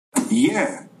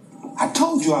Yeah. I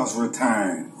told you I was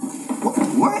retiring.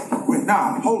 What? Wait,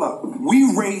 nah, hold up.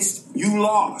 We raced, you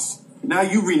lost. Now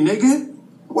you reneging?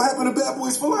 What happened to Bad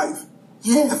Boys for Life?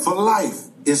 Yeah, for life.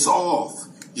 It's off.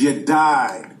 You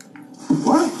died.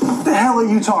 What the hell are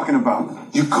you talking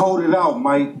about? You coded out,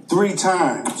 Mike, 3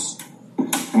 times.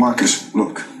 Marcus,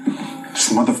 look.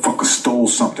 This motherfucker stole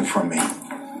something from me,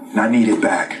 and I need it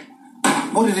back.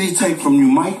 What did he take from you,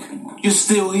 Mike? You're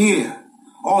still here.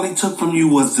 All he took from you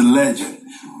was the legend,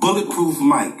 Bulletproof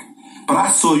Mike. But I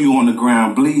saw you on the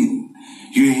ground bleeding.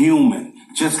 You're human,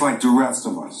 just like the rest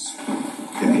of us.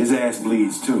 Yeah, his ass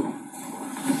bleeds too.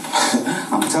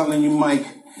 I'm telling you, Mike,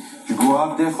 you go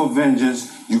out there for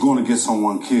vengeance, you're gonna get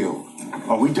someone killed.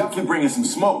 Oh, we definitely bringing some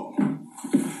smoke.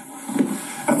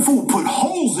 That fool put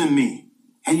holes in me.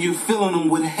 And you're filling them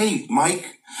with hate,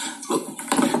 Mike. Look,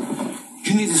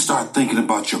 you need to start thinking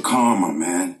about your karma,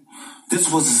 man.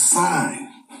 This was a sign.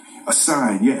 A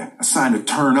sign, yeah. A sign to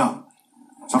turn up.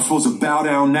 So I'm supposed to bow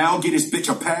down now, get this bitch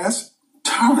a pass?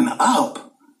 Turn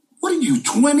up? What are you,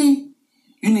 20?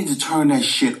 You need to turn that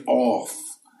shit off.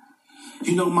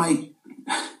 You know, Mike,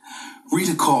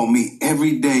 Rita called me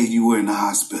every day you were in the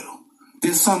hospital.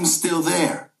 There's something still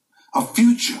there. A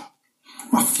future.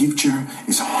 My future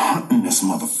is hunting this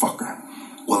motherfucker.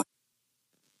 Well,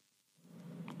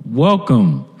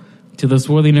 welcome to the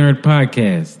Swirly Nerd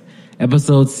Podcast,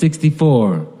 episode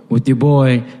 64, with your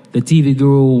boy, the TV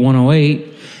Guru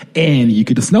 108. And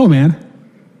Yuki the Snowman.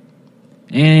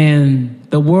 And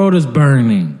the world is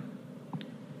burning.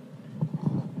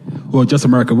 Well, just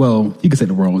America. Well, you can say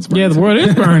the world is burning. Yeah, the world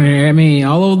is burning. I mean,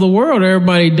 all over the world,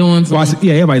 everybody doing something.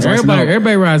 Yeah, everybody's rising up.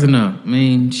 Everybody rising up. I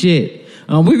mean, shit.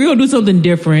 We're going to do something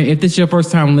different. If this is your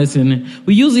first time listening,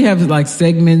 we usually have like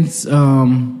segments, but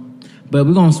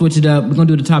we're going to switch it up. We're going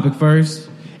to do the topic first.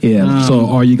 Yeah. So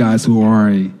all you guys who are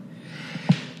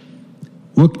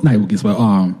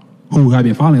who have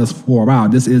been following us for a while,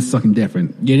 this is something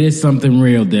different. It is something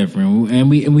real different.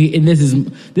 And this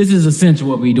is essential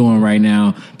what we're doing right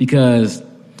now, because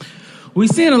we're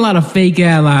seeing a lot of fake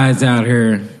allies out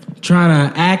here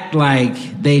trying to act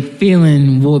like they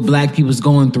feeling what black people's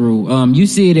going through. You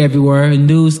see it everywhere.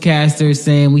 Newscasters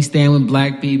saying we stand with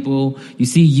black people. You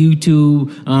see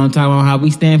YouTube talking about how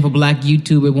we stand for black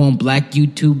YouTube. We want black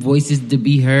YouTube voices to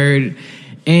be heard.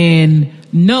 And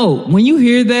no, when you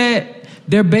hear that,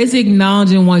 they're basically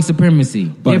acknowledging white supremacy.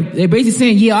 They're basically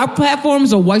saying, yeah, our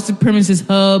platforms are white supremacist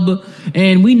hub,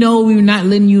 and we know we're not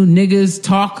letting you niggas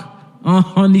talk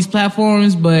on these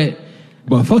platforms, but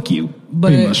fuck you.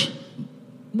 Pretty much.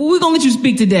 Well, we're going to let you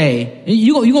speak today.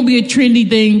 You're going to be a trendy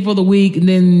thing for the week, and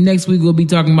then next week we'll be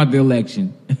talking about the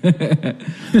election.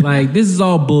 Like, this is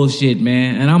all bullshit,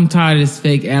 man. And I'm tired of this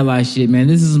fake ally shit, man.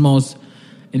 This is the most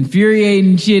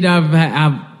infuriating shit I've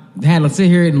had to sit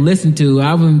here and listen to.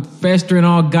 I've been festering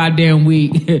all goddamn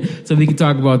week so we can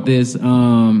talk about this.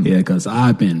 Yeah, because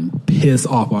I've been pissed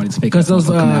off all these fake allies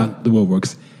coming out the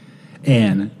woodworks.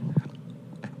 And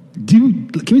can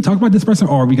we talk about this person,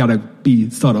 or we gotta be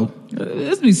subtle?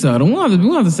 Let's be subtle. We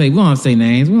don't have to say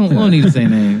names. We don't need to say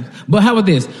names. But how about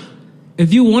this?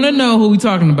 If you want to know who we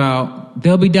talking about,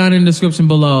 they'll be down in the description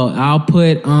below. I'll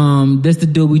put this the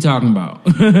dude we talking about.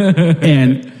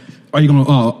 And are you gonna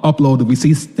upload the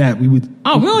receipts that we would?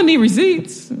 Oh, we don't need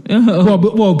receipts.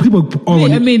 well, people.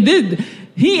 I mean,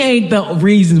 he ain't the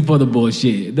reason for the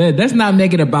bullshit. That's not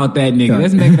making it about that nigga.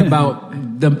 That's making it about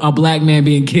a black man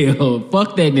being killed.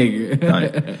 Fuck that nigga.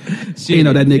 Right. Shit, you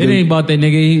know that nigga. It ain't about that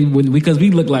nigga because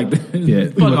we look like that. Yeah,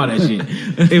 fuck all that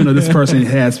shit. Even though this person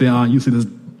has been using this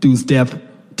dude's death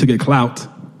to get clout,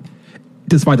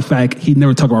 despite the fact he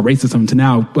never talked about racism to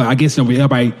now. But I guess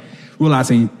everybody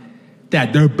realizing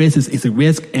that their business is a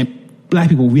risk, and black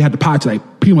people, we have the power to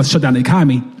pretty much shut down the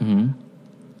economy. Mm-hmm.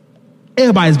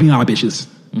 Everybody's being our bitches.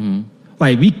 Mm-hmm.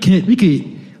 Like we could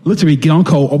literally get on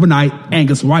code overnight and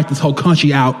just wipe this whole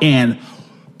country out and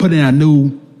put in a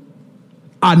new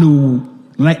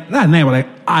we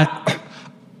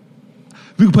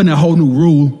could put in a whole new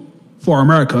rule for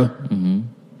America. Mm-hmm.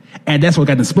 And that's what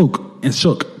got them spooked and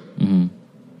shook. Mm-hmm.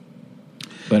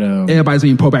 But everybody's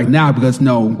being pulled back now because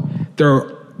their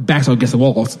backs are against the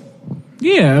walls.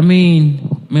 Yeah, I mean,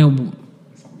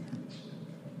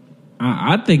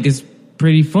 I think it's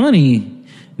pretty funny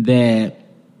that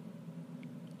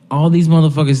all these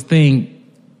motherfuckers think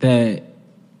that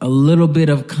a little bit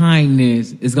of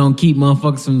kindness is gonna keep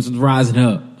motherfuckers from rising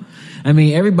up. I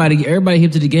mean, everybody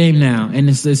hip to the game now, and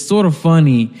it's sort of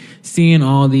funny seeing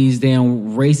all these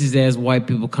damn racist ass white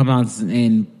people come out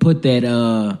and put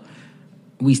that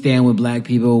we stand with black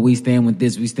people, we stand with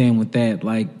this, we stand with that.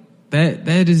 Like that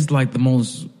is like the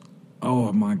most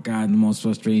Oh my God, the most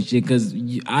frustrating shit because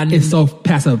it's so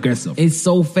passive aggressive. It's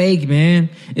so fake, man.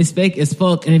 It's fake as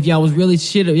fuck. And if y'all was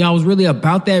really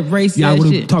about that race, y'all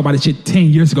would have talked about this shit 10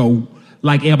 years ago,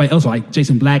 like everybody else, like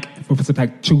Jason Black, Professor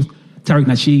Pack Truth, Tariq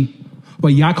Nasheed. But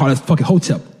y'all call us fucking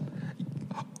Hotep.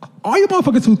 All you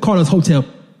motherfuckers who call us Hotep,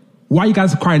 why you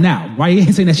guys crying now? Why you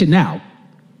ain't saying that shit now?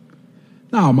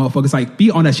 No, motherfuckers, like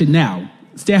be on that shit now.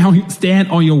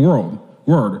 Stand on your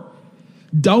word.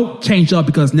 Don't change up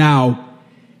because now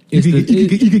you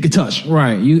could get touched.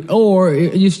 Right. Or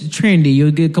it's trendy.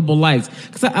 You'll get a couple likes.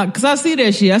 Cause I see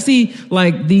that shit. I see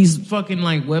like these fucking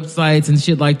like websites and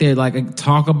shit like that, like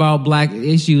talk about black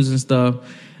issues and stuff,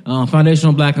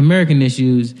 foundational black American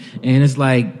issues. And it's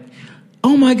like,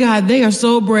 oh my God, they are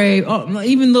so brave. Oh,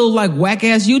 even though like whack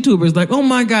ass YouTubers, like, oh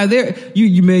my God,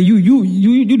 you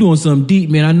doing something deep,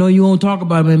 man. I know you won't talk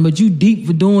about it, man, but you deep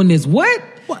for doing this. What?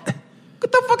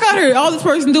 Get the fuck out of here. All this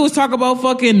person do is talk about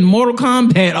fucking Mortal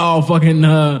Kombat all fucking...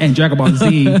 and Dragon Ball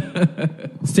Z,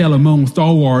 Sailor Moon,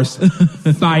 Star Wars,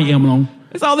 Fire Emblem.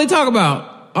 That's all they talk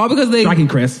about. All because Dragon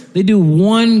Crest. They do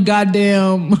one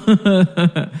goddamn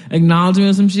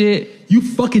acknowledgement of some shit. You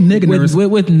fucking nigga nerds.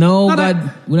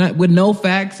 With no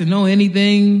facts and no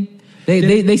anything.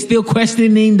 They still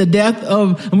questioning the death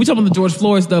of, and we talking about the George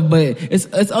Floyd stuff, but it's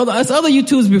other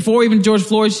YouTubers before even George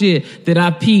Floyd shit that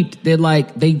I peeped that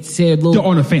like they said they're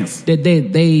on the fence that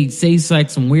they say like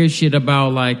some weird shit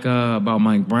about like about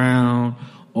Mike Brown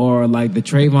or like the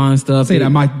Trayvon stuff. Say that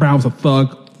Mike Brown was a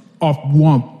thug off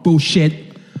one bullshit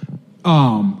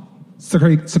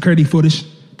security footage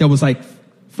that was like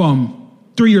from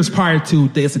 3 years prior to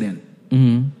the incident.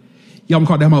 Mm-hmm. Y'all gonna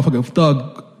call that motherfucker a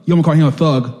thug. Y'all gonna call him a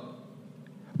thug.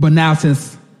 But now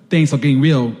since things are getting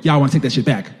real, y'all want to take that shit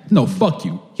back. No, fuck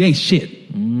you. You ain't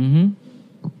shit. Mm-hmm.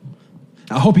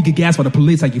 I hope you get gassed by the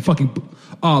police like you fucking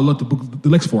look the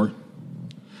licks for.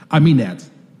 I mean that.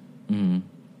 Mm-hmm.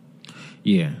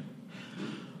 Yeah.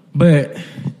 But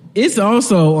it's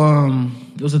also,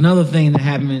 there was another thing that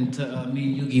happened to me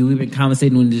and Yuki. We've been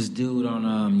conversating with this dude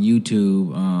on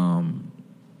YouTube,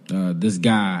 this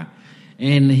guy.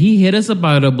 And he hit us up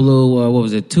out of the blue, what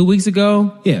was it, 2 weeks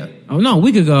ago? Yeah. Oh, no, a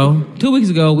week ago. 2 weeks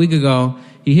ago, a week ago.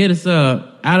 He hit us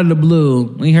up out of the blue.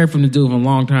 We ain't heard from the dude for a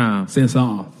long time. Since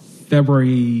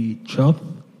February 12th,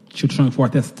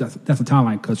 24th, that's the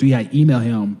timeline, because we had emailed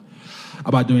him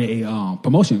about doing a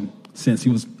promotion since he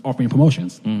was offering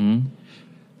promotions. Mm-hmm.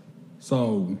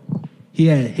 So he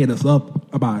had hit us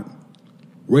up about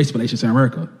race relations in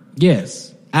America.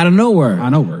 Yes. Out of nowhere. Out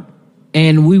of nowhere.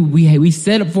 And we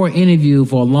set up for an interview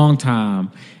for a long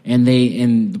time, and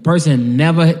the person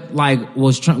never like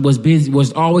was busy,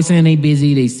 was always saying they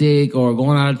busy, they sick or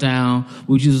going out of town,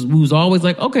 we was always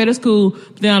like, okay, that's cool.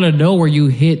 But then out of nowhere, you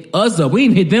hit us up. We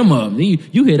didn't hit them up.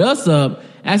 You hit us up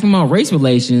asking about race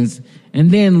relations,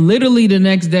 and then literally the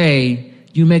next day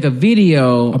you make a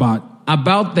video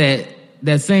about that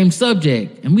same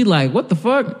subject, and we like, what the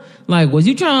fuck? Like, was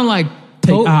you trying to like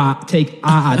take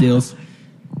our ideals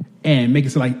and make it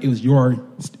so like it was your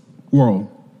world?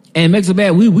 And it makes it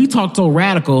bad. We talked so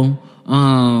radical.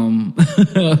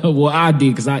 Well, I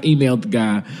did because I emailed the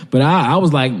guy. But I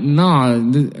was like, nah,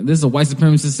 this is a white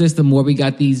supremacist system where we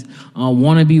got these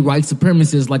wannabe white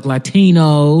supremacists like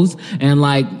Latinos and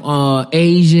like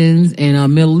Asians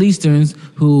and Middle Easterns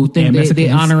who think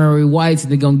they're honorary whites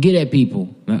and they're going to get at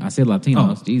people. I said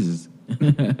Latinos. Oh. Jesus.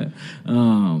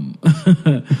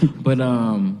 But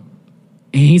and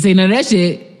he said none of that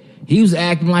shit. He was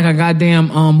acting like a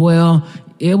goddamn, well,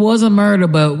 it was a murder,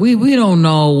 but we don't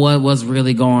know what was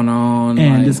really going on.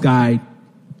 And like, this guy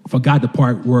forgot the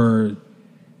part where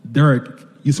Derek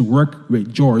used to work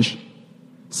with George.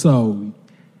 So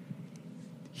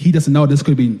he doesn't know this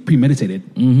could be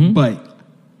premeditated. Mm-hmm. But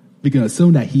we can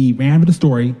assume that he ran with the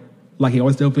story like he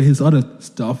always did for his other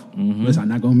stuff, mm-hmm. which I'm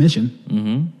not going to mention.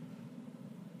 Mm-hmm.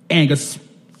 And just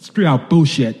straight out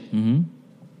bullshit. Mm-hmm.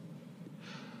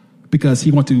 Because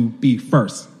he wants to be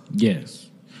first. Yes.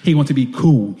 He wants to be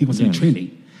cool. He wants to be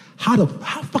trendy. How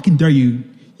fucking dare you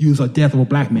use a death of a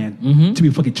black man mm-hmm. to be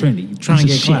fucking trendy? Trying to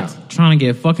get clout. Trying to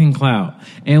get fucking clout.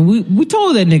 And we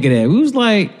told that nigga that. We was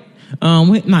like,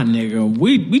 not nigga.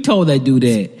 We told that dude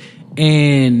that.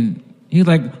 And he was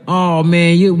like, oh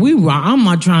man, I'm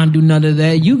not trying to do none of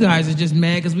that. You guys are just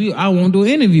mad because I won't do an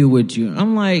interview with you.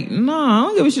 I'm like, nah, I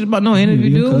don't give a shit about no interview,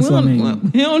 dude.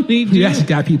 We don't need you. You actually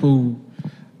got people...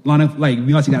 you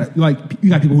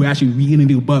got people who actually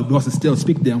re-interview, but we also still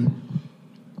speak to them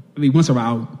once in a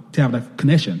while to have that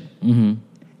connection. Mm-hmm.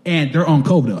 And they're on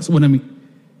code with us. What I mean,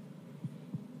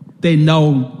 they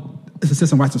know it's a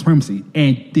system of white supremacy,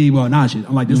 and they will acknowledge it.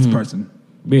 Unlike this mm-hmm. person.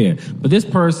 Yeah, but this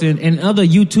person and other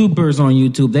YouTubers on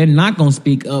YouTube, they're not gonna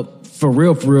speak up for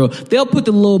real. They'll put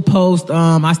the little post,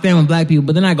 I stand with black people,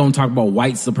 but they're not gonna talk about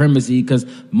white supremacy because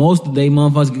most of they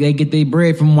motherfuckers, they get their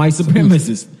bread from white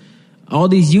supremacists. All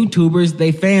these YouTubers,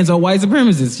 they fans are white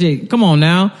supremacists. Shit, come on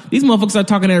now. These motherfuckers start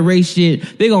talking that race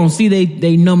shit. They gonna see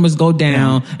they numbers go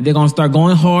down. Yeah. They're gonna start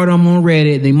going hard on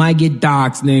Reddit. They might get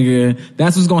doxxed, nigga.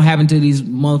 That's what's gonna happen to these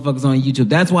motherfuckers on YouTube.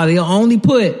 That's why they'll only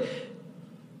put,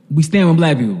 we stand with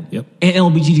black people. Yep. And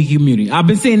LGBTQ community. I've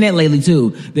been saying that lately too.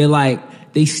 They're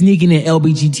like, they sneaking in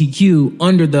LGBTQ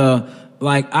under the,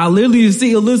 like, I literally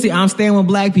see, I'm standing with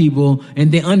black people,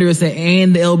 and then under it say,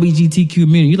 and the LGBTQ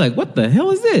community. You're like, what the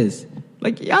hell is this?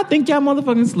 Like, y'all think y'all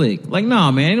motherfucking slick. Like,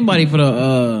 nah, man, ain't nobody for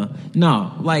the,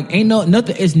 no. Like, ain't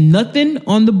nothing, it's nothing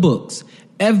on the books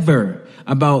ever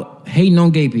about hating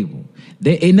on gay people.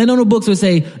 Ain't nothing on the books that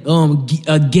say,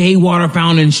 a gay water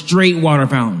fountain, straight water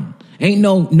fountain. Ain't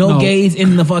no gays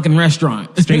in the fucking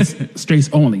restaurant. Straights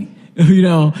only. You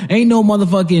know, ain't no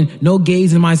motherfucking, no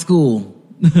gays in my school.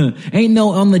 Ain't no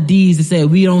on the D's that say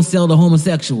we don't sell to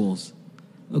homosexuals.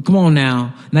 Come on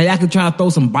now. Now y'all can try to throw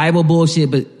some Bible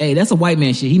bullshit, but hey, that's a white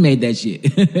man shit. He made that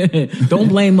shit. Don't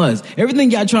blame us.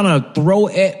 Everything y'all trying to throw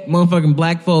at motherfucking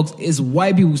black folks is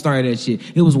white people who started that shit.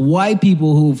 It was white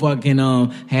people who fucking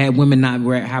had women not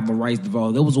have the rights to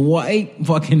vote. It was white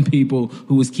fucking people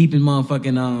who was keeping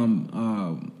motherfucking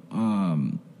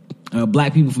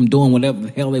black people from doing whatever the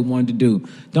hell they wanted to do.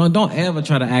 Don't ever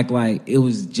try to act like it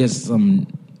was just some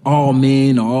all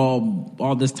men or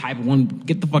all this type of one.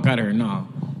 Get the fuck out of here. No.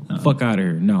 Fuck out of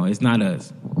here. No, it's not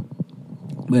us.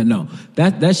 But no,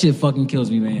 that shit fucking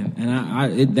kills me, man.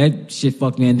 And that shit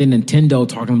fucked me. And then Nintendo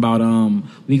talking about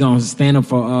we gonna stand up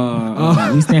for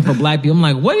we stand for black people. I'm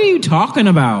like, what are you talking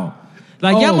about?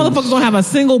 Like, y'all motherfuckers don't have a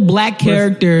single black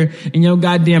character in your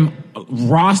goddamn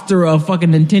roster of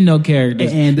fucking Nintendo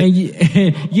characters. And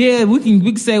yeah, we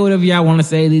can say whatever y'all want to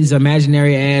say, these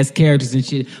imaginary ass characters and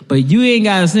shit, but you ain't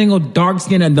got a single dark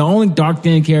skin. The only dark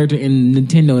skin character in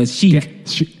Nintendo is Sheik.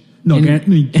 You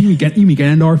mean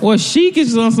Ganondorf? Well, Sheik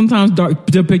is sometimes dark,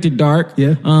 depicted dark.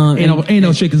 Yeah. Ain't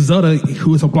no Sheik Zelda,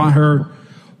 who is upon her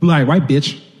black white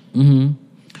bitch. Mm-hmm.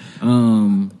 You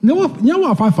know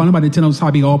what I find funny about Nintendo's how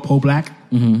being all pro-black?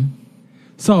 Mm-hmm.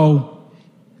 So,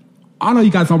 I don't know you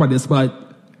guys know about this,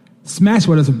 but Smash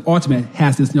Bros. Ultimate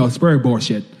has this, spirit board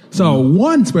shit. So,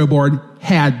 one spirit board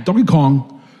had Donkey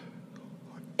Kong,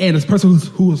 and this person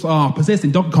who's possessing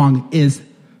Donkey Kong is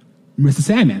Mr.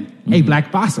 Sandman, a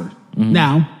black boxer. Mm-hmm.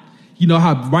 Now, you know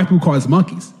how white people call us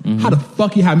monkeys. Mm-hmm. How the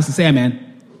fuck you have Mr.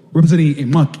 Sandman representing a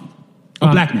monkey?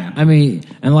 A black man. I mean,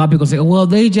 and a lot of people say, well,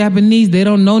 they Japanese, they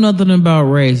don't know nothing about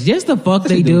race. Yes, the fuck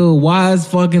they do. Why is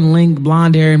fucking Link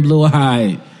blonde hair and blue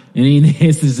eyed? And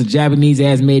this is a Japanese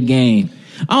ass made game.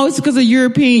 Oh, it's because of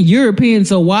European.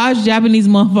 So why is Japanese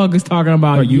motherfuckers talking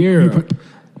about Europe?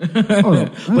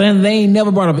 But they ain't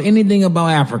never brought up anything about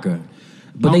Africa.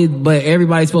 But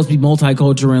everybody's supposed to be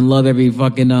multicultural and love every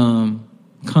fucking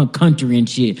country and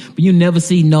shit. But you never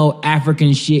see no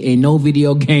African shit in no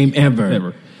video game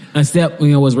ever. Except,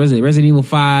 was Resident Evil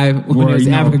 5, when there's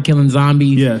Africa killing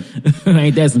zombies. Yeah.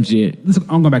 Ain't that some shit?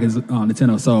 I'm going back to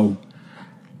Nintendo. So,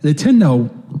 Nintendo,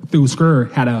 through Square,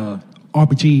 had a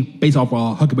RPG based off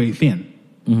Huckleberry Finn.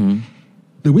 Mm-hmm.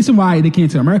 The reason why they came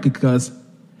to America because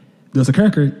there's a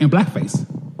character in blackface.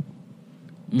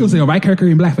 Mm-hmm. It was a white character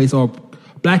in blackface or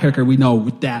black character we know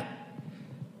with that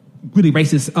really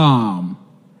racist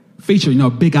feature,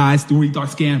 big eyes, really dark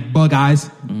skin, bug eyes.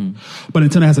 Mm-hmm. But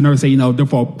Nintendo has a nerve to say, they're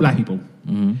for black people.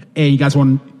 Mm-hmm. And you guys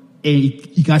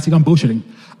think I'm bullshitting.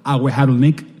 I would have a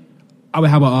link. I would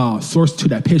have a source to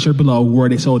that picture below where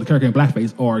they show the character in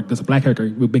blackface or there's a black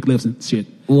character with big lips and shit.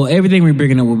 Well, everything we're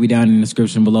bringing up will be down in the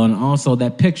description below. And also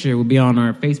that picture will be on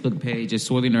our Facebook page. It's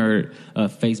Swarthy Nerd,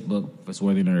 Facebook for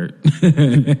Swarthy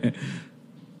Nerd.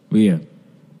 But yeah.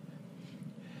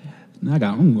 Now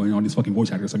I'm going on these fucking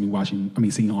voice actors seeing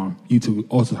on YouTube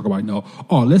also talk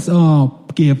about, let's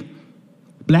give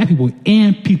black people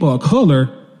and people of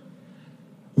color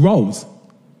roles.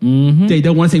 Mm-hmm. They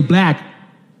don't want to say black,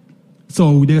 so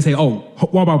they're going to say,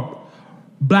 what about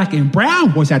black and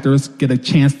brown voice actors get a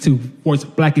chance to voice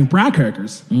black and brown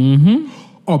characters? Mm-hmm.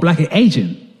 Or black and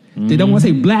Asian. Mm-hmm. They don't want to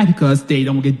say black because they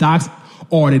don't get doxxed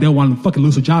or they don't want to fucking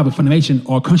lose a job at Funimation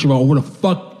or Crunchyroll or what the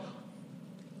fuck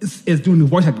is doing the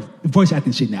voice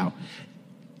acting shit now.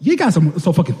 You guys are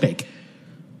so fucking fake.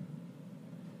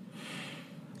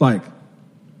 Like,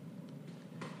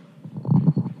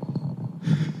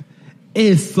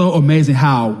 it's so amazing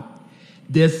how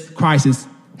this crisis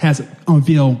has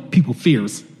unveiled people's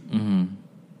fears. Mm-hmm.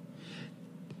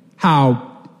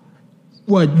 How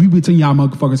what we've been telling y'all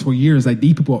motherfuckers for years, like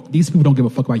these people don't give a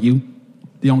fuck about you.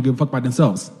 They don't give a fuck about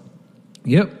themselves.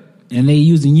 Yep. And they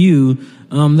using you.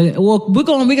 We're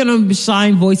gonna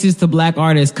shine voices to black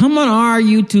artists. Come on our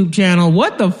YouTube channel.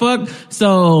 What the fuck?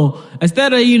 So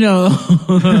instead of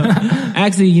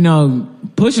actually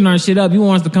pushing our shit up, you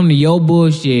want us to come to your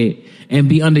bullshit and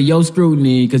be under your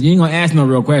scrutiny because you ain't gonna ask no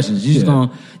real questions. You just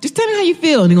gonna tell me how you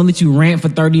feel, and they're gonna let you rant for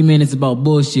 30 minutes about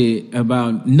bullshit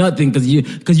about nothing because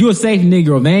you're a safe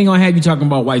Negro. They ain't gonna have you talking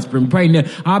about white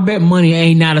supremacy. I bet money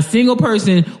ain't not a single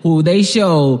person who they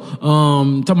show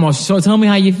talking about tell me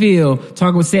how you feel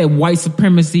talking about said white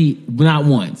supremacy not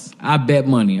once. I bet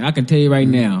money. I can tell you right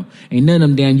now, ain't none of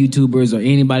them damn YouTubers or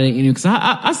anybody because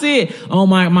I see it on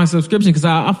my subscription because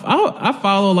I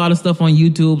follow a lot of stuff on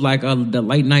YouTube like the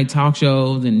late night talk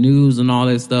shows and news and all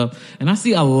that stuff, and I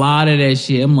see a lot of that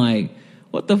shit. I'm like,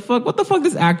 what the fuck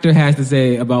this actor has to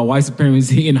say about white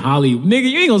supremacy in Hollywood?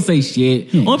 Nigga, you ain't gonna say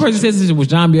shit. Only person that says this was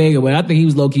John Boyega, but I think he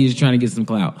was low-key just trying to get some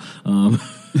clout.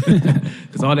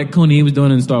 Because all that cooning he was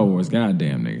doing in Star Wars.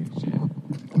 Goddamn, nigga.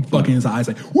 Shit. Fucking his eyes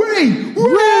like, Ray!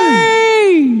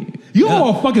 You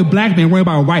all a fucking black man worrying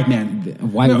about a white man.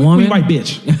 White woman? White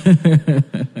bitch.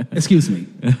 Excuse me.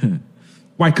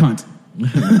 White cunt.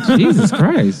 Jesus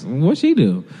Christ. What'd she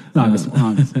do? No,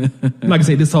 like I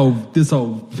say, this whole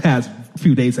past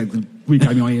few days, like the week I've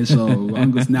been on here, so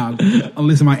I'm just now I'm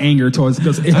listening to my anger towards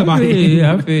because I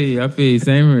feel you.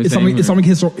 Same. If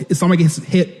somebody gets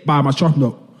hit by my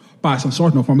shrapnel, some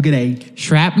shrapnel from get a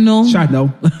shrapnel.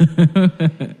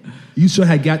 You should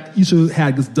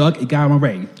have just dug and got my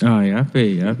ray. Oh yeah, I feel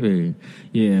you.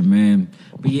 Yeah, man.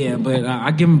 But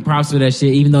I give him props for that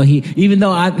shit. Even though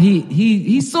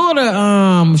he sort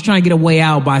of was trying to get a way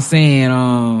out by saying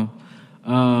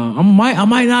I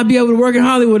might not be able to work in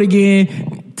Hollywood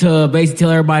again. To basically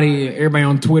tell everybody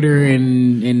on Twitter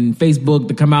and Facebook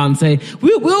to come out and say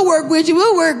we'll work with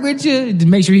you to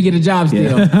make sure he get a job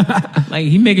still. Like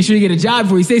he making sure he get a job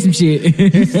before he say some shit.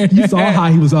 You saw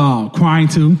how he was crying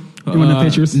too. Doing the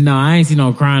pictures? No, I ain't seen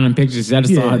no crying in pictures. I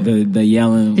just saw the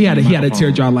yelling. He had a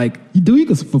teardrop like, you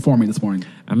could perform me this morning.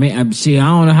 I mean, I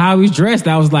don't know how he was dressed.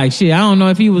 I was like, I don't know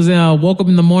if he was woke up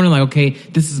in the morning like, okay,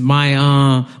 this is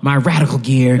my radical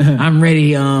gear. I'm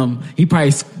ready. He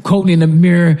probably quoting in the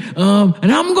mirror,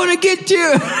 and I'm gonna get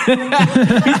you.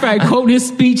 He's probably quoting his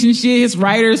speech and shit. His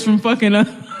writers from fucking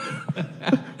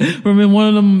from in one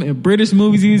of them British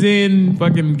movies he was in.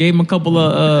 Fucking gave him a couple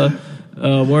of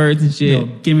words and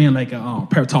shit. Give me like a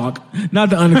pep talk. Not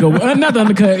the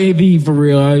undercut AV for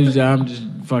real. I'm just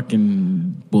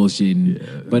fucking bullshitting.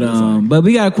 Yeah, but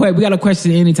we gotta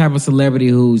question any type of celebrity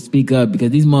who speak up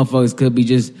because these motherfuckers could be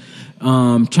just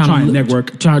trying to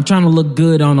network, trying to look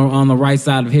good on the right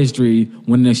side of history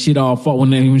when the shit all fall,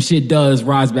 when shit does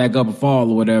rise back up or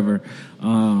fall or whatever.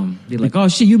 They're like, oh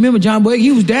shit, you remember John Boyega?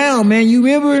 He was down, man. You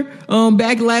remember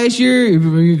back last year?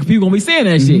 People gonna be saying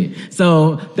that shit.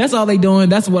 So that's all they doing.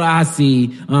 That's what I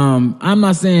see. I'm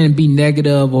not saying be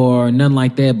negative or nothing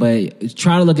like that, but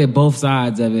try to look at both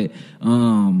sides of it.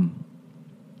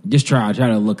 Just try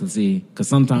to look and see, because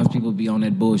sometimes people be on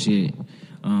that bullshit,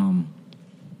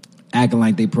 acting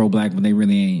like they pro-black, but they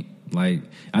really ain't. Like,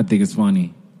 I think it's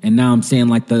funny. And now I'm saying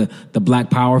like the black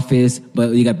power fist,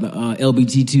 but you got the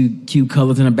LGBTQ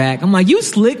colors in the back. I'm like, you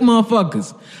slick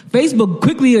motherfuckers. Facebook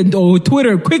quickly or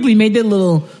Twitter quickly made that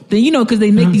little thing, because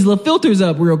they make these little filters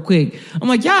up real quick. I'm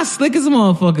like, y'all slick as a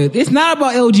motherfucker. It's not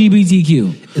about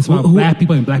LGBTQ. It's about black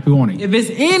people and black people only. If it's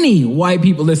any white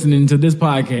people listening to this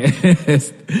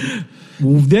podcast,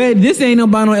 this ain't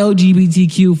about no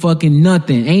LGBTQ fucking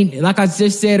nothing. Ain't, like I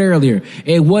just said earlier,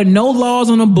 it wasn't no laws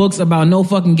on the books about no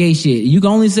fucking gay shit. You can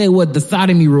only say what the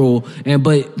sodomy rule,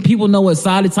 but people know what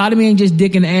sodomy ain't just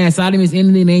dick in the ass. Sodomy is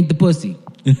anything that ain't the pussy.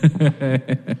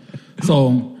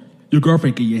 So your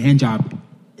girlfriend get your hand job,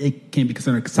 it can't be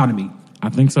considered sodomy. I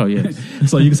think so, yes.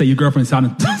 So you can say your girlfriend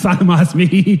sodomized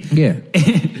me. Yeah.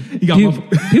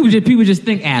 People just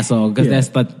think asshole because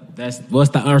that's what's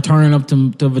the alternative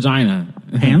to vagina.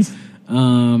 Hands?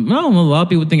 No, a lot of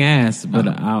people think ass, but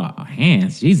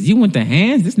hands. Jesus, you went to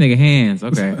hands? This nigga hands.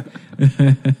 Okay.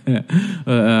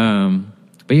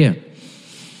 But yeah.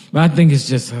 But I think it's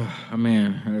just,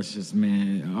 it's just,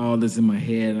 all this in my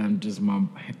head. I'm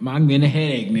getting a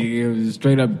headache, nigga. It was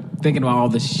straight up thinking about all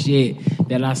the shit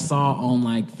that I saw on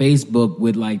like Facebook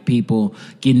with like people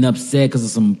getting upset because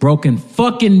of some broken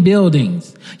fucking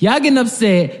buildings. Y'all getting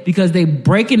upset because they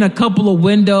breaking a couple of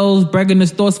windows, breaking the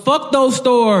stores. Fuck those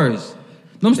stores.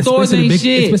 Them stores ain't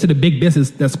shit. Especially the big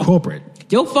business that's corporate.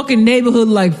 Your fucking neighborhood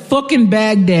like fucking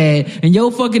Baghdad, and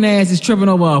your fucking ass is tripping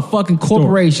over a fucking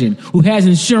corporation who has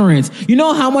insurance. You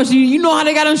know how much you know how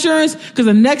they got insurance? Because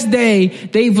the next day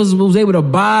they was able to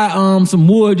buy some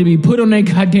wood to be put on their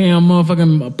goddamn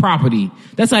motherfucking property.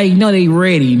 That's how you know they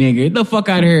ready, nigga. Get the fuck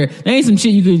out of here. There ain't some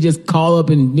shit you could just call up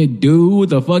and do. What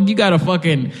the fuck? You gotta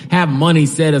fucking have money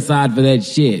set aside for that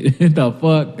shit. The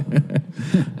fuck?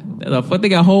 The fuck, they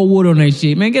got whole wood on that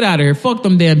shit. Man, get out of here. Fuck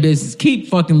them damn business. Keep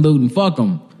fucking looting. Fuck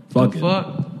them. Fuck.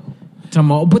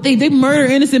 But they murder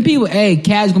innocent people. Hey,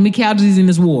 gonna be casualties in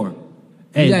this war.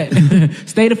 Hey,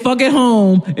 stay the fuck at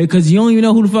home because you don't even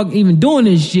know who the fuck even doing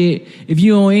this shit if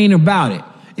you ain't about it.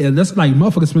 Yeah, that's like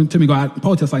motherfuckers to me go out and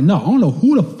protest like, no, I don't know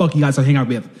who the fuck you guys are hanging out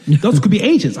with. Those could be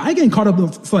agents. I ain't getting caught up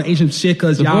with some Asian shit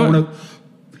because y'all want to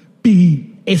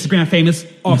be Instagram famous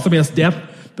off somebody else's death.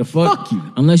 The fuck you.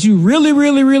 Unless you really,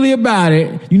 really, really about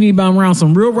it, you need to be around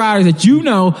some real riders that you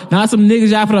know, not some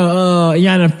niggas y'all for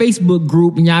y'all in a Facebook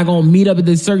group and y'all gonna meet up at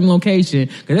this certain location.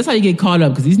 Cause that's how you get caught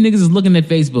up. Cause these niggas is looking at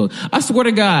Facebook. I swear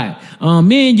to God,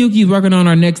 me and Yuki's working on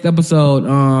our next episode.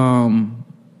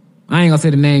 I ain't gonna say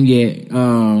the name yet.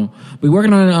 We're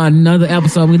working on another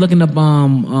episode. We looking up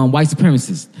white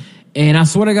supremacists. And I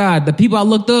swear to God, the people I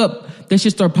looked up, they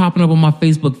should start popping up on my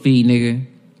Facebook feed, nigga.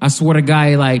 I swear to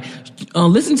God, like,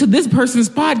 listen to this person's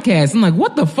podcast. I'm like,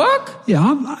 what the fuck? Yeah,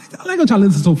 I ain't gonna try to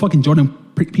listen to fucking Jordan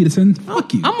Peterson.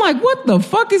 Fuck you. I'm like, what the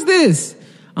fuck is this?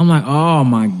 I'm like, oh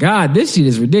my God, this shit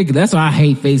is ridiculous. That's why I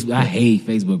hate Facebook. I hate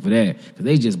Facebook for that. Cause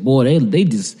they just, boy, they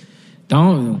just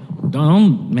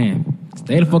don't, man.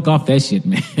 Stay the fuck off that shit,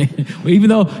 man. Even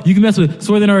though you can mess with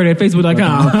Swarthenerd at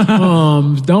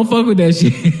Facebook.com, don't fuck with that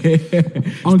shit.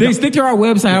 Stick to our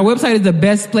website. Our website is the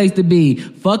best place to be.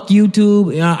 Fuck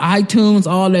YouTube, iTunes,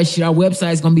 all that shit. Our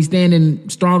website is going to be standing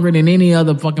stronger than any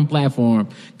other fucking platform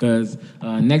because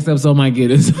next episode might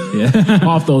get us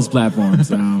off those platforms.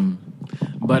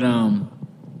 But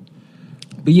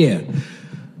yeah.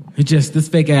 It's just this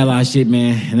fake ally shit,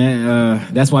 man.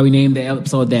 And that's why we named the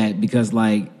episode that, because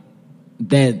like,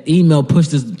 that email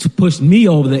pushed me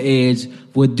over the edge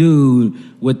with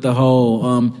dude with the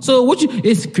whole so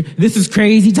this is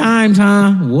crazy times,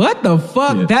 huh? What the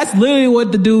fuck? Yeah. That's literally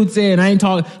what the dude said. I ain't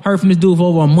heard from this dude for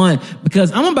over a month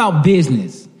because I'm about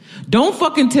business. Don't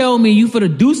fucking tell me you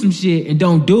finna do some shit and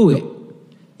don't do it.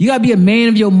 You gotta be a man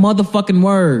of your motherfucking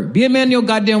word. Be a man of your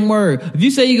goddamn word. If you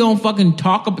say you're gonna fucking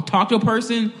talk to a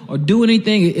person or do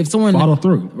anything, if someone follow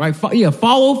through, right?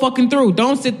 Follow fucking through.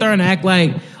 Don't sit there and act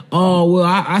like, oh, well,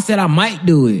 I said I might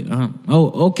do it.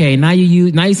 Oh, okay. Now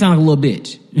you sound like a little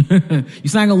bitch. You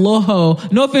sound like a little hoe.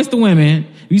 No offense to women.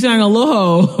 You sound like a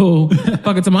little hoe.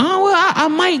 Fucking to me. Oh, well, I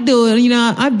might do it. You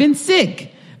know, I've been sick.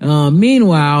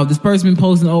 Meanwhile, this person been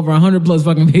posting over 100 plus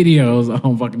fucking videos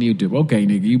on fucking YouTube. Okay,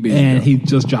 nigga, you been. And he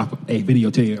just dropped a video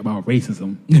to you about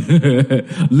racism.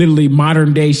 Literally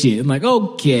modern day shit. I'm like,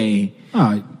 okay. All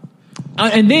right.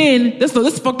 And then this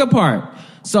fucked up part.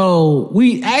 So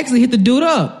we actually hit the dude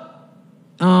up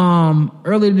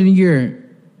earlier in the year,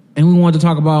 and we wanted to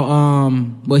talk about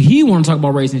he wanted to talk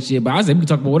about race and shit, but I said we can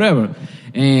talk about whatever.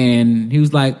 And he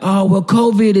was like, oh, well,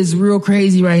 COVID is real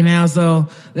crazy right now, so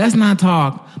let's not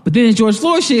talk. But then George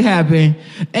Floyd shit happened.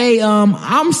 Hey,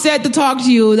 I'm set to talk to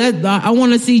you. I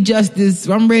want to see justice.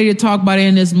 I'm ready to talk by the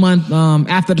end of this month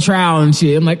after the trial and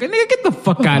shit. I'm like, nigga, get the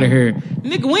fuck out of here.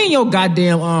 Nigga, we ain't your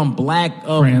goddamn black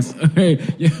friends.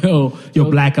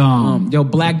 Your black dog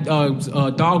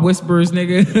whisperers,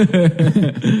 nigga.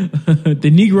 The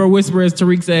Negro whisperers,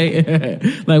 Tariq say.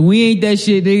 Like, we ain't that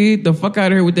shit, nigga. Get the fuck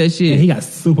out of here with that shit. Yeah, he got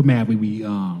super mad when we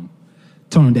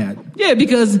told him that. Yeah,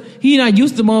 because he not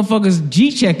used to motherfuckers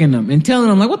G-checking them and telling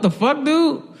them, like, what the fuck,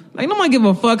 dude? Like, nobody give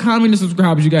a fuck how many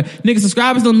subscribers you got. Nigga,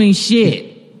 subscribers don't mean shit.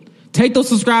 Take those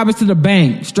subscribers to the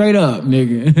bank. Straight up,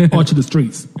 nigga. Or to the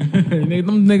streets. Nigga,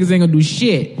 them niggas ain't gonna do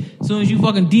shit. As soon as you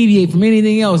fucking deviate from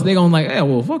anything else, they gonna like, hey,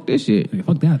 well, fuck this shit. Nigga,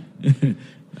 fuck that.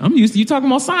 I'm used to you talking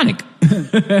about Sonic.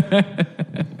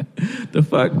 The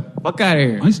fuck? Fuck out of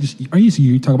here. I used to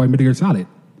you talk about Metal Gear Solid.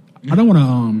 I don't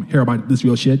want to hear about this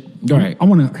real shit. Right. I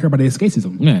want to hear about the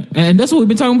escapism. Yeah, and that's what we've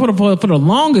been talking about for the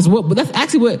longest. But that's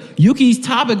actually what Yuki's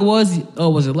topic was.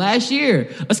 Was it last year?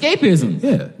 Escapism.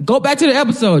 Yeah. Go back to the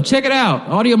episode. Check it out.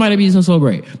 Audio might not be so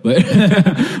great, but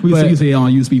we used to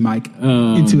on USB mic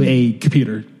into a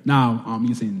computer. Now I'm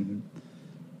using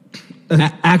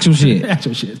actual shit.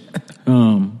 Actual shit.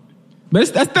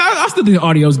 But I still think the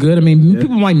audio's good. I mean,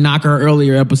 people might knock our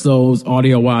earlier episodes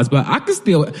audio-wise, but I can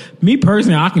still, me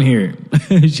personally, I can hear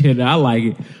it. Shit, I like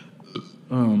it.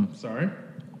 Sorry.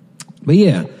 But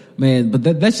yeah, Man, but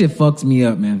that shit fucks me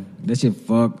up, man. That shit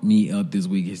fucked me up this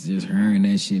week. It's just hearing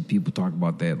that shit. People talk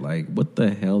about that. Like, what the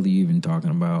hell are you even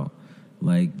talking about?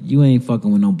 Like, you ain't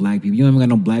fucking with no black people. You ain't even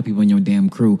got no black people in your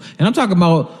damn crew. And I'm talking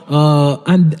about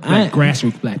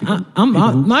grassroots black people.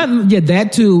 That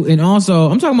too. And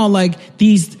also, I'm talking about like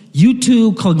these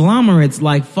YouTube conglomerates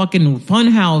like fucking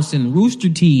Funhouse and Rooster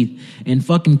Teeth and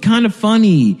fucking Kind of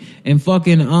Funny and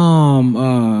fucking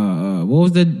what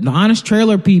was the Honest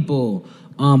Trailer people.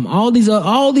 All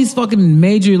these fucking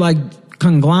major like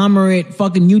conglomerate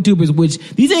fucking YouTubers, which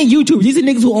these ain't YouTubers. These are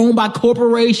niggas who owned by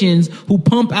corporations who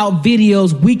pump out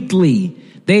videos weekly.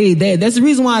 They that's the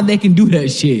reason why they can do that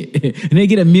shit. And they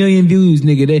get 1 million views,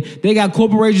 nigga. They got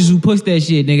corporations who push that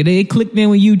shit, nigga. They clicked in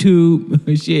with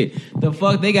YouTube shit. The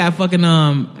fuck, they got fucking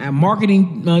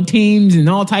marketing teams and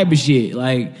all type of shit.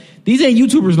 Like, these ain't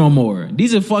YouTubers no more.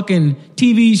 These are fucking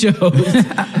TV shows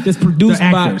that's produced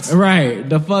by right.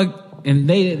 The fuck. And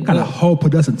they got a whole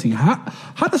production team.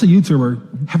 How does a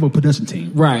YouTuber have a production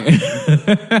team? Right.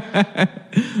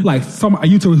 Like a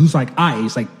YouTuber who's like our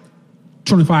age, like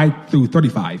 25 through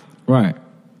 35. Right.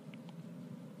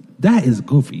 That is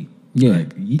goofy. Yeah.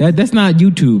 Like, that's not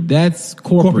YouTube. That's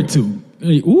corporate too.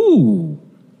 Ooh.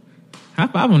 High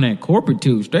five on that corporate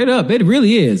too. Straight up. It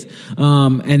really is.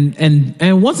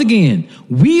 And once again,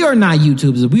 we are not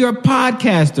YouTubers. We are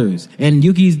podcasters. And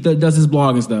Yuki does his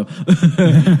blog and stuff.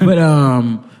 But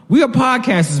we are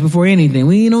podcasters before anything.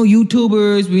 We ain't no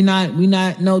YouTubers. We not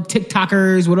no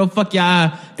TikTokers. What the fuck y'all?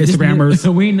 Instagrammers.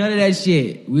 We ain't none of that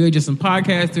shit. We are just some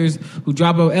podcasters who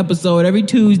drop an episode every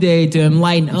Tuesday to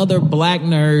enlighten other black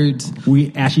nerds.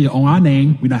 We actually own our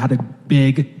name. We know how to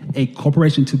beg a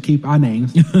corporation to keep our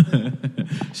names.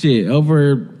 Shit,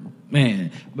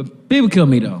 man. But people kill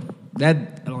me though.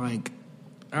 That like,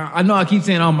 I know I keep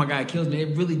saying, "Oh my God, it kills me."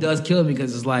 It really does kill me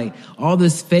because it's like all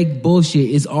this fake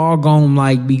bullshit is all gonna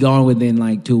like be gone within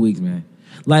like 2 weeks, man.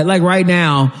 Like right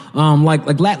now,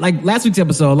 like last week's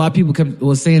episode, a lot of people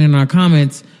was saying in our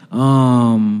comments,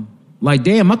 like,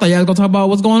 damn, I thought y'all was gonna talk about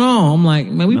what's going on. I'm like,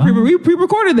 man, we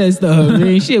pre-recorded that stuff. I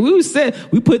mean, shit,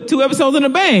 we put 2 episodes in the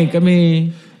bank. I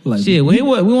mean, like, shit, we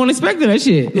weren't expecting that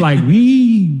shit. Like,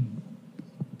 we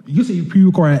usually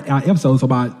pre-record our episodes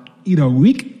about either a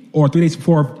week or 3 days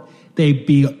before they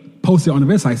be posted on the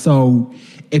website. So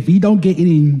if you don't get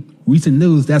any recent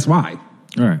news, that's why.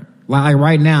 All right. Like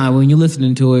right now, when you're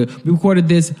listening to it, we recorded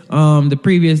this the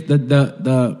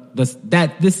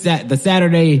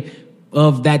Saturday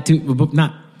of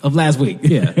not of last week.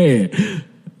 Yeah.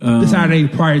 The Saturday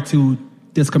prior to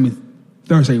this coming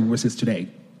Thursday versus today.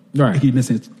 Right. If you miss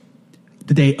it,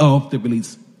 the day of the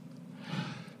release.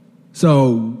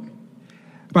 So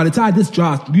by the time this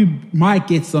drops, we might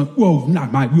get some. Well,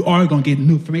 not might. We are going to get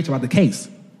new information about the case.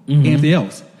 Mm-hmm. Anything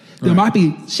else? There might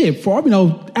be shit. For all we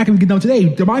know, after we get done today,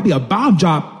 there might be a bomb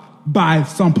drop by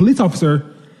some police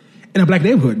officer in a black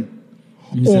neighborhood.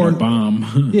 Or a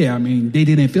bomb. Yeah, I mean, they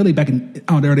did in Philly back in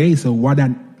their days, so why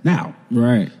not now?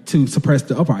 Right. To suppress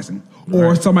the uprising. Right.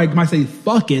 Or somebody might say,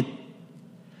 fuck it,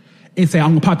 and say,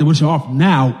 I'm going to pop the mission off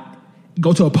now,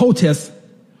 go to a protest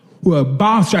with a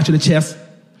bomb strapped to the chest,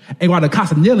 and while the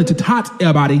cops are kneeling to taunt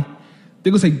everybody,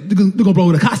 they're going to say, they're going to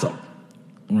blow the cops up.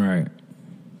 Right.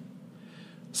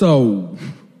 So,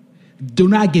 do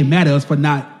not get mad at us for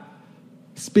not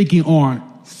speaking on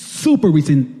super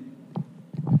recent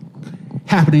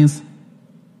happenings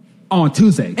on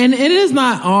Tuesday. And it is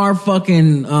not our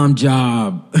fucking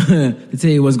job to tell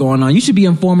you what's going on. You should be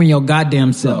informing your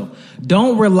goddamn self.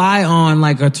 Don't rely on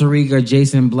like a Tariq or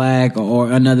Jason Black or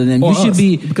another than you should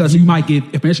be, because you might get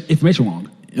information wrong.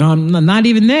 Not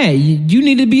even that. You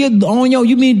need to be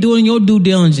you mean doing your due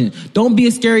diligence. Don't be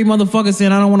a scary motherfucker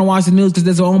saying I don't want to watch the news because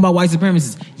that's owned by white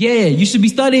supremacists. Yeah, you should be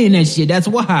studying that shit. That's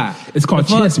why. It's called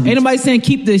chess. Ain't nobody saying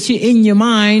keep the shit in your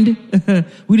mind.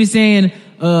 We just saying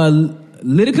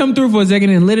let it come through for a second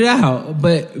and let it out.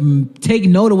 But take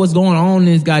note of what's going on in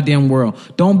this goddamn world.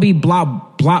 Don't be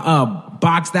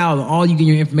boxed out. All you get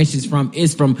your information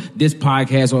is from this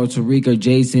podcast or Tariq or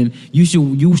Jason. You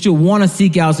should want to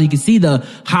seek out so you can see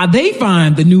how they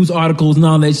find the news articles and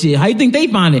all that shit. How you think they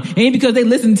find it? Ain't because they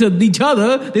listen to each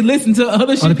other. They listen to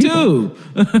other shit too.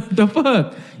 The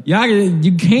fuck? Y'all,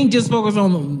 you can't just focus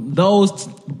on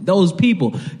those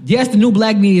people. Yes, the new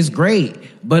black media is great,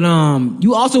 but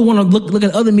you also want to look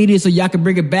at other media so y'all can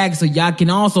bring it back, so y'all can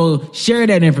also share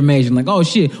that information. Like, oh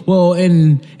shit, well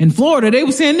in Florida they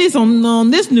were saying this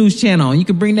on this news channel, and you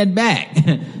can bring that back.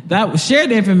 Share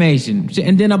the information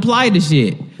and then apply the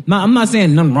shit. Now, I'm not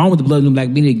saying nothing wrong with the new black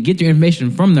media. Get your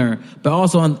information from there, but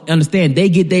also understand they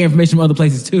get their information from other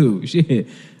places too. Shit.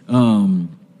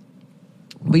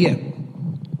 But yeah.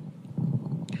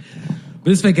 But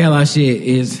this fake ally shit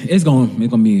it's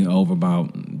gonna be over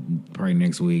about probably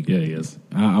next week. Yeah, yes.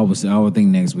 I would think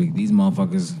next week. These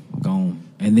motherfuckers gone.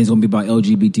 And then it's gonna be about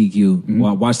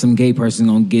LGBTQ. Watch some gay person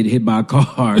gonna get hit by a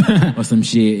car or some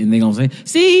shit, and they gonna say,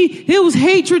 "See, there was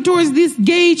hatred towards this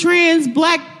gay, trans,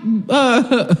 black,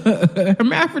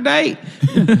 hermaphrodite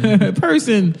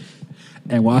person."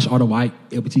 And watch all the white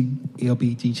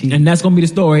LBGT. And that's gonna be the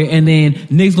story. And then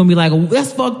niggas gonna be like, oh,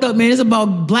 "That's fucked up, man. It's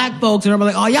about black folks." And I'm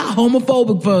like, "Oh, y'all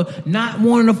homophobic for not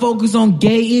wanting to focus on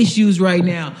gay issues right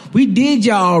now. We did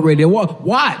y'all already.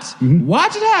 Watch,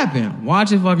 watch it happen.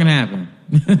 Watch it fucking happen."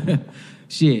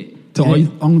 Shit. To all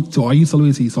you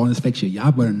celebrities on this fake shit,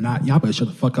 y'all better shut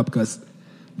the fuck up, because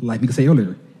like we could say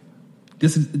earlier,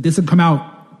 this will come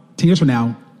out 10 years from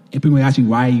now, and people will ask you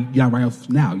why y'all writing us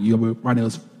now. You were writing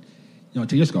us 10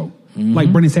 years ago.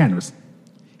 Like Bernie Sanders.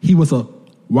 He was a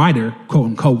writer, quote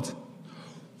unquote,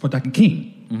 for Dr.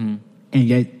 King. And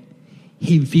yet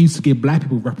he refused to give black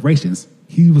people reparations.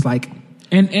 He was like,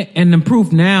 and the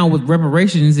proof now with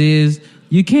reparations is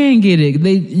you can get it.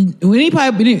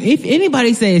 If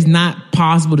anybody says it's not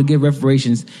possible to get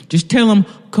reparations, just tell them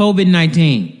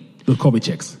COVID-19. The COVID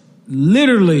checks.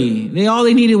 Literally, all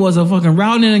they needed was a fucking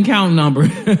routing and account number.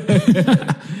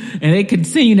 And they could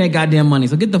send you that goddamn money.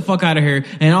 So get the fuck out of here.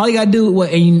 And all you gotta do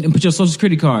and put your social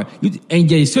security card.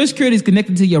 And your social security is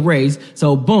connected to your race.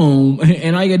 So boom.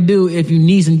 And all you gotta do, if you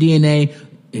need some DNA,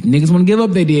 if niggas want to give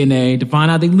up their DNA to find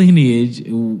out their lineage,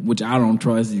 which I don't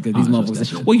trust, because these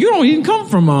motherfuckers say, well, you don't even come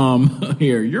from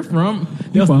here. You're from.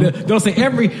 They'll say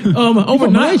over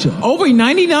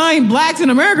 99 blacks in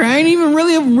America ain't even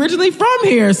really originally from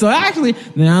here. So actually,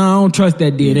 I don't trust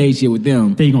that DNA shit with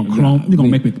them. They gonna clone. They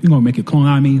gonna make it clone.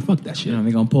 I mean, fuck that shit.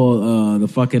 They gonna pull the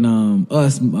fucking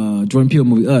Us Jordan Peele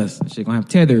movie Us. That shit gonna have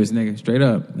tethers, nigga, straight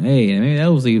up. Hey, maybe that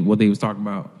was what they was talking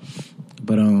about.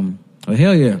 But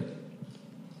hell yeah.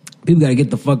 People gotta get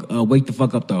the fuck, wake the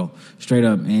fuck up though, straight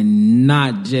up, and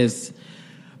not just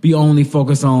be only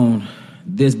focused on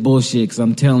this bullshit. Because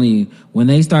I'm telling you, when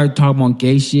they start talking about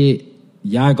gay shit,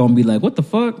 y'all gonna be like, what the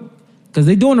fuck? Because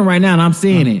they doing it right now, and I'm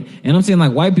seeing it, and I'm seeing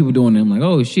like white people doing it. I'm like,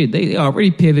 oh shit, they already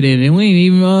pivoted, and we ain't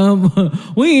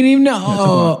even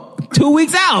 2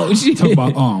 weeks out. Shit. Talk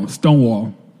about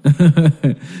Stonewall.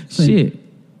 Shit.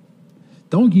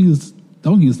 Don't use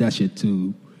that shit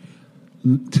to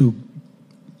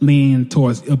lean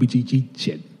towards LBGT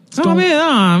shit. Stonewall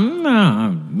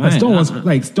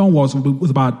was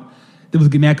about, they was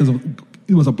getting mad because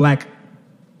he was a black,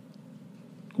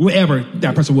 whatever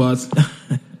that person was.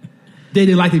 They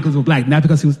didn't like it because he was black, not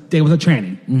because they was a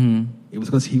tranny. It was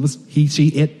because she,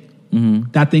 it.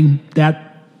 That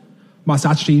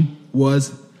misogyny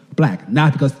was black,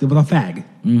 not because there was a fag.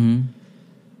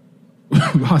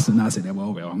 Ross did not say that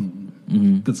well.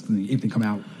 Because everything come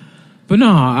out. But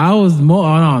no,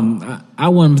 I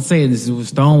wouldn't say this was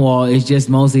Stonewall. It's just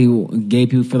mostly gay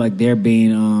people feel like they're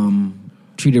being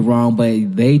treated wrong,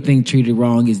 but they think treated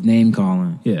wrong is name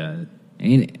calling. Yeah,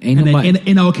 ain't nobody.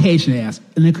 An occasional ass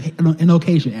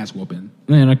whooping.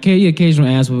 Man, occasional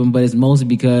ass whooping, but it's mostly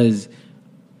because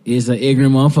it's an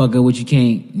ignorant motherfucker, which you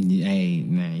can't. Hey,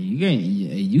 man,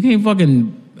 you can't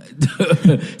fucking.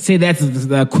 Say that's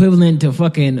the equivalent to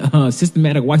fucking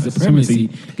systematic white supremacy.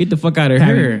 Get the fuck out of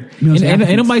here.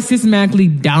 Ain't nobody systematically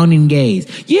downing gays.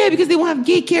 Yeah, because they won't have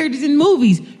gay characters in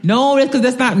movies. No, that's because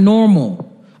that's not normal.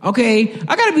 Okay,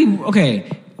 I gotta be okay.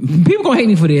 People gonna hate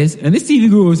me for this, and this TV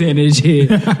guru is saying this shit.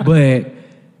 But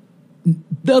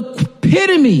the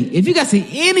epitome, if you gotta say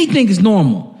anything is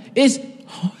normal, it's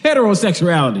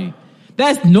heterosexuality.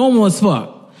 That's normal as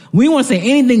fuck. We want to say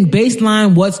anything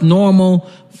baseline, what's normal.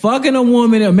 Fucking a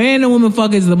woman, a man and a woman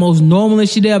fucking is the most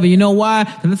normalest shit ever. You know why?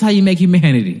 Because that's how you make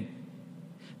humanity.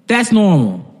 That's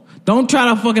normal. Don't try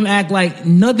to fucking act like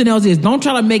nothing else is. Don't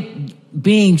try to make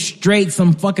being straight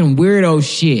some fucking weirdo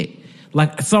shit.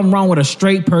 Like something wrong with a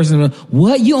straight person.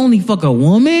 What? You only fuck a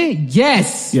woman?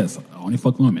 Yes. Yes, I only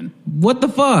fuck women. What the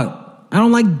fuck? I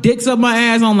don't like dicks up my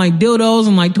ass. I don't like dildos. I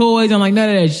don't like toys. I don't like none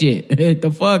of that shit.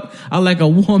 The fuck? I like a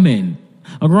woman.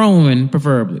 A grown woman,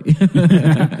 preferably.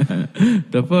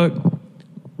 The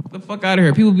fuck out of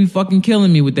here. People be fucking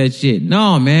killing me with that shit.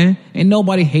 No, man. Ain't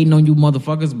nobody hating on you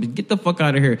motherfuckers, but get the fuck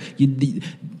out of here.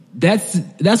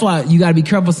 That's why you gotta be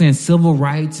careful saying civil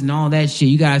rights and all that shit.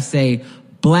 You gotta say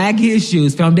black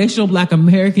issues, foundational black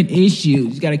American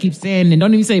issues. You gotta keep saying, and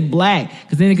don't even say black,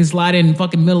 because then it can slide in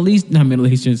fucking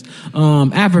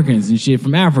Africans and shit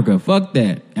from Africa. Fuck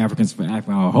that. Africans from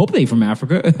Africa. I hope they from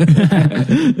Africa.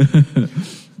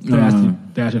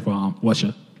 Dash it from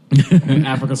Russia.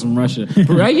 Africans from Russia.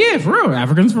 Yeah, for real.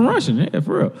 Africans from Russia. Yeah,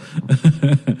 for real.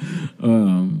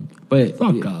 But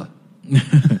fuck.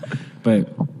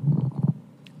 But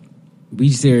we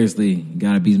seriously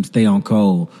gotta stay on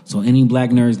code. So any black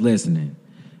nerds listening,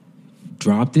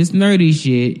 drop this nerdy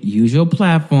shit. Use your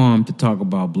platform to talk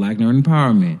about black nerd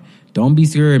empowerment. Don't be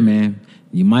scared, man.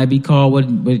 You might be called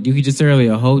what you just said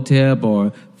earlier, a hotep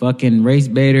or fucking race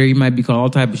baiter. You might be called all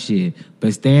type of shit.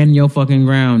 But stand your fucking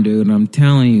ground, dude. I'm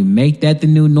telling you, make that the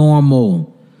new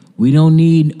normal. We don't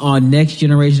need our next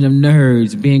generation of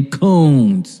nerds being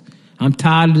coons. I'm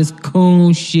tired of this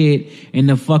coon shit in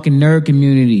the fucking nerd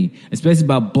community, especially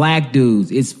about black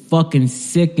dudes. It's fucking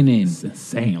sickening. It's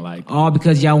insane, like. All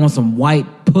because y'all want some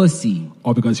white pussy.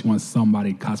 Or because you want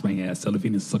somebody cosplaying as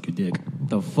Cellophane and suck your dick.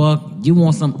 The fuck? You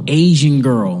want some Asian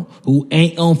girl who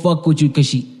ain't gonna fuck with you because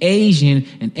she Asian,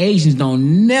 and Asians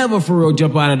don't never for real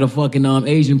jump out of the fucking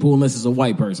Asian pool unless it's a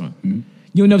white person. Mm-hmm.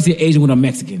 You'll never see an Asian with a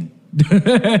Mexican.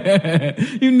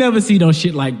 You never see no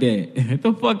shit like that. Get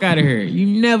the fuck out of here.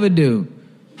 You never do.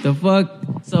 The fuck?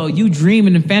 So you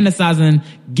dreaming and fantasizing,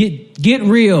 get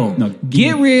real. No,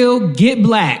 get real, get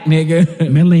black,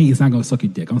 nigga. Melanie is not gonna suck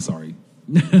your dick. I'm sorry.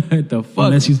 The fuck?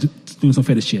 Unless she's doing some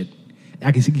fetish shit.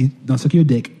 I can see don't suck your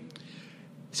dick.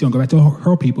 She gonna go back to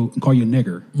her people and call you a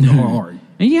nigger. Hard.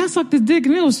 And yeah, I sucked this dick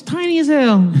and it was tiny as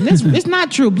hell. It's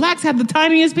not true. Blacks have the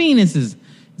tiniest penises.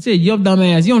 I said, yo, dumb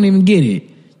ass, you don't even get it.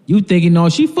 You thinking, no,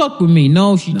 she fuck with me.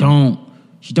 No, she don't.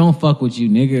 She don't fuck with you,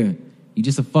 nigga. You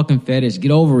just a fucking fetish.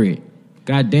 Get over it.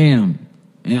 Goddamn.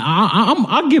 And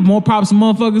I'll give more props to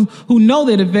motherfuckers who know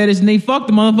they're the fetish and they fuck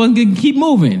the motherfucker and keep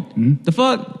moving. Mm-hmm. The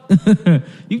fuck?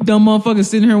 You dumb motherfuckers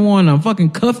sitting here wanting to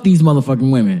fucking cuff these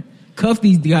motherfucking women. Cuff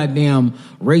these goddamn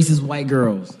racist white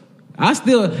girls. I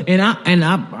still, I'm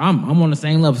on the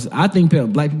same level. I think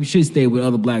black people should stay with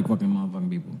other black fucking motherfucking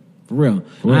people. For real.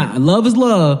 Love is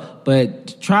love,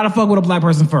 but try to fuck with a black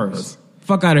person first.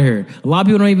 Fuck out of here. A lot of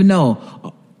people don't even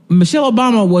know. Michelle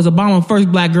Obama was Obama's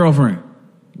first black girlfriend.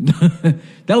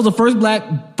 That was the first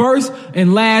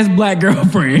and last black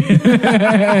girlfriend.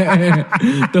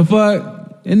 The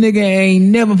fuck? That nigga ain't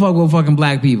never fuck with fucking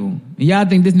black people. And y'all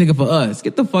think this nigga for us.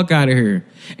 Get the fuck out of here.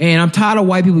 And I'm tired of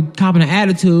white people topping the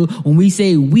attitude when we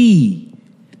say we.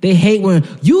 They hate when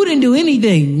you didn't do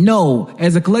anything. No,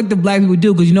 as a collective black people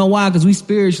do, because you know why? Because we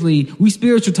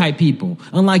spiritual type people.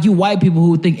 Unlike you white people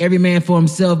who think every man for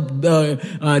himself,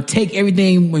 take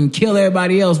everything and kill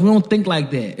everybody else. We don't think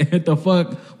like that. The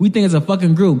fuck? We think it's a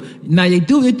fucking group. Now they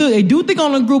do think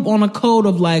on a group on a code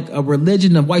of like a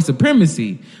religion of white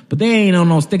supremacy, but they ain't on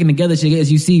no sticking together shit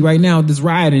as you see right now with this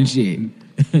riot and shit.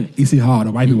 You see how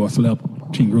the white people are split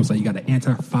up between groups like you got the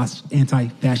anti-fascist,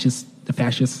 the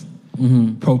fascists.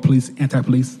 Mm-hmm. Pro-police,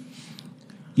 anti-police.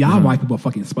 Y'all white people are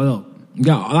fucking spoiled.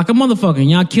 Y'all like a motherfucker.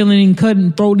 Y'all killing,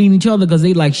 cutting, throwing each other because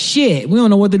they like shit. We don't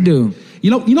know what to do.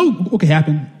 You know what could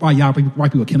happen while y'all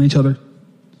white people are killing each other?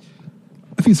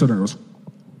 A few scenarios.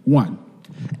 One,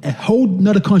 a whole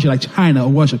nother country like China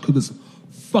or Russia could just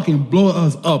fucking blow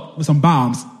us up with some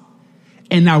bombs,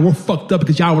 and now we're fucked up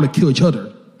because y'all want to kill each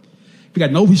other. We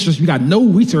got no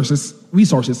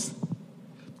resources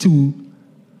to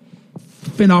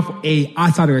fend off a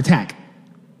outsider attack.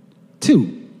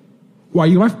 Two, while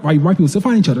you white people still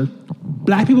fighting each other,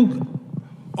 black people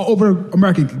all over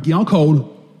America can get on code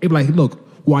and be like, look,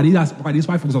 why these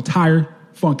white folks are tired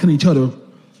from killing each other,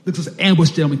 let's just ambush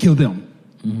them and kill them.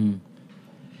 Mm-hmm.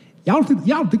 Y'all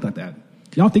don't think like that.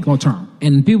 Y'all think long term.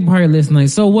 And people probably listening like,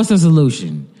 so what's the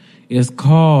solution? It's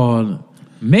called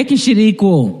making shit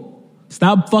equal.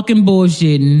 Stop fucking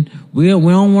bullshitting. We don't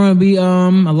want to be a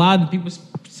lot of people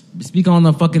speak on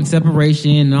the fucking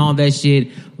separation and all that shit.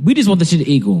 We just want the shit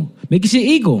equal. Make the shit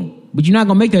equal. But you're not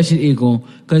going to make that shit equal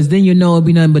because then you know it'll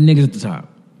be nothing but niggas at the top.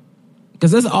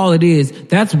 Because that's all it is.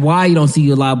 That's why you don't see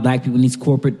a lot of black people in these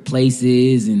corporate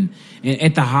places and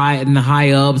at the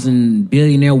high ups and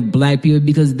billionaire black people,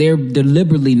 because they're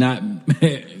deliberately not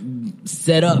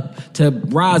set up to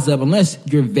rise up unless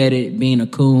you're vetted being a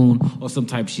coon or some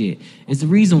type of shit. It's the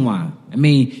reason why. I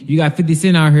mean, you got 50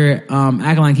 Cent out here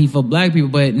acting like he for black people,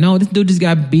 but no, this dude just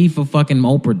got beef for fucking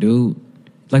Oprah, dude.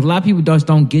 Like, a lot of people just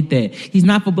don't get that. He's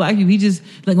not for black people. He just,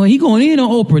 like, when he going in on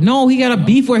Oprah, no, he got a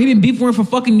beef for her. He been beef for her for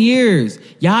fucking years.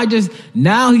 Y'all just,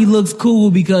 now he looks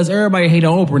cool because everybody hate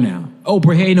on Oprah now.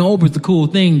 Oprah hating on Oprah's the cool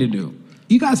thing to do.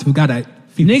 You guys forgot that.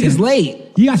 Niggas late.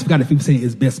 You guys forgot that 50 Cent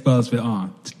is best buzz for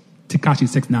Tekashi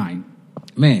 6ix9ine.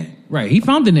 Man, right. He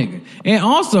found the nigga. And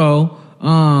also,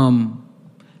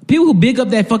 people who big up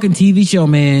that fucking TV show,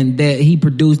 man, that he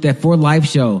produced, that For Life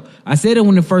show. I said it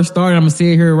when it first started. I'm gonna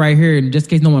say it here, right here, just in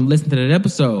case no one listened to that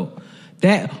episode.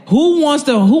 That who wants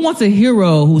a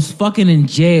hero who's fucking in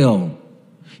jail?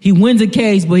 He wins a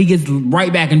case, but he gets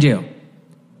right back in jail.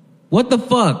 What the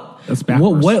fuck? That's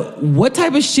backwards. What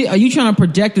type of shit are you trying to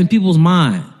project in people's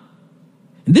mind?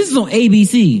 And this is on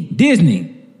ABC,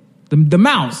 Disney, the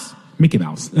mouse. Mickey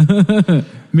Mouse.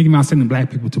 Mickey Mouse sending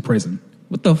black people to prison.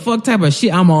 What the fuck type of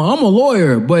shit? I'm a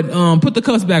lawyer, but put the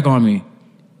cuffs back on me.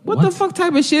 What the fuck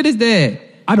type of shit is that?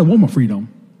 I don't want my freedom.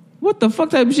 What the fuck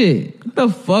type of shit? What the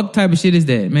fuck type of shit is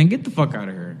that? Man, get the fuck out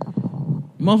of here.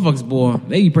 Motherfuckers, boy,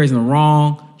 they be praising the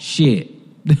wrong shit.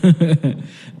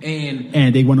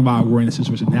 and they wonder why we're in a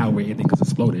situation now where everything has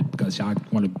exploded because y'all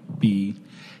want to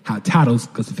have titles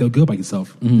because to feel good about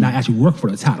yourself, not actually work for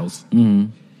the titles.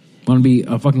 Want to be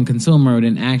a fucking consumer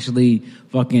than actually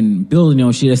fucking building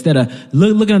your shit instead of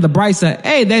looking at the bright side.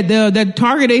 Hey, that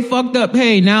Target, they fucked up.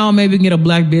 Hey, now maybe we can get a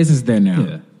black business there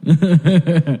now.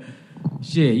 Yeah.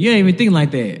 Shit, you ain't even thinking like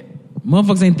that.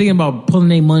 Motherfuckers ain't thinking about pulling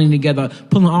their money together,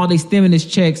 pulling all their stimulus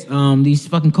checks, these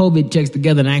fucking COVID checks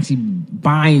together and actually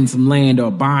buying some land or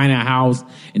buying a house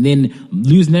and then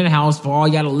using that house for all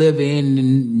y'all to live in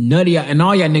and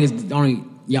all y'all niggas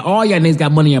all y'all niggas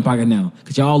got money in your pocket now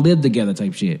because y'all all live together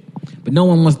type shit. But no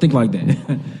one wants to think like that.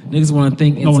 Niggas want to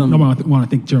think in no one want to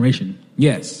think generation.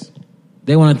 Yes.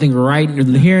 They want to think right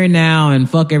here and now and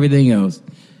fuck everything else.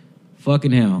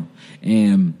 Fucking hell.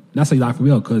 And that's how you lie for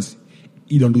real because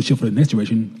you don't do shit for the next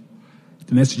generation.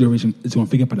 The next generation is going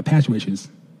to figure out the past generations.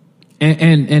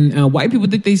 And white people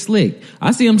think they slick.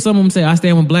 I see some of them say I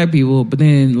stand with black people, but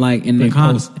then like in the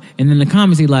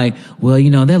comments he like, well, you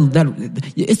know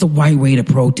that it's a white way to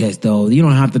protest though. You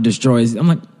don't have to destroy it. I'm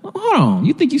like, hold on,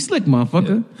 you think you slick,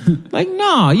 motherfucker? Yeah. Like,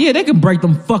 no, they can break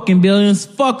them fucking buildings.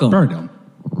 Fuck them, burn them.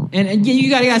 And you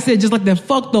gotta say just like that.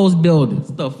 Fuck those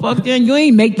buildings. The fuck, then you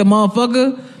ain't make the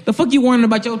motherfucker. The fuck you worrying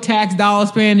about your tax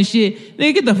dollars paying and shit?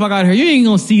 Nigga, get the fuck out of here. You ain't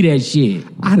gonna see that shit.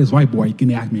 I had this white boy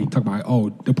getting at me talk about,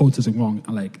 oh, the protest is wrong.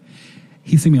 I'm like,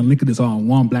 he sent me a link of this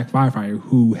one black firefighter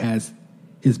who has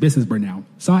his business burned down.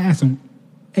 So I asked him,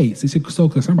 hey, since you're so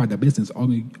concerned about that business, are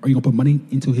you gonna put money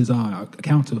into his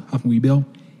account to help him rebuild?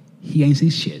 He ain't seen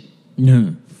shit.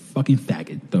 Yeah. Fucking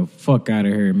faggot. The fuck out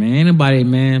of here, man.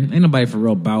 Ain't nobody for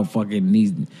real about fucking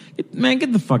these. Man,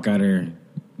 get the fuck out of here.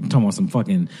 I'm talking about some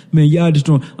fucking, man, y'all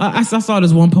destroying. I saw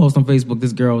this one post on Facebook.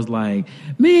 This girl was like,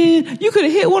 man, you could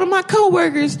have hit one of my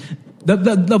coworkers.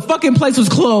 The fucking place was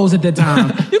closed at that time.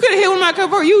 You could have hit one of my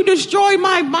coworkers. You destroyed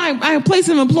my place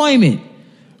of employment.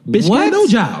 Bitch, what? No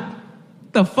job.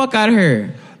 The fuck out of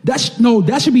here. That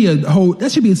should be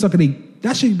a sucking.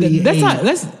 That should be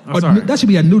that should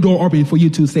be a new door opening for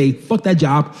you to say, fuck that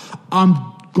job. I'm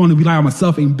going to rely on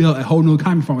myself and build a whole new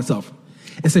economy for myself.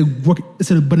 Instead of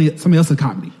building somebody else's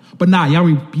economy. But nah, y'all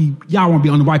want to be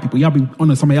on the white people. Y'all be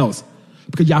on somebody else.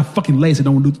 Because y'all fucking lazy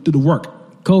don't want to do the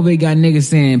work. COVID got niggas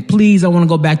saying, please, I want to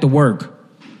go back to work.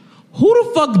 Who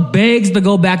the fuck begs to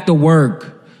go back to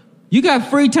work? You got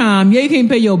free time. Yeah, you can't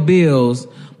pay your bills.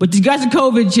 But you got your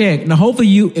COVID check. Now, hopefully,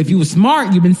 if you were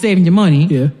smart, you've been saving your money.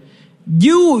 Yeah.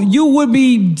 You would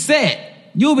be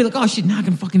set. You'll be like, oh shit, now I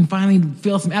can fucking finally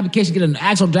fill some application, get an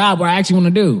actual job where I actually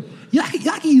want to do. Y'all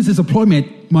can use this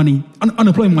unemployment money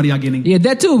y'all getting. Yeah,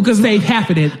 that too, because save half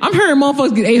of it. I'm hearing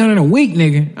motherfuckers get $800 a week,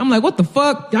 nigga. I'm like, what the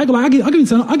fuck? Yeah, I'll give you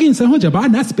 $700, but I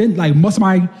not spend like most of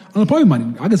my unemployment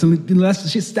money. I guess unless the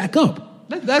shit stack up.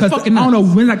 That's fucking nuts. I don't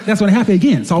know when that's going to happen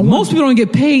again. So most people don't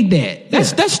get paid that.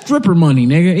 That's stripper money,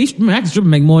 nigga. I can stripper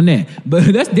make more than that,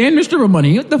 but that's damn near stripper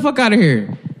money. Get the fuck out of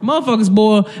here, motherfuckers,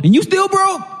 boy. And you still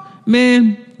broke,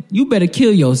 man. You better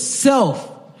kill yourself.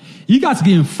 You guys are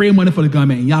getting free money for the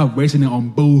government and y'all wasting it on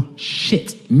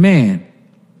bullshit. Man,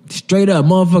 straight up,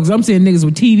 motherfuckers. I'm seeing niggas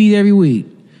with TVs every week.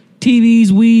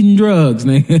 TVs, weed, and drugs,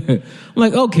 nigga. I'm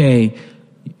like, okay,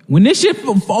 when this shit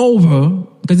over,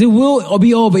 because it will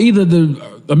be over, either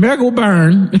America will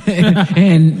burn,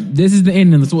 and this is the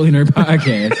end of the Swirly Nerd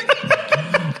podcast,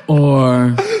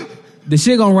 or the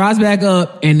shit gonna rise back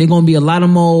up and they're gonna be a lot of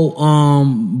more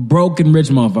broke and rich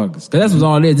motherfuckers. Cause that's what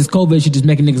all it is. This COVID shit just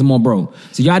making niggas more broke.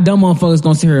 So y'all dumb motherfuckers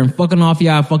gonna sit here and fucking off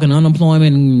y'all fucking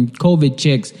unemployment and COVID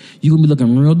checks. You gonna be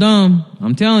looking real dumb.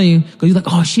 I'm telling you. Cause you're like,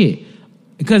 oh shit.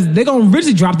 Because they're gonna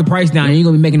really drop the price down and you're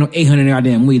gonna be making no $800 every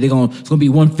damn week. It's gonna be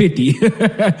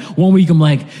 $150. One week I'm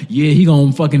like, yeah, he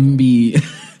gonna fucking be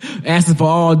asking for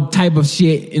all type of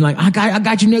shit and like, I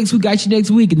got you next week,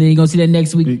 and then you're gonna see that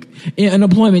next week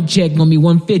unemployment check gonna be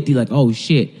 $150. Like, oh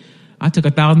shit, I took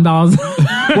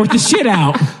 $1,000 worth of shit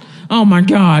out. Oh my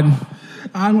god,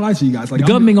 I don't lie to you guys. Like, the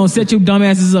government gonna set you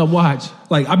dumbasses up. Watch.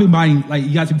 Like, I've been buying, like,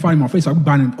 you guys been finding my face. I've been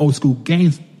buying old school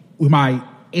games with my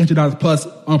 $800 plus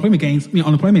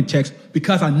unemployment checks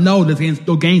because I know those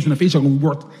games in the future are gonna be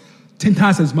worth 10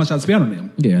 times as much as I spent on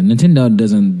them. Yeah, Nintendo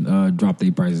doesn't drop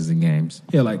their prices in games.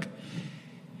 Yeah, like,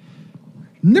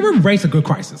 never embrace a good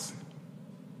crisis.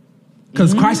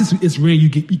 Because crisis is when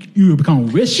you become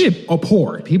rich or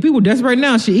poor. People desperate right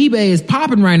now. Shit, eBay is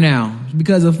popping right now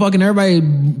because of fucking everybody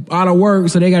out of work,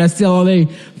 so they gotta sell all their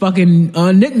fucking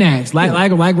knickknacks.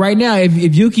 Like right now,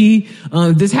 if Yuki,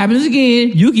 this happens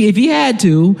again, Yuki, if he had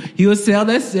to, he would sell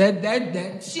that shit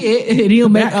and he'll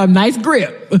make a nice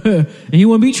grip and he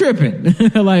wouldn't be tripping.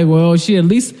 Like, well, shit, at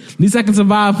least I can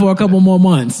survive for a couple more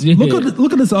months.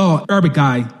 Look at this Arabic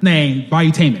guy named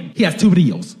Bayutaman. He has 2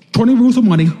 videos. 20 Rules of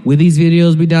Money. Will these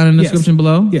videos be down in the description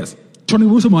below? Yes. 20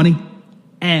 Rules of Money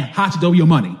and How to Double Your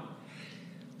Money.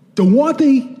 The one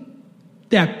thing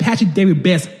that Patrick David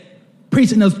Best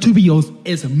preached in those 2 videos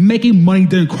is making money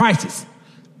during crisis.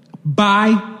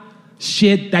 Buy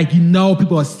shit that you know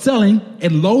people are selling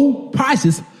at low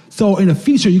prices, so in the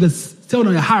future you can sell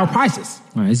them at higher prices.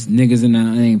 All right, these niggas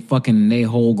in fucking they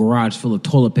whole garage full of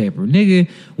toilet paper. Nigga,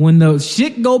 when the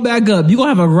shit go back up, you gonna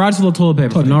have a garage full of toilet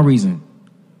paper for no reason.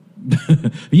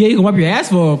 Yeah, you can wipe your ass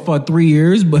for 3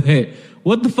 years, but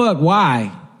what the fuck?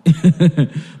 Why?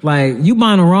 Like, you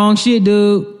buying the wrong shit,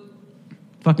 dude.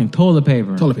 Fucking toilet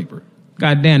paper.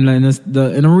 Goddamn. And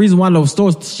the reason why those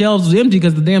stores shelves was empty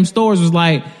because the damn stores was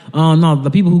like, no,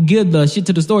 the people who give the shit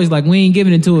to the stores like, we ain't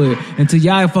giving it to it until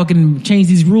y'all fucking change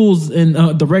these rules and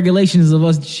the regulations of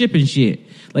us shipping shit.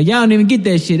 Like, y'all don't even get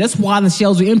that shit. That's why the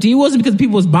shelves were empty. It wasn't because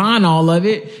people was buying all of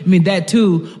it. I mean, that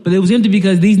too. But it was empty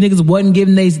because these niggas wasn't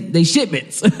giving they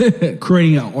shipments.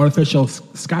 Creating an artificial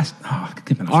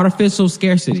artificial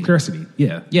scarcity. Scarcity,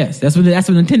 yeah. Yes, that's what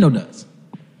Nintendo does.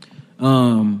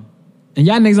 And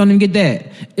y'all niggas don't even get that.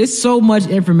 It's so much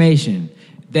information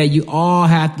that you all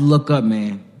have to look up,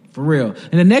 man. For real.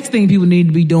 And the next thing people need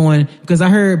to be doing, because I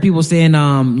heard people saying,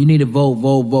 you need to vote.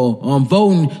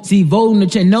 Voting. See, voting to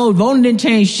change. No, voting didn't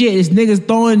change shit. It's niggas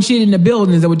throwing shit in the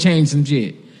buildings that would change some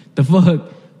shit. The fuck?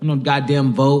 No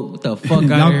goddamn vote. What the fuck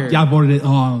out here? Y'all voted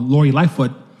Lori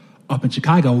Lightfoot up in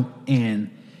Chicago, and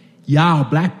y'all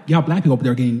black people up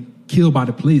there getting killed by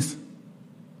the police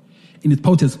in this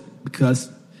protest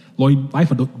because Lori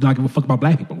Lightfoot do not give a fuck about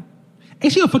black people.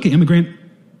 Ain't she a fucking immigrant?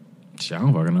 Shit, I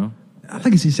don't fucking know. I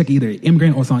think she's either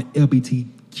immigrant or some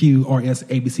LBTQ or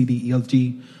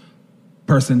ABCDELG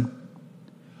person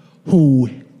who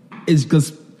is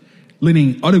just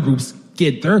letting other groups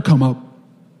get their come up,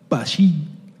 but she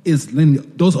is letting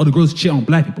those other groups shit on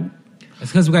black people.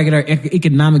 It's because we gotta get our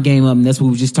economic game up, and that's what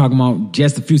we were just talking about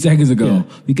just a few seconds ago. Yeah.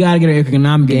 We gotta get our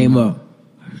economic game up.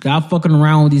 Stop fucking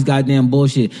around with these goddamn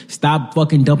bullshit. Stop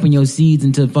fucking dumping your seeds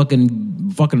into fucking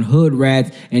hood rats,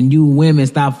 and you women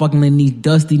stop fucking letting these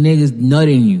dusty niggas nut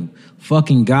in you.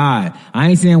 Fucking God. I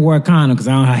ain't saying wear a condom because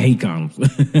I hate condoms.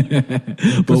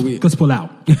 But just pull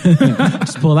out.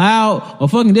 Just pull out. Or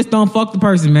fucking just don't fuck the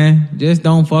person, man. Just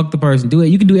don't fuck the person. Do it.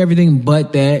 You can do everything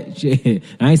but that shit.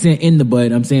 I ain't saying in the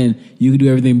butt. I'm saying you can do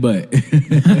everything but. Do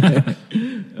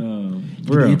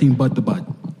anything but the butt.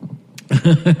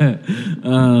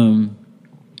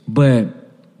 But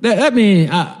I mean,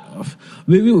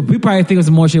 we probably think of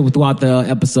some more shit throughout the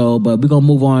episode, but we're gonna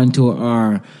move on to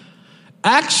our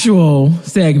actual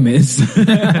segments.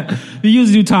 We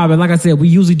usually do topics. Like I said, we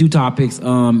usually do topics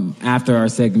after our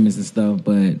segments and stuff,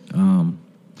 but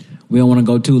we don't want to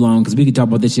go too long because we could talk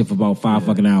about this shit for about 5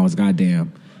 fucking hours.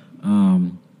 Goddamn.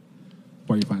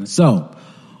 Where you find it? So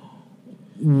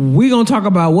we're going to talk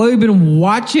about what we've been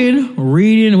watching,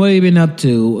 reading, what we've been up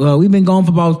to. We've been going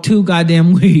for about 2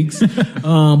 goddamn weeks.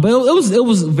 But it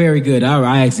was very good.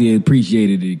 I actually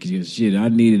appreciated it because shit, I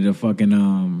needed a fucking a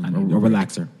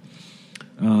relaxer.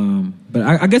 But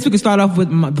I guess we could start off with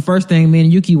the first thing me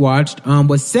and Yuki watched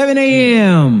was 7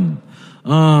 a.m.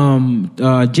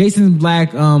 Jason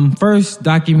Black first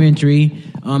documentary.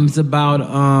 It's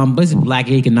about basically black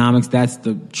economics. That's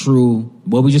the true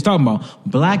what we just talking about.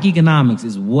 Black economics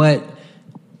is what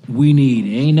we need.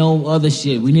 Ain't no other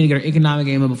shit. We need to get our economic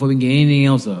game up before we can get anything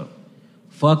else up.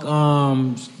 Fuck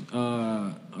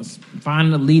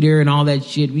finding a leader and all that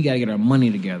shit. We gotta get our money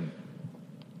together.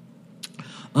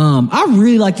 I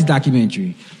really like this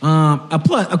documentary.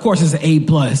 Of course, it's an A+.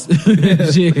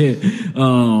 Shit.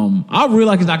 I really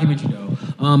like this documentary though.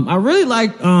 I really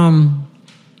like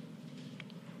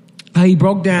how he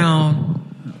broke down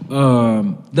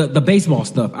the baseball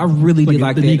stuff. I really did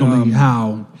like the that. Negro League,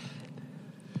 how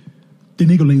the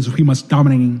Negro Leagues were pretty much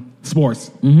dominating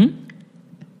sports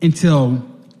until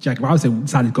Jackie Robinson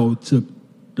decided to go to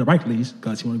the right leagues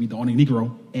because he wanted to be the only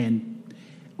Negro and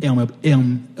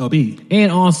MLB.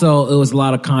 And also, it was a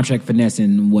lot of contract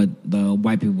finessing what the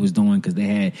white people was doing because they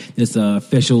had this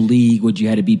official league which you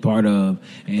had to be part of.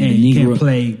 And you can't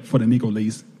play for the Negro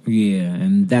Leagues. Yeah,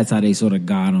 and that's how they sort of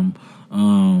got them.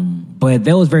 But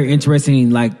that was very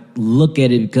interesting, like, look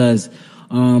at it because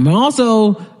And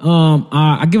also,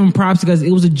 I give him props because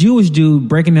it was a Jewish dude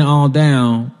breaking it all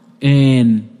down.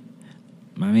 And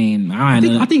I mean, I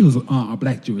think he was a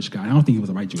black Jewish guy. I don't think he was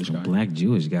a white Jewish guy. Black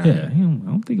Jewish guy. Yeah. I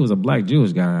don't think it was a black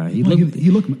Jewish guy. He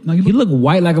looked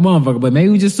white like a motherfucker, but maybe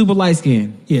he was just super light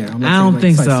skinned. Yeah, I don't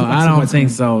think so. I don't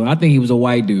think so. I think he was a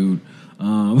white dude.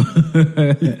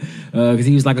 Because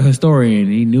he was like a historian.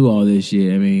 He knew all this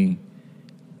shit. I mean,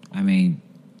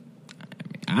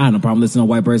 I have no problem listening to a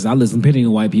white person. I listen to plenty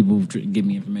of white people give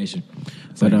me information.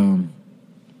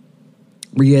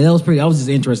 But yeah, that was just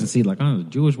interesting to see, like, a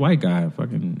Jewish white guy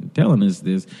fucking telling us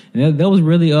this. And that was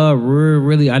really,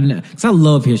 because I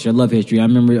love history. I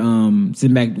remember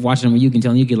sitting back watching them with Yuki and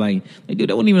telling Yuki, like, hey, dude,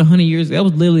 that wasn't even 100 years ago. That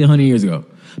was literally 100 years ago.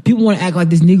 People want to act like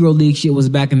this Negro League shit was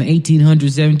back in the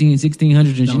 1800s, 1600s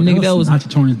and shit. Nigga, that was like the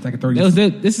 30s. That was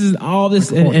it. This is all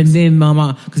this, like and then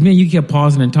because me and you kept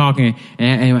pausing and talking,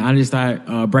 and I just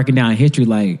started breaking down history.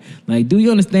 Like, do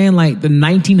you understand? Like, the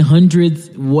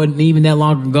 1900s wasn't even that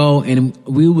long ago, and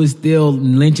we was still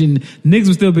lynching. Niggas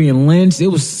was still being lynched. It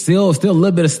was still a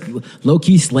little bit of low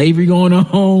key slavery going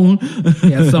on.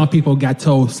 Yeah, some people got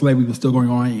told slavery was still going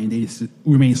on, and they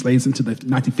remained slaves into the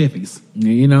 1950s.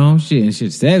 You know, shit.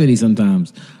 70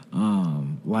 sometimes.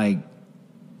 Like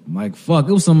fuck,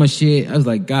 it was so much shit. I was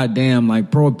like, goddamn,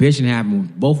 like prohibition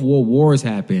happened, both world wars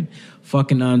happened,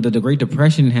 fucking the Great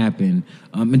Depression happened,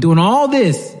 and doing all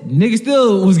this, niggas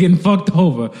still was getting fucked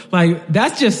over. Like,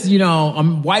 that's just,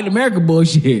 white America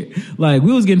bullshit. Like,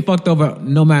 we was getting fucked over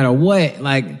no matter what.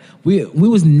 Like, we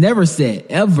was never set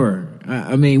ever.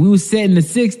 I mean, we was set in the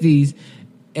 60s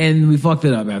and we fucked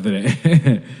it up after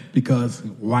that. because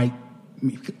black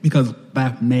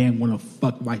men want to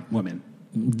fuck white women.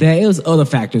 There was other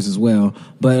factors as well,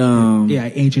 but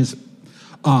agents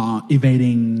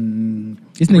evading.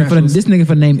 This nigga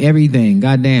for name everything.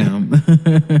 Goddamn.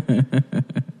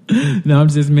 No, I'm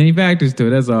just many factors to it.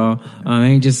 That's all.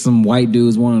 Ain't just some white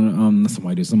dudes want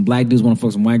some black dudes want to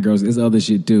fuck some white girls. It's other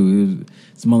shit too.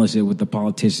 Some other shit with the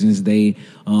politicians. They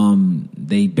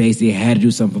basically had to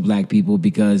do something for black people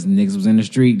because niggas was in the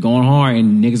street going hard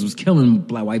and niggas was killing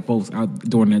black white folks out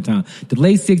during that time. The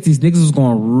late 60s, niggas was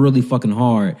going really fucking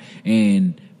hard,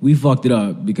 and we fucked it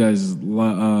up because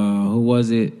who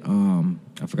was it?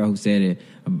 I forgot who said it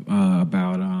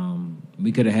about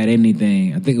we could have had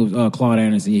anything. I think it was Claude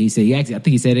Anderson. He said I think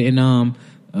he said it in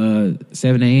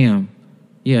 7 a.m.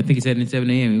 Yeah, I think he said it in 7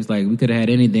 a.m. He was like, we could have had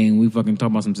anything. We fucking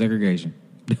talking about some segregation.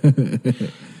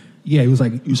 Yeah, he was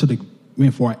like, you should have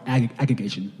went for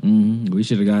aggregation. Mm-hmm. We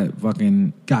should have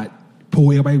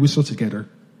pull everybody's resources together.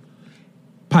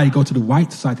 Probably go to the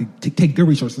white society to take their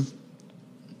resources.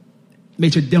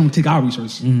 Make sure they don't take our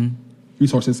resources and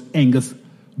just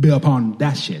build upon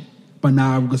that shit. But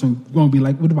now we're going to be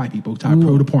like with the white people, try to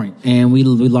prove the point. And we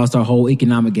lost our whole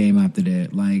economic game after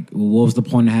that. Like, what was the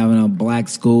point of having a black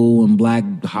school and black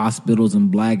hospitals and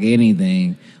black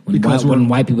anything when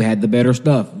white people had the better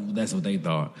stuff? That's what they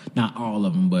thought. Not all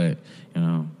of them, but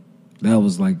that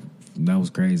was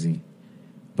crazy.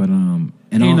 But even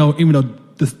though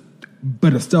this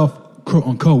better stuff, quote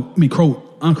unquote,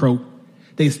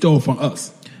 they stole from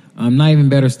us. Not even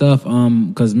better stuff.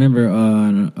 Because remember,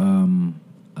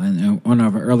 on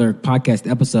our earlier podcast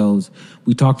episodes,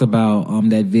 we talked about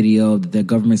that video that the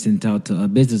government sent out to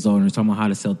business owners talking about how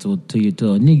to sell to a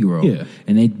Negro. Yeah.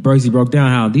 And they basically broke down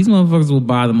how these motherfuckers will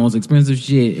buy the most expensive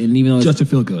shit, and even though just to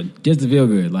feel good.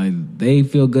 Like, they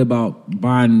feel good about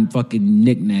buying fucking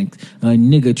knickknacks,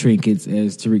 nigga trinkets,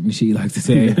 as Tariq Nasheed likes to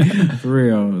say. For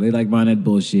real. They like buying that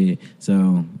bullshit.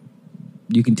 So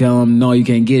you can tell them, no, you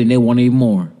can't get it, and they want even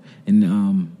more.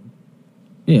 And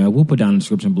yeah, we'll put down in the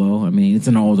description below. I mean, it's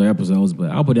in the older episodes, but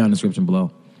I'll put down in the description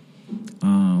below.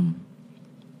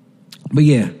 But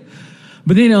yeah.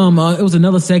 But then it was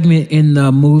another segment in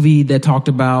the movie that talked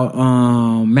about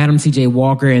Madam C.J.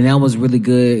 Walker, and that was really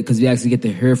good because we actually get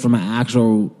to hear from an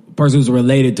actual person who's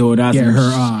related to it. That's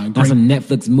some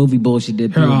Netflix movie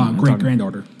bullshit. Her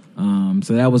great-granddaughter.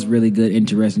 So that was really good,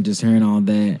 interesting, just hearing all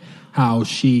that. How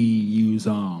she used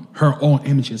her own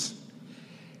images.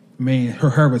 Man, her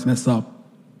hair was messed up.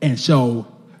 And so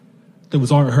there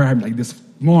was all her having like this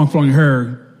long flowing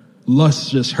hair,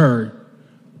 lustrous hair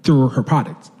through her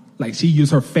product. Like, she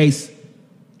used her face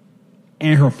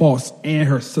and her faults and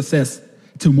her success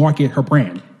to market her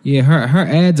brand. Yeah, her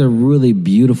ads are really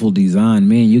beautiful design.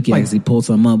 Man, you can actually pull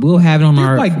some up. We'll have it on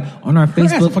our Facebook.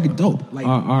 Her ads are fucking dope. Like,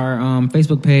 our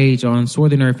Facebook page on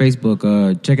Swarthy Nerd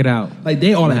Facebook. Check it out. Like,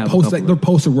 they are like they're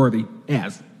poster worthy,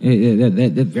 Yes.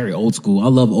 That's very old school. I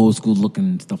love old school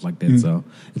looking stuff like that. So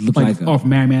it looks like off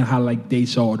Man, how like they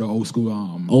show the old school.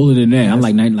 Older than that, I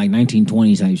like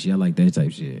 1920s type shit. I like that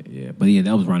type shit. Yeah, but yeah,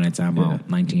 that was around that time, about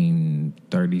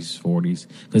 1930s, 40s,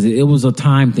 because it was a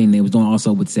time thing they was doing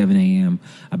also with 7 a.m.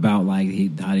 about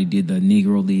like how they did the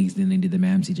Negro Leagues, then they did the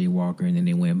Madam C.J. Walker, and then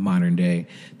they went modern day.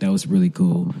 That was really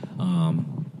cool.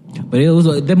 But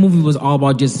that movie was all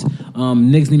about just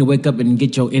niggas need to wake up and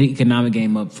get your economic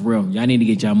game up for real. Y'all need to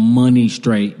get your money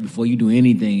straight before you do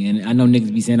anything. And I know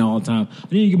niggas be saying that all the time.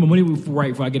 I need to get my money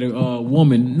right before I get a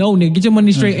woman. No, nigga, get your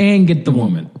money straight and get the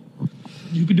woman.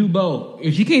 You can do both.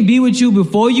 If she can't be with you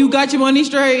before you got your money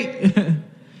straight,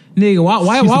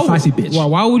 nigga, She's a spicy bitch.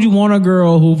 Why would you want a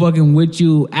girl who fucking with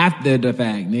you after the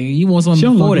fact, nigga? You want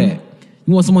someone before that.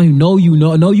 You want someone who know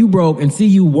you broke and see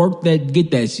you work that,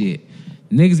 get that shit.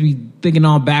 Niggas be thinking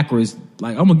all backwards.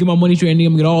 Like, I'm gonna get my money straight and then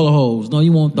I'm gonna get all the hoes. No,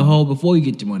 you want the hoe before you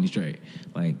get your money straight.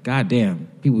 Like, goddamn,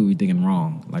 people be thinking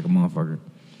wrong like a motherfucker.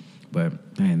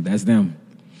 But, man, that's them.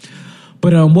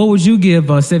 But what would you give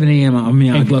 7 a.m.? I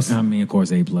mean, A+. Of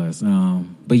course, A+.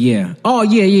 But yeah. Oh,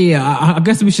 yeah. I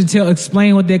guess we should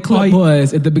explain what that clip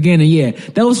was at the beginning. Yeah,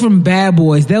 that was from Bad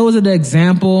Boys. That was an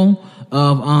example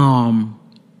of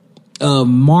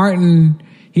Martin.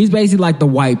 He's basically like the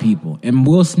white people, and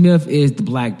Will Smith is the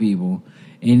black people.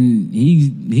 And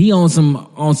he on some.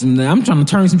 I'm trying to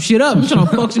turn some shit up. I'm trying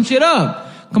to fuck some shit up.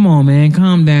 Come on, man.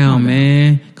 Calm down,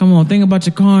 man. Come on, think about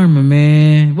your karma,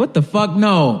 man. What the fuck?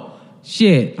 No.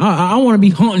 Shit. I want to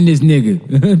be hunting this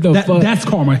nigga. Fuck? That's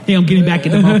karma. Him getting back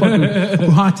at the motherfucker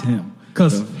who haunted him.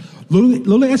 Because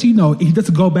little as you know, if he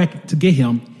doesn't go back to get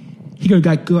him, he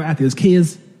gonna go after his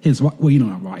kids, his not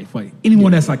wife, like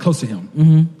anyone that's like close to him.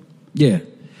 Mm-hmm. Yeah.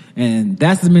 And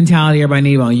that's the mentality everybody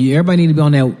need on you. Everybody need to be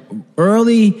on that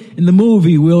early in the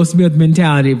movie Will Smith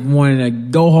mentality of wanting to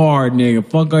go hard, nigga,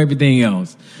 fuck everything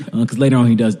else. Because later on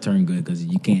he does turn good because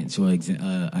you can't show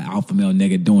an alpha male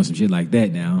nigga doing some shit like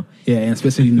that now. Yeah, and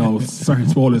especially certain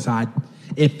spoilers.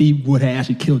 If he would have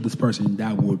actually killed this person,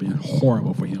 that would have been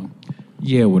horrible for him.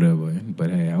 Yeah, whatever. But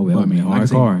hey,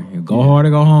 hardcore. Go hard or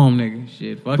go home, nigga.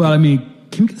 Shit, fuck. But I mean,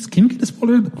 can we get the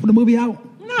spoiler for the movie out?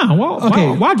 No,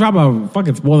 why drop a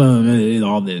fucking spoiler in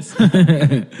all this?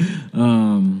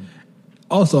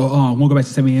 Also, we'll go back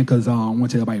to 7 a.m. because I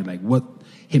want to tell everybody like what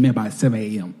he meant by 7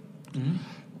 a.m. Mm-hmm.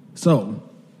 So,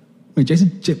 when Jason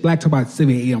Black talked about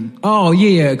 7 a.m. Oh,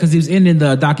 yeah, because he was in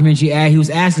the documentary ad. He was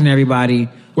asking everybody,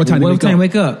 what time to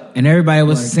wake up? And everybody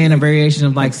was saying a variation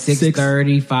of like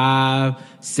 6:30, 5,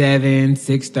 7,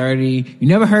 6:30. You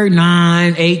never heard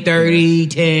 9, 8:30,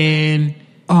 10.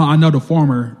 I know the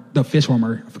fish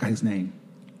farmer, I forgot his name.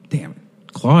 Damn it.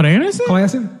 Claude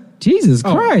Anderson? Jesus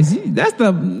Christ. He was in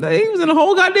the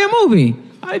whole goddamn movie.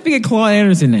 How did you forget Claude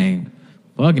Anderson's name?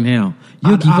 Fucking hell.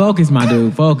 Yuki, focus, my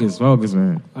dude. Focus,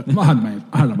 man. I had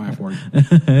a mind for it.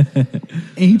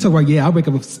 And he talked about, I wake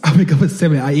up at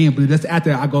 7 a.m., but that's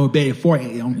after I go to bed at 4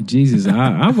 a.m. Jesus,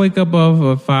 I wake up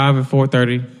at 5 and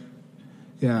 4:30.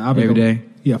 Yeah, every day.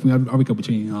 Yeah, I wake up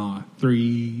between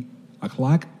 3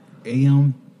 o'clock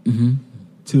a.m. Mm-hmm.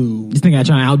 To this nigga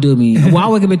trying to outdo me. Well, I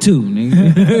wake up at 2,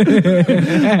 nigga.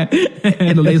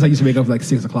 And the ladies I used to wake up like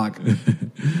 6 o'clock.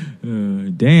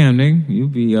 Damn, nigga, you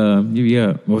be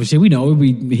up. Well, shit, we know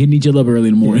we be hitting each other up early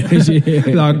in the morning.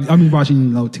 I'm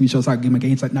watching TV shows so I can get my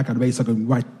games like knock out the base so I can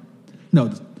write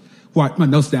my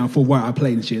notes down for what I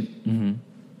played and shit. Mm-hmm.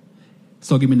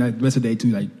 So give me the rest of the day to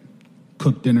like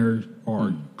cook dinner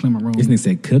or clean my room. This nigga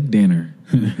said cook dinner.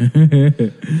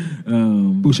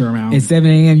 Boucher around. At 7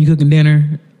 a.m. you cooking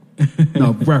dinner?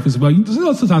 No, breakfast. But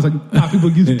sometimes people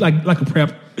use like a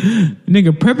prep.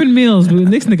 Nigga prepping meals.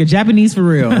 This nigga Japanese for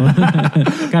real.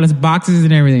 Got his boxes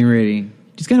and everything ready.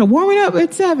 Just gotta warm it up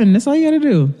at 7. That's all you gotta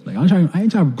do. Like I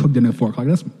ain't trying to cook dinner at 4 o'clock.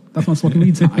 That's my smoking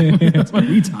me time. That's my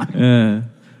me time.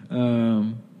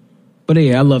 But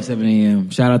yeah, I love 7 a.m.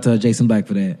 Shout out to Jason Black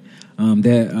for that.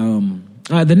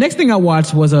 The next thing I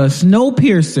watched was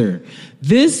Snowpiercer.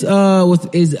 This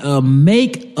is a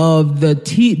make of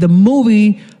the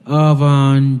movie of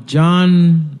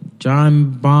John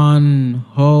Bon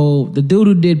Ho, the dude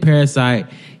who did Parasite.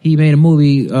 He made a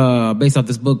movie based off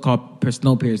this book called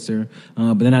Snowpiercer,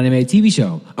 but then they made a TV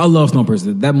show. I love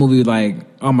Snowpiercer. That movie, like,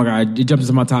 oh my god, it jumped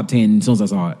into my top 10 as soon as I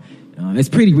saw it. It's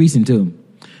pretty recent too.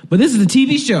 But this is a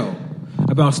TV show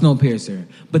about Snowpiercer.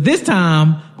 But this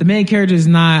time, the main character is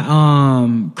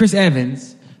not Chris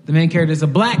Evans. The main character is a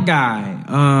black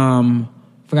guy.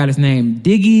 Forgot his name.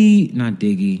 Not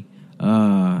Diggy.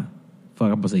 I'm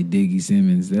about to say Diggy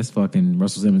Simmons. That's fucking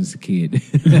Russell Simmons' kid.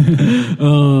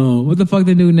 What the fuck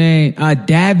the new name?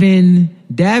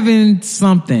 Davin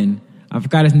something. I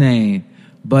forgot his name.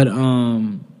 But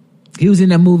he was in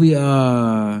that movie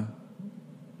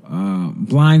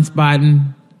Blind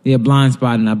Spotting. Yeah, Blind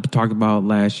Spotting. I talked about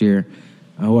last year.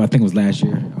 I think it was last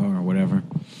year or whatever.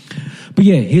 But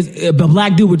yeah, a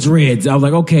black dude with dreads. I was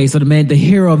like, okay, so the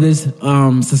hero of this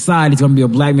society is going to be a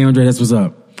black man with dreads. That's what's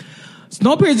up.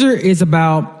 Snowpiercer is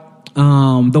about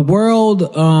the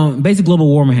world. Basic global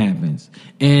warming happens,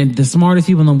 and the smartest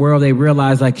people in the world, they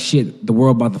realize like shit, the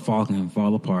world about to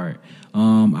fall apart.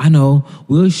 I know,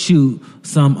 we'll shoot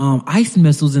some ice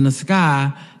missiles in the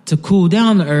sky to cool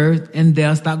down the earth, and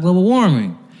they'll stop global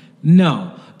warming.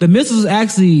 No, the missiles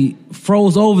actually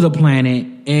froze over the planet,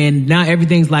 and now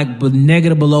everything's like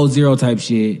negative below zero type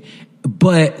shit.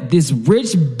 But this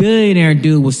rich billionaire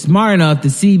dude was smart enough to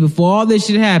see before all this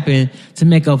shit happened to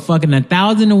make a fucking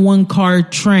 1,001 car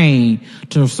train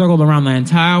to circle around the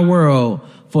entire world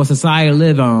for society to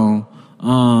live on.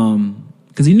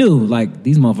 Cause he knew like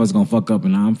these motherfuckers gonna fuck up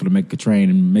and I'm gonna make a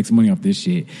train and make some money off this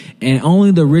shit. And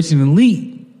only the rich and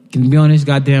elite can be on this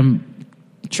goddamn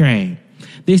train.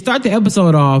 They start the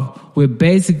episode off with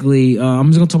basically, I'm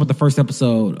just gonna talk about the first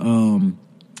episode,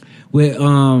 with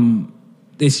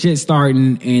this shit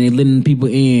starting and they letting people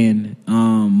in,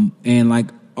 and like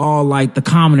all like the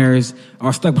commoners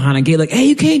are stuck behind a gate like, hey,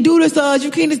 you can't do this to us, you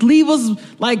can't just leave us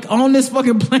like on this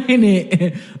fucking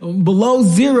planet below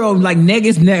zero, like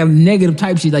negative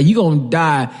type shit, like you gonna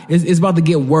die, it's about to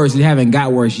get worse, it haven't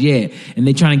got worse yet, and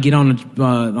they trying to get on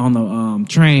the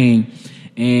train.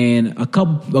 And a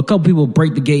couple people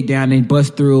break the gate down and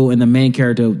bust through, and the main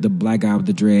character, the black guy with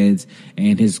the dreads,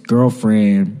 and his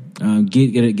girlfriend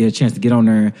get a chance to get on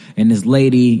there. And this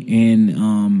lady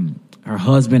and her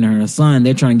husband and her son,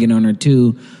 they're trying to get on her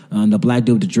too. The black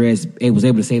dude with the dreads was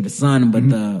able to save his son,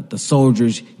 but the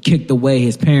soldiers kicked away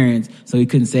his parents, so he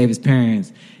couldn't save his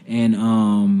parents.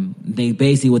 And they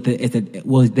basically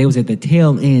they was at the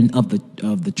tail end of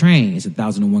the train. It's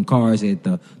 1,001 cars at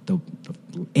the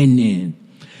end.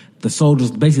 The soldiers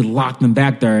basically locked them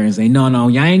back there and say, no,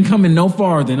 y'all ain't coming no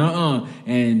farther,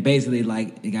 And basically,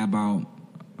 like, they got about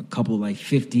a couple, like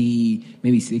 50,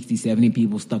 maybe 60, 70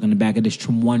 people stuck in the back of this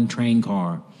one train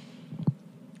car.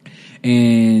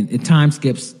 And it time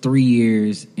skips 3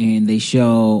 years, and they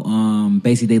show,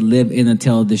 basically, they live in the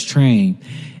tail of this train.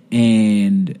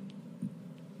 And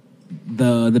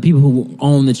the people who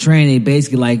own the train, they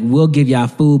basically like, we'll give y'all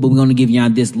food, but we're going to give y'all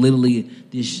this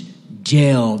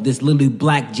gel, this literally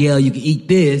black gel. You can eat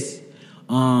this.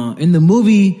 In the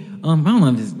movie, I don't know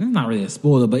if it's not really a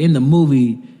spoiler, but in the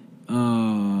movie,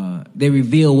 they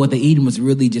reveal what they eating was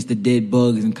really just the dead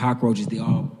bugs and cockroaches. They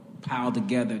all piled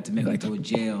together to make it to a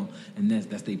gel, and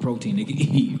that's the protein they can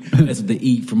eat. That's what they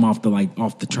eat from off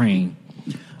the train.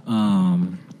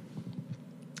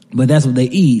 But that's what they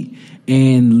eat.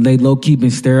 And they low-key been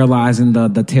sterilizing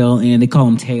the tail end. They call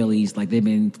them tailies. Like, they've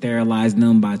been sterilizing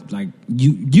them by, like,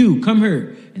 you, come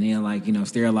here. And they're, like,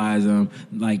 sterilize them.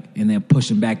 Like, and then push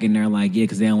them back in there, like, yeah,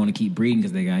 because they don't want to keep breeding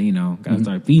because they got, got to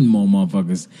start feeding more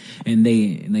motherfuckers. And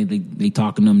they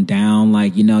talking them down,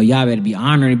 like, y'all better be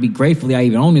honored and be grateful y'all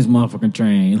even own this motherfucking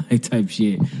train, like, type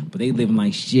shit. But they living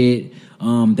like shit.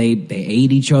 They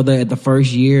ate each other at the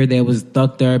first year. They was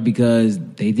stuck there because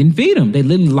they didn't feed them. They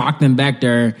literally locked them back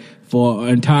there for an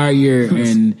entire year,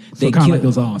 and so they kind of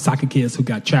like those soccer kids who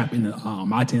got trapped in the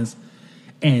mountains,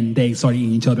 and they started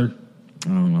eating each other. I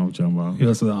don't know what you're talking about. It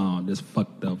was this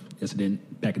fucked up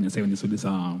incident back in the 70s with this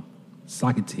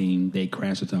soccer team. They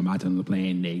crashed into a mountain on the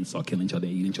plane. They started killing each other,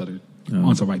 eating each other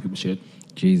on some white people shit.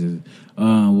 Jesus.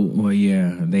 Well,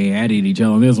 yeah, they had to eat each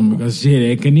other on this one because shit,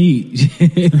 they can eat.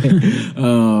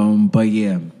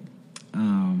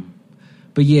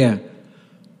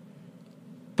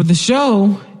 But the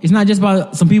show is not just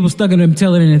about some people stuck in them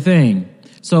telling anything.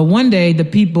 So one day, the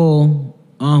people,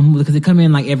 because they come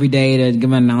in like every day to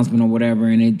give an announcement or whatever,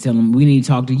 and they tell them, we need to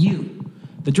talk to you,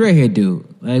 the dreadhead dude.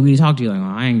 Like, we need to talk to you. Like,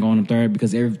 I ain't going up there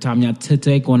because every time y'all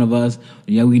take one of us,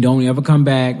 we don't ever come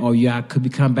back, or y'all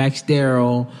could come back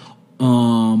sterile,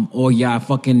 or y'all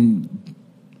fucking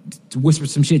whisper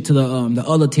some shit to the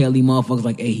other taily motherfuckers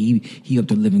like, hey, he up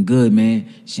there living good, man.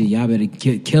 Shit, y'all better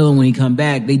kill him when he come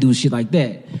back. They do shit like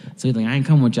that. So he's like, I ain't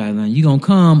coming with y'all. Like, you gonna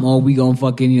come or we gonna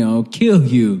fucking, kill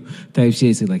you type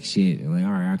shit. So like, shit. I'm like,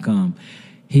 all right, I come.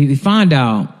 He find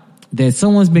out that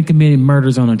someone's been committing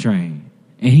murders on a train.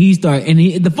 And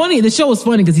the show is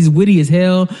funny because he's witty as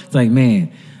hell. It's like,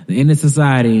 man, the end of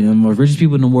society, the most richest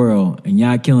people in the world, and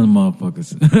y'all killing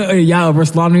motherfuckers. Y'all were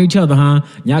slaughtering each other, huh?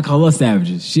 Y'all call us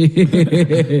savages. Shit.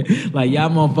 Like, y'all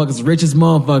motherfuckers, richest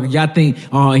motherfuckers. Y'all think,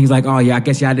 he's like, yeah, I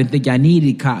guess y'all didn't think y'all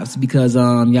needed cops because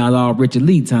y'all all rich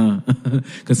elites, huh?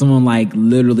 Because someone like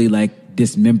literally like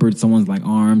dismembered someone's like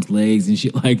arms, legs, and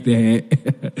shit like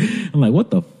that. I'm like,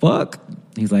 what the fuck?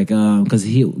 He's like, because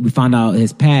we found out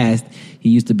his past. He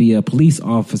used to be a police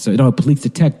officer, no, a police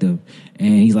detective, and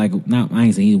he's like, I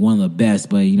ain't saying he's one of the best,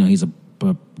 but you know, he's a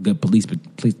good police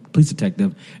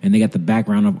detective, and they got the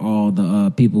background of all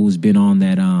the people who's been on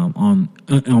that on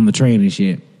the train and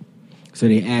shit. So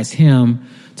they asked him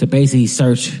to basically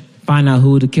find out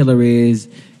who the killer is,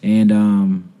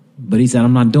 and but he said,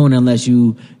 I'm not doing it unless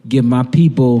you give my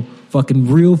people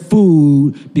fucking real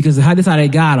food, because this how they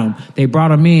got him. They brought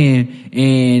him in,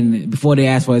 and before they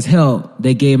asked for his help,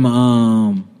 they gave him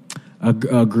a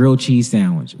grilled cheese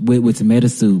sandwich with tomato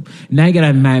soup. Now you gotta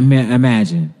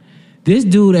imagine, this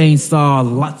dude ain't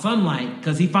saw sunlight,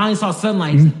 because he finally saw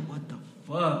sunlight. He's like, what the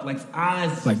fuck? Like his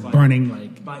eyes like burning,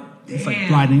 damn. It's like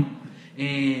blinding.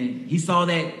 And he saw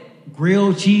that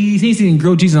grilled cheese. He ain't seen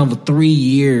grilled cheese in over 3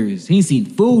 years. He ain't seen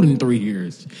food in 3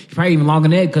 years. Probably even longer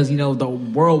than that, because, you know, the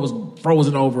world was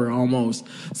frozen over almost.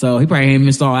 So he probably ain't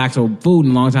even saw actual food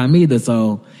in a long time either.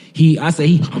 So he was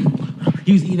eating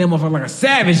that motherfucker like a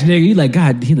savage, nigga. He like,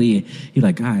 God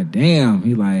damn.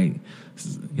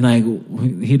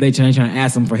 They trying to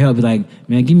ask him for help. He's like,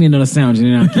 man, give me another sandwich, and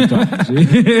then I'll keep talking.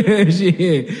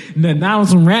 Shit. Now on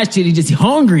some rat shit, he just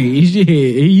hungry. Shit.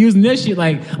 He using that shit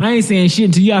like, I ain't saying shit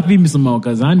until y'all feed me some more,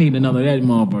 because I need another of that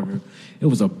motherfucker. It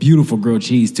was a beautiful grilled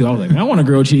cheese too. I was like, man, I want a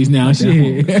grilled cheese now.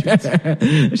 Shit.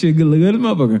 That shit good, look good as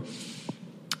motherfucker.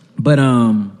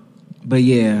 But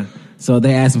yeah. So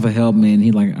they asked him for help, man.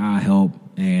 He like, I'll help,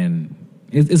 and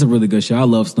it's a really good show. I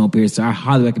love Snowpiercer. I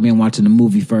highly recommend watching the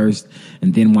movie first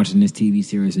and then watching this TV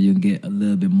series, so you can get a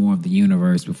little bit more of the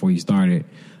universe before you start it.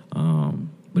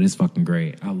 But it's fucking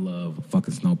great. I love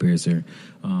fucking Snowpiercer.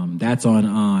 That's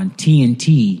on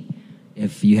TNT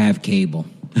if you have cable.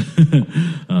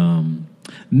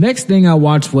 Next thing I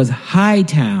watched was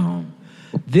Hightown.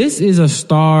 This is a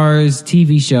Starz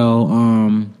TV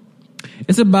show.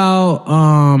 It's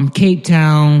about Cape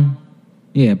Town.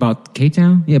 Yeah, about Cape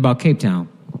Town? Yeah, about Cape Town.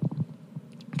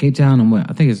 Cape Town and what?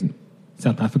 I think it's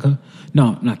South Africa?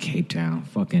 No, not Cape Town.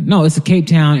 No, it's a Cape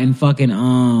Town and fucking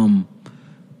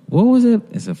what was it?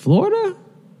 Is it Florida?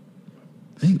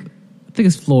 I think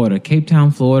it's Florida. Cape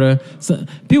Town, Florida. So,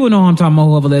 people know who I'm talking about,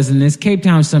 whoever listens. It's Cape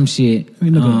Town some shit.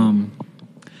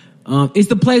 It's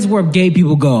the place where gay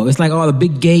people go. It's like all the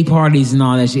big gay parties and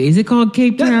all that shit. Is it called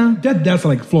Cape Town? That's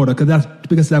like Florida, because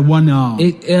that one.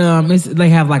 It's they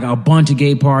have like a bunch of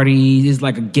gay parties. It's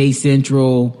like a gay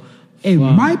central. It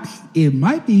might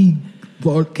be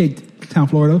Cape Town,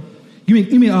 Florida.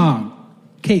 You mean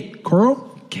Cape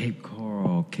Coral? Cape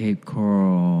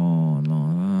Coral.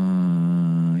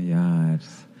 No,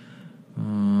 yes.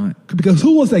 Because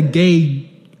who was that gay?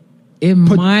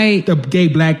 The gay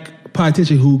black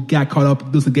politician who got caught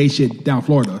up doing some gay shit down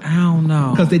Florida. I don't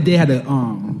know, because they had a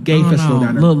gay festival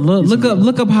down there.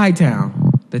 Look up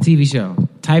Hightown, the TV show.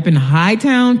 Type in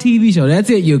Hightown TV show. That's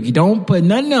it, Yuki. Don't put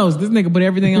nothing else. This nigga put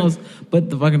everything else but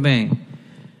the fucking thing.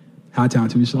 Hightown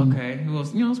TV show. Okay,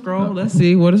 well, scroll. Let's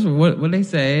see what they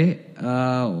say.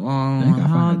 On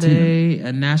holiday,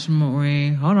 a national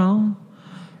marine. Hold on.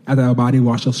 After our body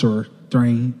washed ashore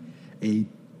during a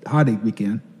holiday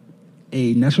weekend,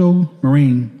 a National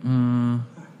Marine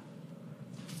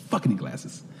fucking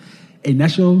glasses. A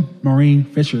National Marine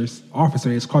Fisheries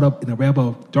officer is caught up in a web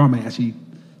of drama as she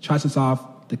tries to solve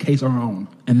the case on her own.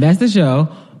 And that's the show.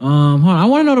 Hold on, I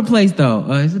want to know the place though.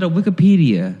 Is it a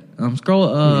Wikipedia? Scroll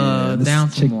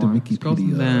down some more. The Wikipedia. Scroll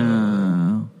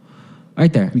down.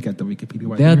 Right there. We got the Wikipedia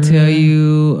right there. They'll there. tell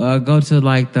you, go to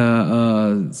like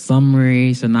the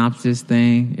summary, synopsis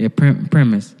thing.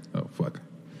 Premise. Oh, fuck.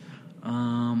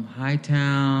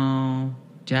 Hightown,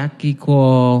 Jackie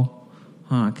Cole.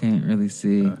 I can't really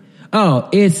see.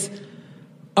 It's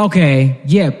okay.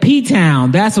 Yeah,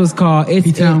 P-Town. That's what it's called.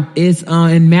 P-Town? It's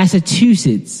in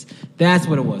Massachusetts. That's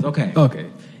what it was. Okay.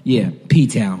 Yeah,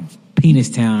 P-Town. Penis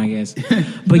Town, I guess.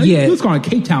 But yeah. It was called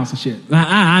Cape Town some shit.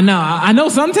 I know. I know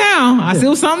some town. I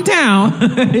still some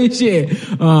town. Shit.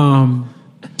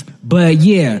 But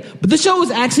the show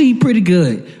is actually pretty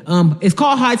good. It's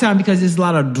called Hightown because there's a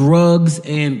lot of drugs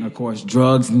and, of course,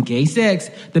 drugs and gay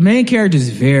sex. The main character is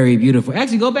very beautiful.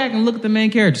 Actually, go back and look at the main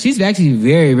character. She's actually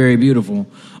very, very beautiful.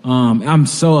 I'm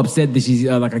so upset that she's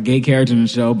like a gay character in the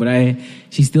show, but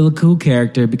she's still a cool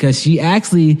character because she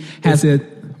actually has... Is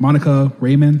it Monica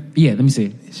Raymond? Yeah, let me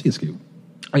see. She is cute.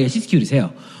 Oh, yeah, she's cute as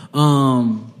hell.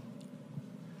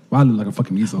 I look like a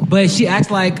fucking miso. But she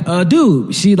acts like a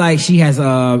dude. She has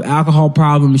alcohol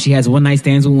problems. She has one night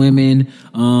stands with women.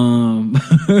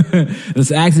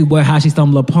 That's actually how she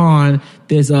stumbled upon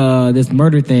this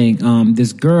murder thing.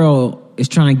 This girl is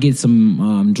trying to get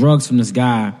some drugs from this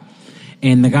guy,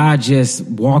 And the guy just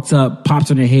walks up,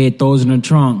 pops on her head, throws her in the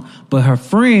trunk. But her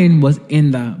friend was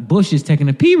in the bushes taking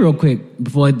a pee real quick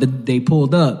before they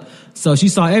pulled up. So she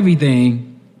saw everything.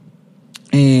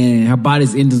 And her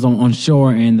body's ends on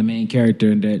shore, and the main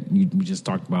character that we just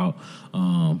talked about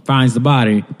finds the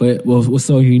body. But what's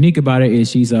so unique about it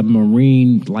is she's a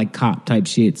Marine like cop type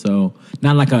shit. So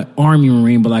not like an Army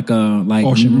Marine, but like a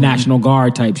National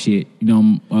Guard type shit.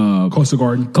 Coast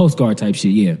Guard type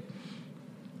shit. Yeah,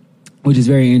 which is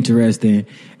very interesting.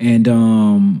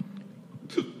 And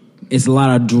it's a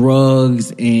lot of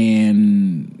drugs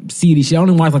and seedy shit. I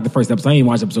only watched like the first episode. I ain't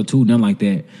watched episode 2, nothing like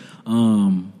that.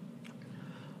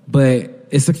 But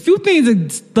it's a few things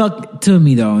that stuck to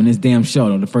me though in this damn show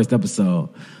though, the first episode.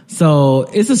 So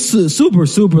it's a super,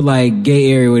 super like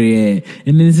gay area where they at.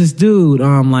 And then there's this dude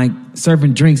like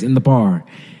serving drinks in the bar.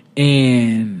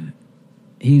 And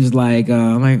he was like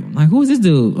who's this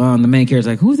dude? The main character's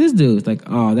like, who's this dude? It's like,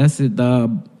 oh, that's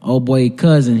the old boy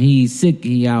cousin. He's sick,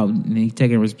 he out and he's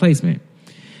taking a replacement.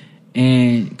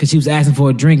 And because she was asking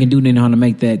for a drink and dude didn't know how to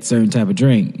make that certain type of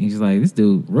drink. He's like, this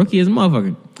dude, rookie as a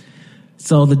motherfucker.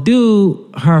 So the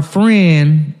dude, her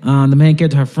friend, the main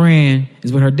character, her friend,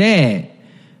 is with her dad.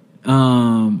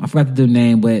 I forgot the dude's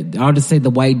name, but I'll just say the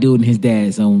white dude and his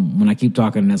dad. So when I keep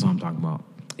talking, that's what I'm talking about.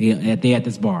 They at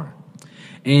this bar.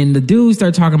 And the dude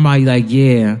started talking about, he's like,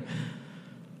 yeah,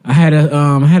 I had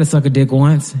to suck a dick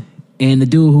once. And the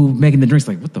dude who making the drinks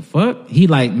like, what the fuck? He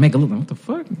like make a look like, what the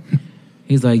fuck?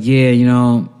 He's like, yeah,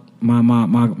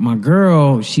 my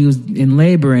girl, she was in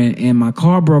labor and my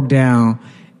car broke down.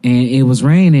 And it was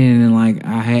raining, and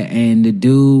and the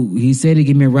dude, he said he'd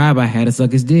give me a ride, but I had to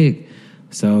suck his dick.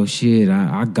 So shit,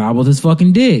 I gobbled his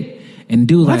fucking dick. And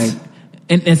dude, what? Like,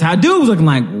 and that's how dude was looking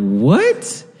like,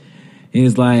 what?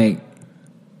 He's like,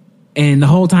 and the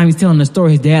whole time he's telling the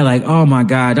story, his dad like, oh my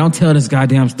God, don't tell this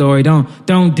goddamn story.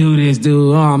 Don't do this,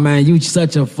 dude. Oh man, you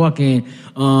such a fucking,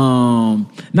 not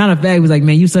a fact. He was like,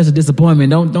 man, you such a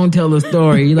disappointment. Don't tell the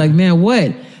story. You're like, man,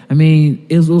 what? I mean,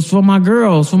 it was for my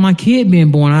girl, it was for my kid being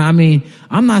born. I mean,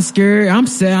 I'm not scared. I'm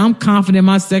confident in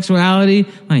my sexuality.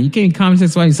 Like, you can't comment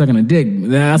sexuality sucking a dick.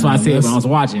 That's what I said when I was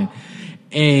watching.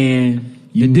 And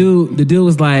the dude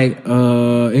was like,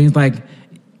 he's like,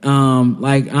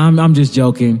 I'm just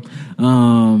joking.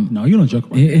 No, you don't joke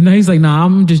about that. No, he's like, no,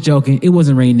 I'm just joking. It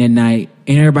wasn't raining that night.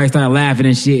 And everybody started laughing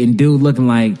and shit. And dude looking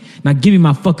like, now give me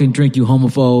my fucking drink, you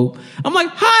homophobe. I'm like,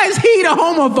 how is he the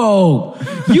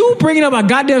homophobe? You bringing up a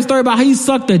goddamn story about how you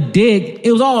sucked a dick.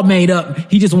 It was all made up.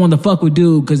 He just wanted to fuck with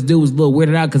dude because dude was a little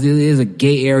weirded out because it is a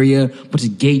gay area. Bunch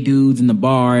of gay dudes in the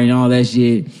bar and all that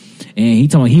shit. And he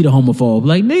told me he the homophobe.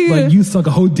 Like, nigga. Like, you suck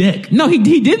a whole dick. No, he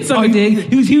didn't suck a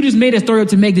dick. He just made a story up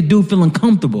to make the dude feel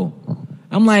uncomfortable.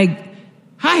 I'm like,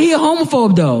 how he a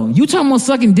homophobe though? You talking about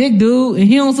sucking dick, dude, and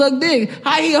he don't suck dick.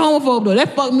 How he a homophobe though?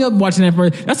 That fucked me up watching that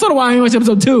first. That's sort of why I didn't watch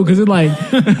episode 2, because it's like,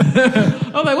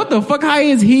 I was like, what the fuck? How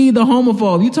is he the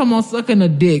homophobe? You talking about sucking a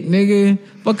dick, nigga?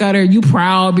 Fuck out of here. You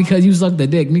proud because you sucked the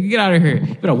dick, nigga? Get out of here.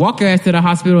 You better walk your ass to the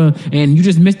hospital and you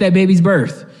just missed that baby's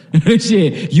birth.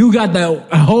 Shit, you got the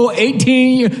whole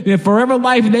 18 forever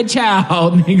life of that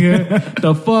child, nigga.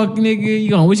 The fuck,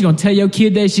 nigga? What you gonna tell your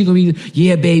kid that? She gonna be,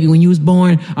 yeah, baby, when you was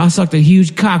born, I sucked a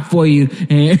huge cock for you.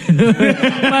 And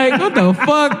like, what the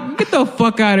fuck? Get the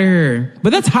fuck out of here. But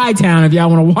that's Hightown if y'all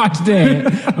wanna watch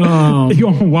that. You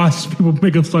wanna watch people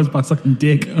make up stories about sucking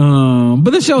dick.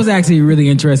 But the show's actually really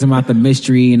interesting about the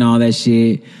mystery and all that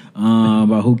shit.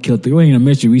 About who killed the, it ain't a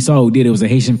mystery. We saw who did it. It was a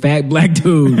Haitian fat black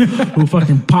dude who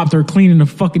fucking popped her clean in the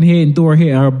fucking head and threw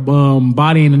her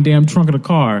body in the damn trunk of the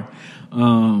car.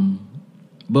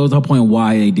 But it was the whole point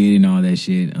why they did it and all that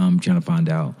shit. I'm trying to find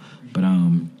out. But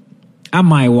I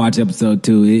might watch episode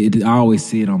 2. I always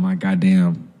see it on my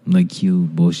goddamn like Q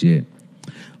bullshit.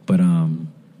 But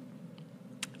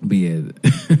yeah,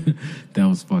 that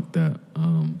was fucked up.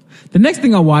 The next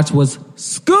thing I watched was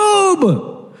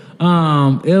Scoob.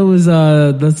 It was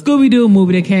the Scooby-Doo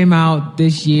movie that came out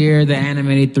this year, the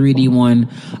animated 3D one.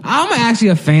 I'm actually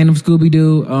a fan of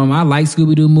Scooby-Doo. I like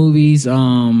Scooby-Doo movies. The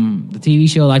TV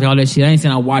show, like all that shit. I ain't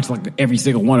saying I watch like every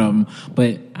single one of them,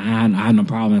 but I have no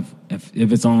problem if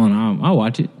it's on. I'll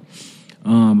watch it.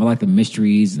 I like the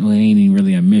mysteries. Well, it ain't even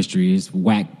really a mystery. It's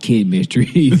whack kid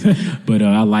mysteries. But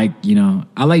I like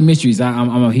mysteries.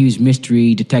 I'm a huge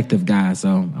mystery detective guy,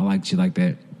 so I like shit like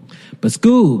that. But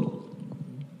Scoob.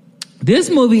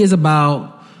 This movie is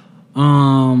about,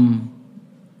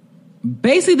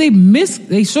 basically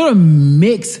they sort of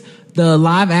mix the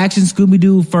live action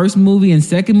Scooby-Doo first movie and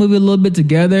second movie a little bit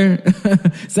together.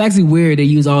 It's actually weird they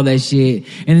use all that shit.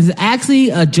 And it's actually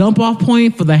a jump off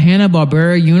point for the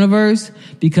Hanna-Barbera universe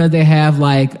because they have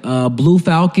like Blue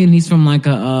Falcon. He's from like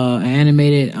a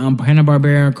animated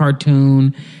Hanna-Barbera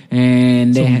cartoon.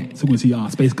 And so was he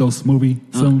Space Ghost movie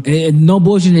soon? No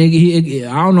bullshit.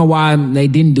 I don't know why they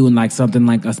didn't do like something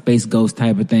like a Space Ghost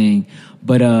type of thing.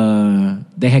 But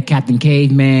they had Captain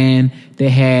Caveman. They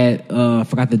had I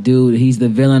forgot the dude. He's the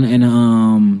villain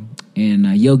in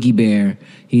Yogi Bear.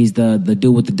 He's the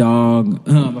dude with the dog.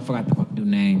 I forgot the fucking dude's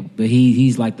name. But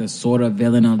he's like the sort of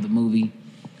villain of the movie.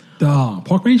 The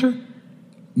Park Ranger?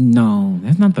 No,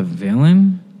 that's not the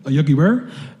villain. Yogi Bear?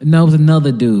 No, it was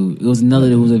another dude. It was another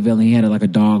dude who was a villain. He had like a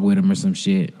dog with him or some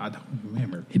shit. I don't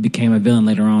remember. He became a villain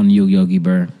later on in Yogi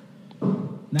Bear.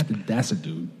 Not the Dastard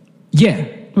dude. Yeah.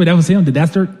 Wait, that was him? The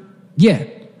Dastard? Yeah,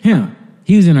 him.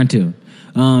 He was in there too.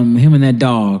 Him and that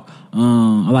dog.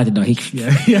 I like the dog.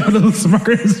 Yeah, a little smirk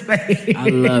in his face. I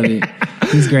love it.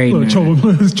 He's great.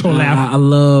 Laugh. I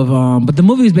love. But the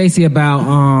movie is basically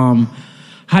about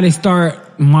how they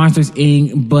start Monsters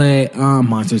Inc. But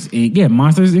Monsters Inc. Yeah,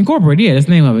 Monsters Incorporated. Yeah, that's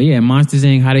the name of it. Yeah, Monsters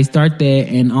Inc. How they start that,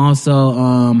 and also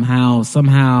how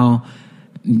somehow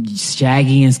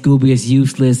Shaggy and Scooby is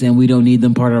useless and we don't need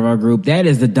them part of our group. That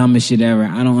is the dumbest shit ever.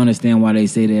 I don't understand why they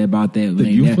say that about that.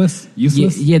 Useless?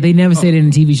 Yeah, they never say that in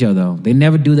a TV show though. They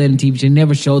never do that in TV show. They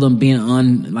never show them being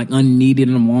unneeded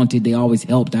and unwanted. They always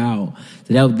helped out.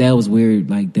 So that was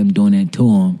weird, like them doing that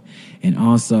to them. And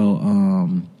also,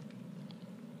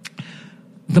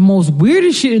 the most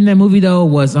weirdest shit in that movie though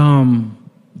was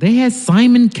they had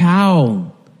Simon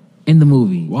Cowell in the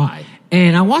movie. Why?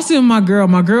 And I watched it with my girl.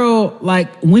 My girl, like,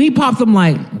 when he popped, I'm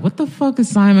like, what the fuck is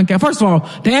Simon Cowell? First of all,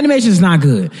 the animation is not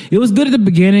good. It was good at the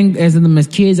beginning as in them as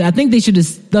kids. I think they should have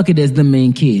stuck it as the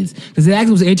main kids. Because it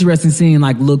actually was interesting seeing,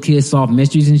 like, little kids solve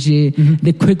mysteries and shit. Mm-hmm.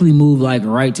 They quickly moved, like,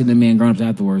 right to the main grown-ups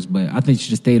afterwards. But I think they should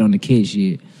have stayed on the kid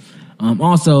shit.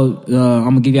 Also, I'm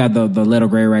going to give you out the letter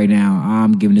grade right now.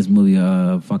 I'm giving this movie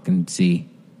a fucking C.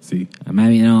 C? I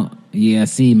mean,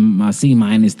 C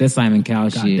minus. That's Simon Cowell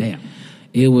shit. Damn.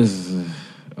 It was,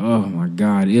 oh my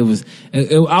God! I was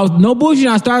no bullshit.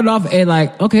 I started off at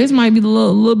like, okay, this might be a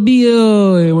little B.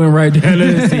 It went right down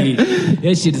to C.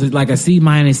 That shit is like a C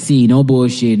minus C. No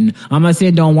bullshit. And I'm not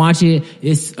saying don't watch it.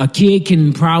 It's a kid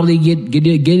can probably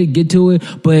get to it,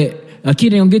 but a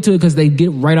kid ain't gonna get to it because they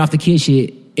get right off the kid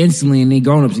shit instantly and they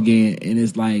grown ups again, and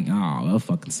it's like, oh, that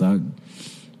fucking suck.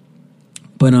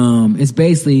 But it's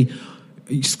basically.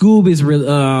 Scoob is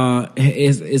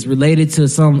related to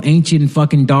some ancient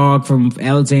fucking dog from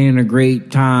Alexander the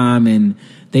Great time, and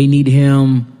they need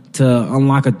him to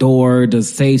unlock a door to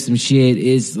save some shit.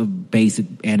 It's a basic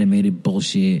animated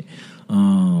bullshit. But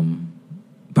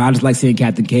I just like seeing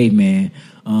Captain Caveman.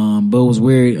 But it was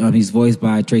weird. He's voiced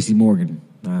by Tracy Morgan.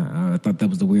 I thought that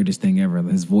was the weirdest thing ever.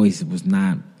 His voice was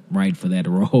not right for that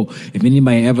role. If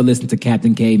anybody ever listened to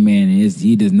Captain Caveman,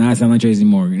 he does not sound like Tracy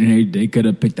Morgan. They could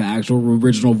have picked the actual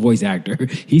original voice actor.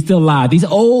 He's still alive. These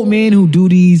old men who do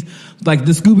these, like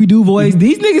the Scooby-Doo voice,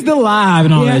 these niggas still alive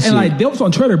and all that shit. And like, they was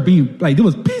on Twitter being, like, they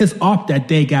was pissed off that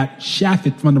they got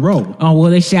shafted from the role. Oh,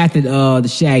 well, they shafted the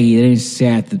Shaggy. They didn't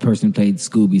shaft the person who played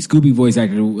Scooby. Scooby voice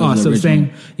actor was the original.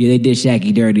 Yeah, they did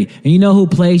Shaggy dirty. And you know who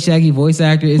played Shaggy voice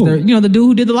actor? Is the dude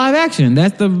who did the live action.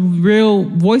 That's the real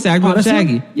voice actor of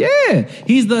Shaggy. Him? Yeah,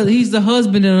 he's the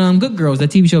husband in Good Girls,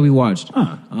 that TV show we watched.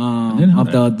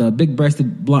 Of the big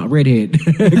breasted blonde redhead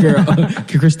girl,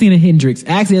 Christina Hendricks.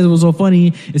 Actually, that's what's so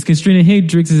funny is Christina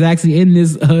Hendricks is actually in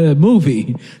this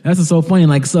movie. That's what's so funny.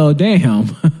 Like, so damn.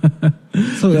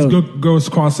 So it's Good Girls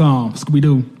cross Scooby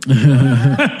Doo.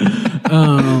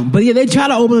 But yeah, they try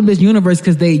to open up this universe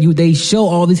because they show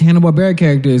all these Hanna-Barbera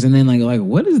characters, and then like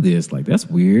what is this? Like, that's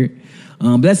weird.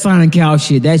 But that Simon Cowell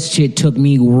shit, that shit took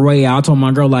me way out. I told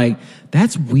my girl, like,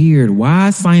 that's weird.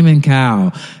 Why Simon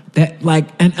Cowell? That, like,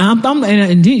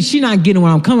 and she not getting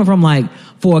where I'm coming from. Like,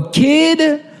 for a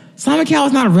kid, Simon Cowell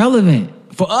is not relevant.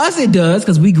 For us, it does,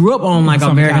 because we grew up on like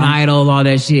American Idol, all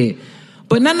that shit.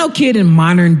 But not no kid in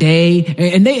modern day.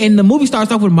 And the movie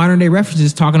starts off with modern day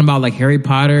references talking about like Harry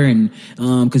Potter and,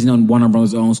 cause Warner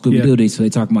Brothers own Scooby-Doo. So they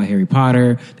talked about Harry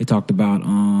Potter. They talked about,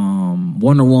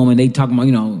 Wonder Woman. They talking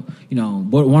about,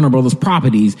 Warner Brothers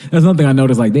properties. That's another thing I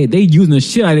noticed. Like they using the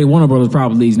shit out of their Warner Brothers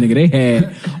properties, nigga. They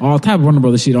had all type of Warner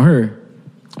Brothers shit on her.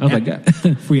 I was like,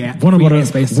 God. Warner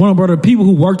Brothers people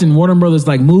who worked in Warner Brothers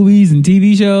like movies and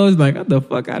TV shows. Like, get the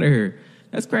fuck out of here.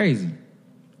 That's crazy.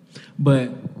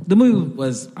 But the movie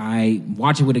was,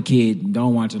 watch it with a kid.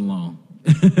 Don't watch it alone.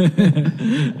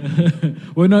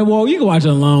 Well, you can watch it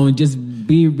alone. Just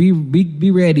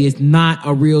be ready. It's not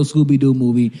a real Scooby-Doo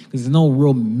movie because there's no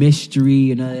real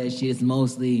mystery and all that shit. It's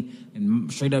mostly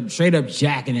straight up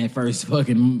jacking that first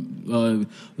fucking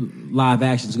live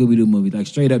action Scooby-Doo movie. Like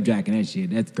straight up jacking that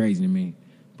shit. That's crazy to me.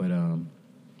 But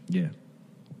yeah.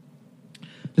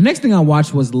 The next thing I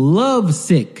watched was Love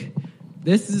Sick.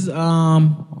 This is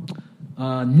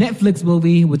Netflix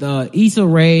movie with Issa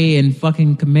Rae and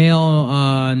fucking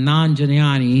Kumail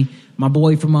Nanjiani, my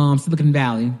boy from Silicon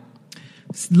Valley.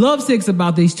 Love Sick's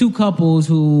about these two couples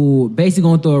who basically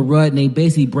going through a rut and they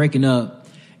basically breaking up.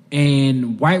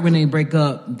 And right when they break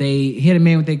up, they hit a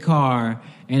man with their car,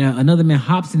 and another man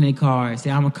hops in their car and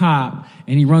say, "I'm a cop,"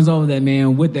 and he runs over that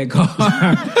man with that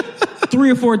car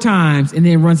 3 or 4 times, and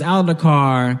then runs out of the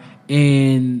car,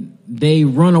 and they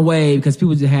run away because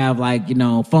people just have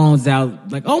phones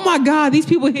out, like, "Oh my God, these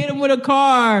people hit him with a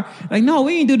car!" Like, no,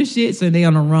 we ain't do the shit. So they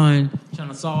on the run trying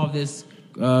to solve this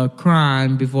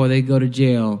crime before they go to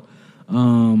jail.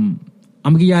 I'm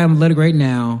gonna give y'all a letter right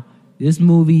now. This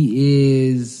movie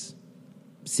is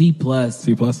C+.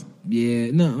 C+?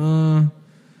 Yeah, no.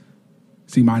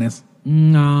 C-? No,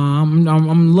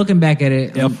 I'm looking back at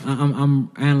it. F.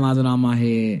 I'm analyzing it on my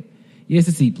head. Yeah, it's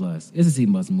a C+. It's a C+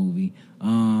 movie.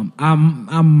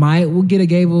 I will get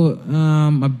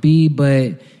a B,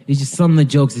 but it's just some of the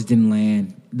jokes just didn't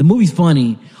land. The movie's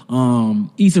funny.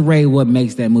 Issa Rae, what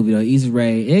makes that movie though? Issa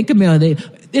Rae and Kumail,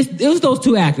 it was those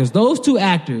two actors. Those two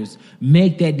actors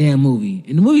make that damn movie.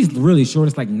 And the movie's really short.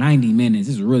 It's like 90 minutes.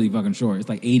 It's really fucking short. It's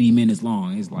like 80 minutes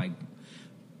long. It's like,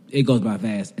 it goes by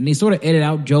fast. And they sort of edit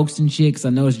out jokes and shit, because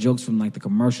I noticed jokes from like the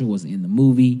commercial was in the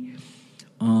movie.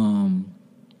 And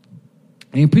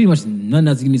pretty much nothing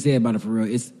else you can say about it for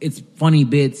real. It's funny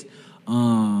bits.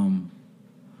 What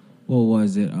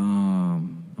was it?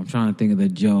 I'm trying to think of the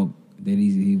joke that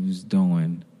he was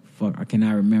doing. Fuck, I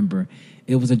cannot remember.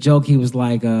 It was a joke. He was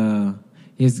like,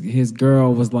 his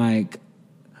girl was like,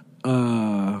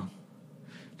 yeah,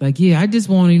 I just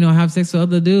want to, have sex with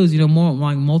other dudes, more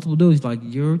like multiple dudes. He's like,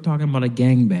 you're talking about a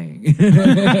gangbang.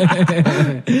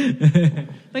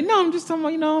 Like, no, I'm just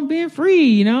talking about, being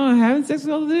free, having sex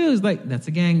with other dudes. Like, that's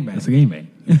a gangbang. That's a gangbang.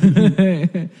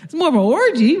 It's more of an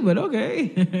orgy, but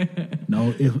okay.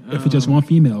 No, if it's just one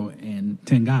female and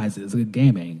 10 guys, it's a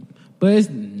gangbang. But it's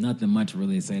nothing much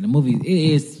really to say. The movie,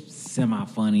 it is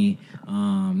semi-funny.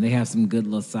 They have some good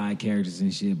little side characters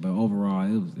and shit, but overall,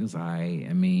 it was all right.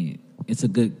 I mean, it's a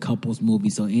good couples movie,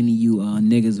 so any of you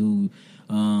niggas who,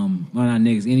 not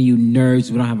niggas, any of you nerds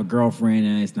who don't have a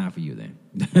girlfriend, it's not for you then.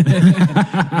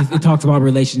 It talks about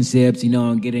relationships,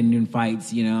 getting in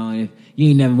fights, if you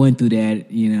ain't never went through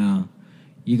that, you're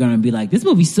gonna be like, this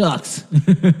movie sucks.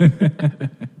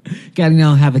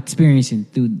 Gotta have experience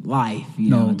through life,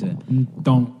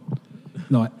 don't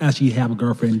actually have a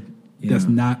girlfriend that's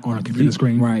not on a computer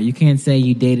screen. Right, you can't say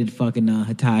you dated fucking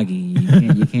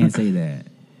Hatagi. You can't say that.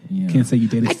 Can't say you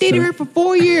dated. I dated her for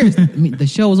 4 years. I mean, the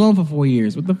show was on for 4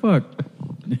 years. What the fuck?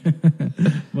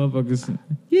 Motherfuckers.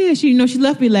 Yeah, she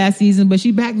left me last season, but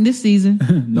she back in this season.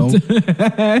 No.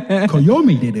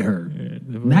 Koyomi dated her,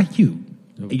 not you.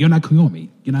 And you're not Koyomi.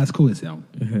 You're not as cool as him.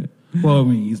 Well, I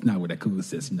mean, he's not with that cool as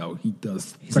this. He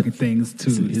does certain things to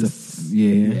his.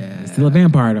 He's still a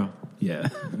vampire though. Yeah.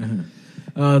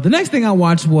 The next thing I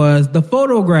watched was The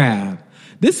Photograph.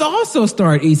 This also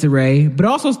starred Issa Rae, but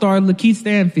also starred Lakeith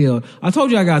Stanfield. I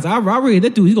told y'all guys, I really,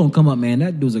 that dude, he's gonna come up, man.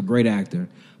 That dude's a great actor.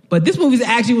 But this movie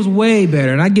actually was way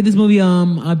better, and I give this movie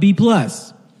a B+.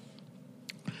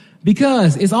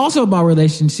 Because it's also about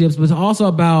relationships, but it's also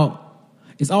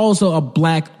a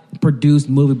black produced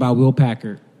movie by Will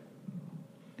Packard.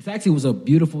 It actually was a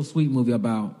beautiful, sweet movie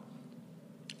about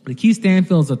Lakeith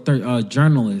Stanfield's a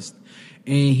journalist,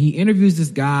 and he interviews this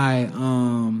guy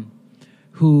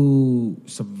who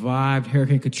survived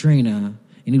Hurricane Katrina,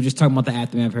 and he was just talking about the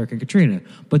aftermath of Hurricane Katrina.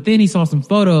 But then he saw some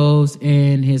photos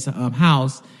in his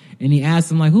house, and he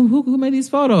asked him, like, who made these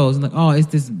photos? And like, oh, it's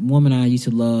this woman I used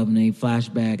to love, and they flash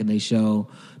back and they show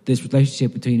this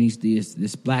relationship between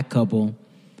this black couple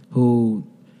who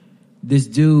this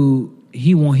dude,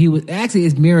 he was actually,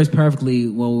 it mirrors perfectly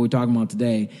what we're talking about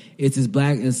today. It's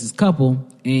this couple,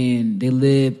 and they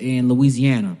live in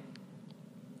Louisiana.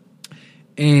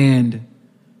 And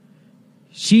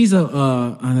she's an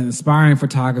aspiring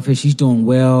photographer. She's doing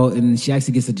well, and she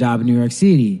actually gets a job in New York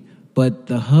City. But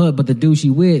the dude she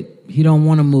with, he don't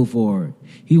want to move forward.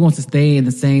 He wants to stay in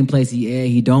the same place he at.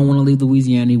 He don't want to leave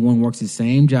Louisiana. He want to work his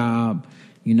same job,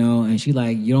 And she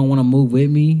like, you don't want to move with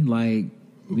me? Like,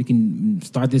 we can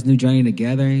start this new journey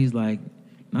together. And he's like,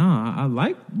 nah, I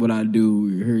like what I do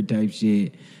here type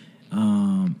shit.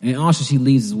 And also she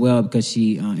leaves as well because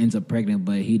she ends up pregnant,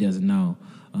 but he doesn't know.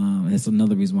 That's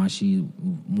another reason why she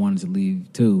wanted to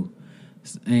leave too.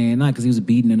 And not because he was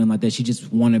beaten and nothing like that. She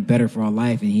just wanted better for her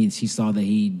life, and she saw that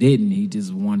he didn't. He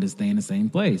just wanted to stay in the same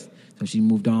place. So she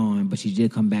moved on, but she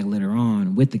did come back later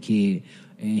on with the kid,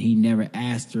 and he never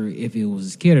asked her if it was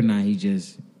his kid or not. He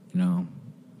just,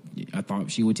 I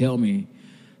thought she would tell me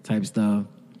type stuff.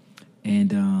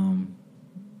 And,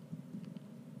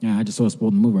 yeah, I just sort of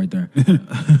spoiled the movie right there.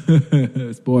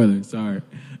 Spoiler, sorry.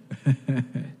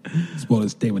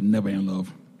 Spoilers, they were never in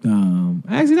love.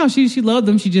 Actually, no, she loved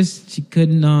him. She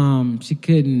couldn't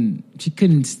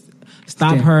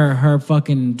stop her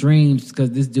fucking dreams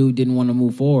because this dude didn't want to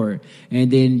move forward. And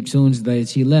then as soon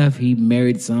as she left, he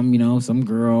married some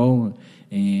girl,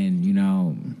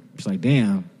 and it's like,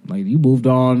 damn, like you moved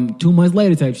on 2 months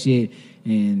later type shit.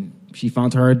 And she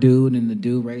found her a dude, and the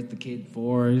dude raised the kid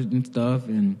for her and stuff.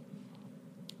 And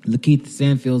Lakeith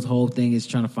Stanfield's whole thing is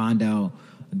trying to find out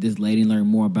this lady, learned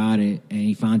more about it, and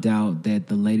he found out that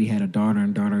the lady had a daughter,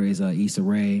 and daughter is Issa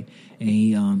Rae, and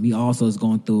he also is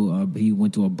going through he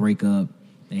went through a breakup,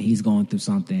 and he's going through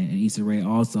something, and Issa Rae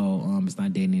also is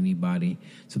not dating anybody.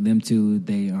 So them two,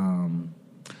 they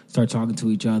start talking to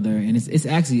each other, and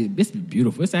it's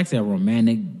beautiful. It's actually a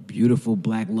romantic, beautiful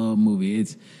black love movie.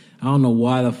 I don't know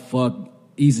why the fuck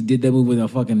Issa did that movie with a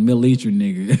fucking Middle Eastern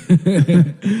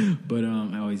nigga. But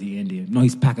is he Indian? No,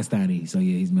 he's Pakistani. So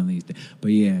yeah, he's Middle Eastern.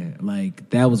 But yeah, like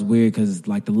that was weird because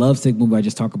like the Love Sick movie I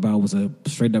just talked about was a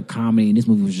straight up comedy, and this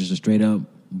movie was just a straight up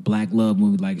black love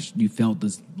movie. Like you felt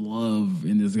this love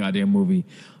in this goddamn movie.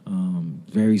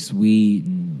 Very sweet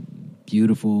and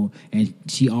beautiful, and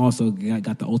she also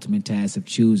got the ultimate task of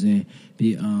choosing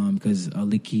because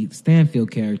Lakeith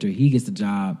Stanfield character, he gets the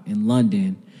job in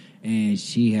London. And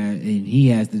she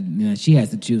has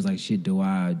to choose like, shit, do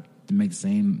I make the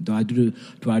same? Do I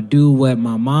do what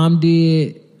my mom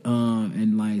did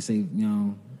and like say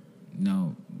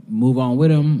move on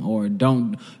with him, or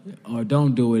don't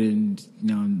do it and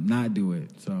not do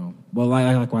it? So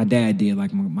like my dad did.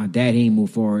 Like my dad, he didn't move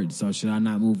forward. So should I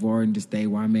not move forward and just stay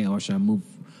where I'm at, or should I move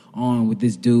on with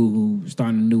this dude who's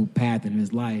starting a new path in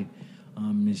his life?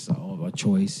 It's a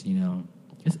choice,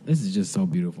 This is just so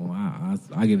beautiful. I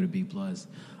give it a B+.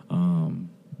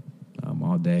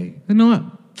 All day. You know what?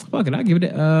 Fuck it. I give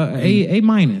it A-.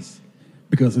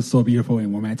 Because it's so beautiful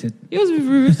and romantic. It was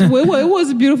beautiful. It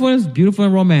was beautiful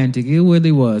and romantic. It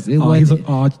really was. He's a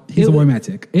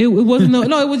romantic. It wasn't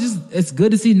it was just, it's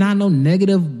good to see not no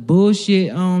negative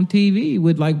bullshit on TV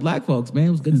with like black folks, man.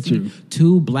 It was good to see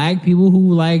two black people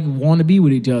who like want to be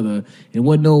with each other. It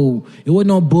wasn't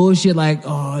no bullshit like, it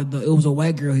was a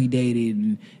white girl he dated,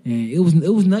 and it was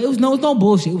no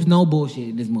bullshit. It was no bullshit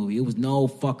in this movie. It was no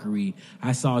fuckery.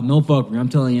 I saw no fuckery. I'm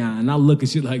telling y'all, and I look at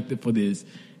shit like that for this.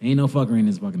 Ain't no fuckery in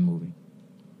this fucking movie.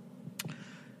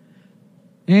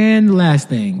 And the last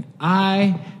thing,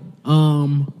 I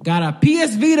got a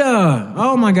PS Vita.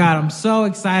 Oh my God, I'm so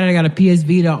excited. I got a PS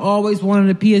Vita. I always wanted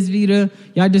a PS Vita.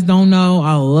 Y'all just don't know.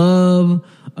 I love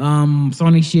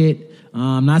Sony shit.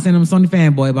 I'm not saying I'm a Sony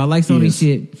fanboy, but I like Sony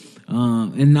shit.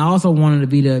 And I also wanted a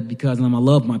Vita because I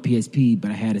love my PSP,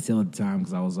 but I had to sell at the time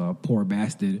because I was a poor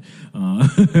bastard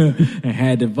and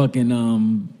had to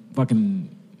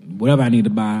fucking whatever I needed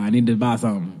to buy. I needed to buy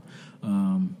something.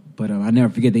 But I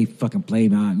never forget they fucking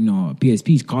played my,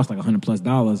 PSPs cost like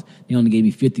 $100+. They only gave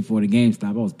me $50 for the GameStop.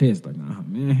 I was pissed. Like, nah,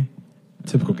 man.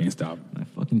 Typical GameStop. I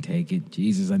fucking take it.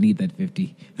 Jesus, I need that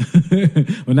 50.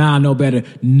 Well, now I know better.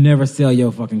 Never sell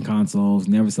your fucking consoles.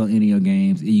 Never sell any of your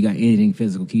games. If you got anything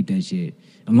physical, keep that shit.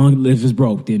 As long as it's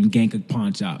broke, then gank a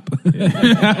pawn shop.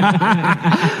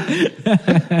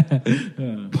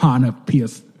 Pawn a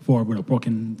PS4 with a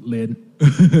broken lid.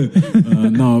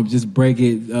 No, just break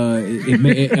it.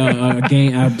 A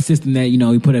game, a system that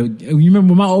you put a. You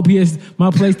remember my OPS,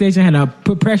 my PlayStation had to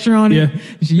put pressure on it. Yeah.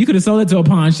 You could have sold it to a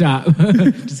pawn shop.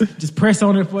 just press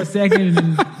on it for a second.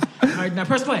 And, all right, now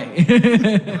press play.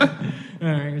 All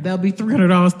right, that'll be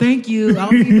 $300. Thank you. I'll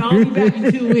be back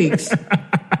in 2 weeks.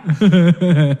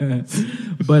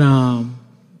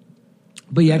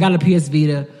 But yeah, I got a PS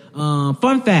Vita.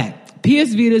 Fun fact.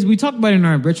 PS Vitas, we talked about it in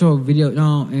our retro video,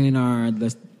 in our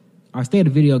state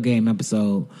of video game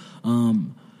episode,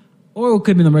 or it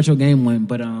could be the retro game one.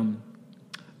 But a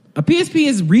PSP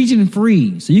is region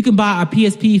free, so you can buy a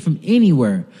PSP from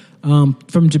anywhere,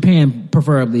 from Japan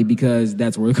preferably because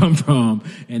that's where it comes from,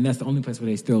 and that's the only place where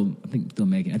they still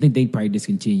make it. I think they probably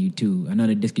discontinued too. I know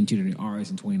they discontinued the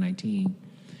RS in 2019.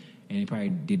 and he probably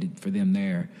did it for them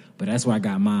there. But that's where I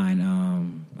got mine.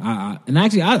 I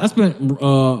spent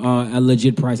a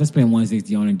legit price. I spent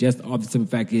 $160 on it. Just off the simple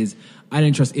fact is I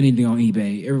didn't trust anything on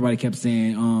eBay. Everybody kept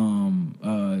saying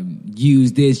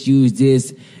use this,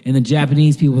 and the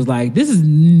Japanese people was like, this is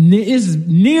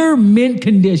near mint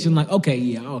condition. Like, okay,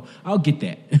 yeah, I'll get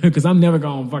that because I'm never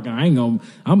gonna fucking. I ain't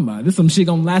gonna. This some shit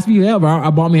gonna last me forever. I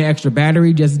bought me an extra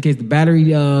battery just in case the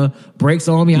battery breaks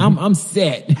on me. I'm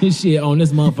set shit on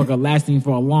this motherfucker lasting for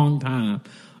a long time.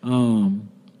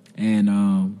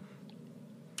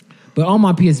 But on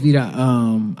my PS Vita,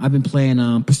 I've been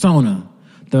playing Persona,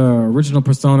 the original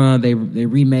Persona. They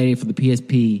remade it for the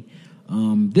PSP.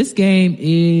 This game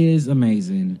is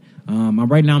amazing.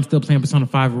 Right now I'm still playing Persona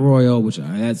 5 Royal, which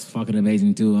that's fucking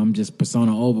amazing too. I'm just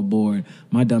Persona overboard.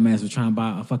 My dumb ass was trying to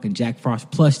buy a fucking Jack Frost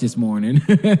plush this morning,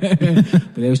 but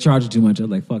they was charging too much. I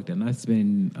was like, fuck that. And I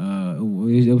spent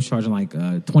it was charging like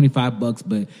 $25,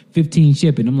 but 15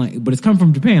 shipping. I'm like, but it's coming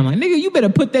from Japan. I'm like, nigga, you better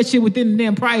put that shit within the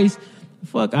damn price.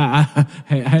 Fuck, I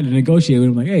had to negotiate with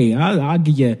him. Like, hey, I'll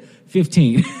give you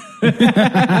 15.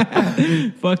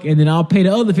 Fuck, and then I'll pay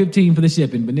the other 15 for the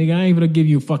shipping. But nigga, I ain't gonna give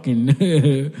you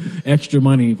fucking extra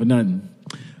money for nothing.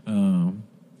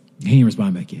 He ain't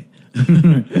respond back yet.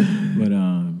 But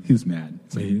he was mad.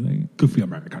 So he like, good for you,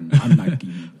 America. I'm not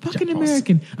giving fucking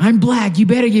American. I'm black. You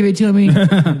better give it to me.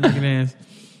 Fucking ass.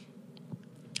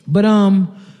 But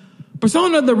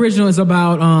Persona the original is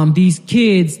about these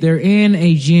kids. They're in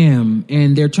a gym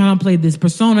and they're trying to play this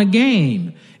Persona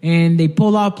game. And they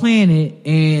pull off playing it,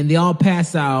 and they all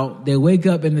pass out. They wake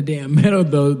up in the damn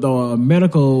the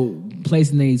medical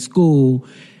place in their school,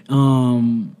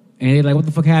 and they're like, "What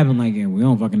the fuck happened?" Like, yeah, we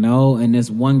don't fucking know. And this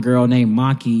one girl named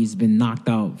Maki's been knocked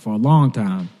out for a long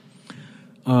time.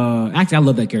 Actually, I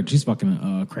love that character. She's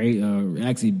fucking crazy.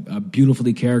 Actually, a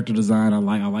beautifully character design. I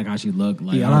like how she looked.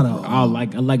 Like, yeah, I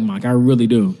like Maki. I really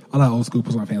do. A lot of old school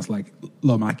Persona fans like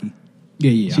love Maki.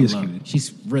 Yeah, she's cute.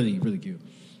 She's really, really cute.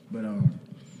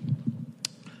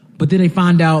 But then they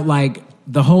find out like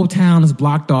the whole town is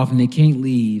blocked off and they can't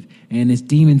leave, and there's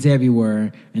demons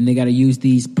everywhere, and they got to use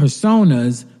these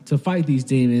personas to fight these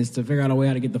demons to figure out a way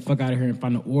how to get the fuck out of here and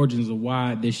find the origins of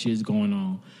why this shit's going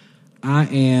on. I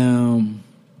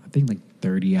think like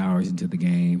 30 hours into the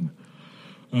game.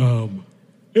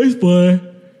 It's fun.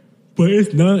 But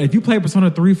it's none. If you play Persona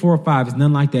 3, 4, 5, it's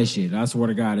none like that shit. I swear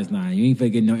to God, it's not. You ain't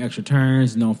finna get no extra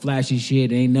turns, no flashy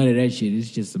shit. Ain't none of that shit. It's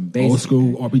just some basic old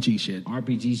school RPG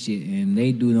shit. And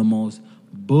they do the most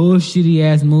bullshitty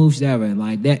ass moves ever.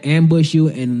 Like that ambush you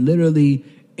and literally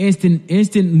instant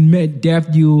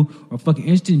death you, or fucking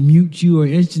instant mute you, or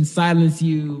instant silence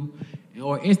you,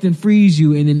 or instant freeze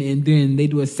you, and then they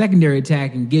do a secondary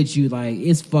attack and get you. Like,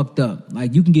 it's fucked up.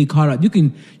 Like, you can get caught up. You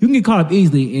can get caught up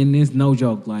easily, and it's no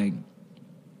joke. Like,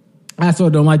 I sort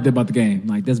of don't like that about the game.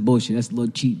 Like, that's bullshit. That's a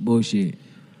little cheap bullshit.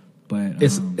 But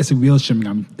it's a real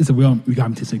Shin it's a real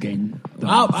Megami Tensei game.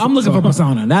 I'm looking for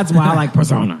Persona. That's why I like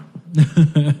Persona.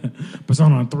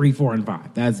 Persona 3, 4, and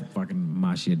 5. That's fucking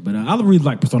my shit. But I really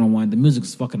like Persona 1. The music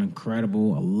is fucking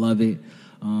incredible. I love it.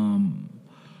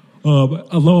 I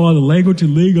love all the language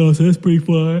and lingo, so it's pretty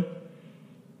fun.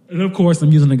 And of course,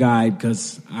 I'm using a guide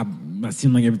because I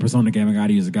seem like every Persona game I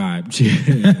gotta use a guide.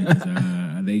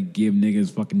 They give niggas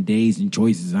fucking days and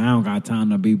choices. I don't got time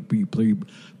to be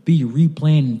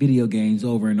replaying video games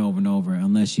over and over and over,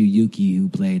 unless you Yuki who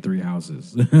played 3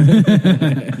 houses.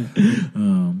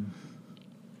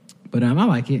 But I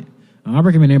like it. I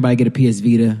recommend everybody get a PS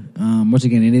Vita. Once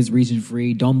again, it is region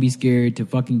free. Don't be scared to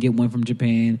fucking get one from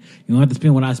Japan. You don't have to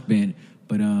spend what I spent,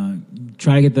 but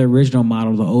try to get the original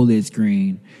model, the OLED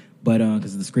screen. But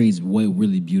because the screen's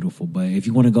really beautiful. But if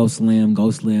you want to go slim,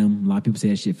 go slim. A lot of people say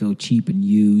that shit feel cheap and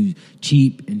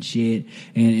shit,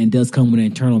 and does come with an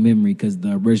internal memory because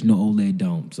the original OLED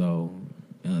don't. So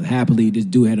happily, this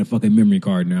dude had a fucking memory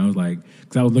card now. I was like,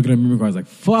 because I was looking at memory cards, like,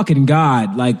 fucking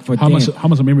God, like for how much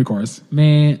a memory card is?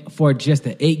 Man, for just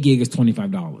the 8 gig is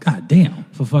 $25. God damn.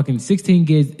 For fucking 16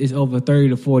 gigs is over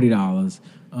 $30 to $40.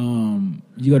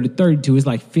 You go to 32, it's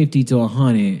like 50 to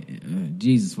 100.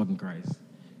 Jesus fucking Christ.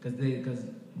 Because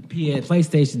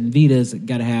PlayStation Vitas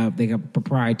they got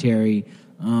proprietary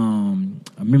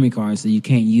memory cards, so you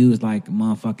can't use like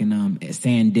motherfucking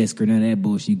SanDisk or none of that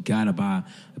bullshit. You gotta buy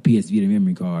a PS Vita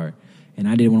memory card. And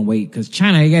I didn't want to wait because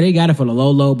China, they got it for the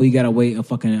low, but you gotta wait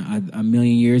a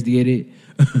million years to get it.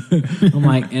 I'm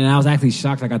like, and I was actually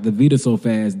shocked I got the Vita so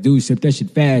fast. Dude shipped that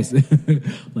shit fast. I'm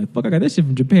like, fuck, I got that shit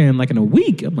from Japan like in a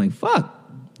week. I'm like, fuck.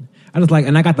 I just like,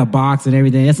 and I got the box and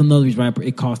everything. That's another reason why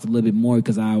it cost a little bit more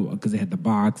because it had the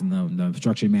box and the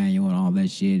instruction manual and all that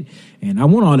shit. And I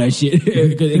want all that shit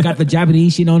because it got the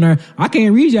Japanese shit on there. I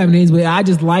can't read Japanese, but I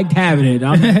just liked having it.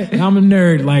 I'm a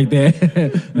nerd like that.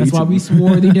 That's why we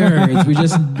swarthy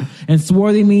nerds. And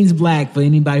swarthy means black for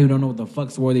anybody who don't know what the fuck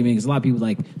swarthy means. A lot of people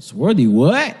like, swarthy,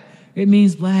 what? It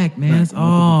means black, man. That's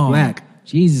all. Black.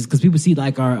 Jesus, because people see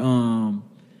like our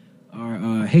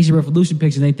Haitian Revolution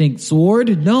picture and they think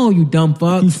sword? No, you dumb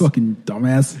fucks. You fucking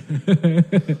dumbass.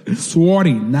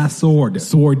 Swarty, not sword.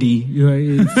 Swordy.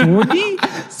 Swordy?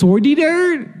 Swordy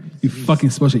nerd? You fucking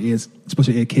special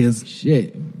ed kids.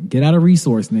 Shit. Get out of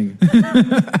resource, nigga.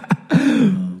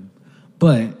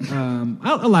 But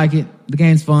I like it. The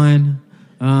game's fun.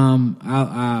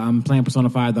 I'm playing Persona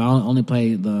 5 though. I only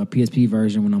play the PSP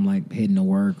version when I'm like heading to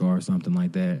work or something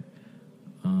like that.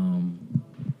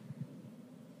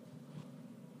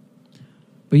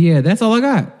 But yeah, that's all I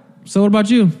got. So what about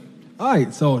you? All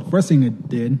right. So the first thing I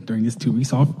did during this 2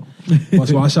 weeks off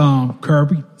was watch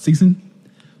Kirby season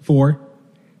 4.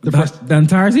 The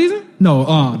entire season?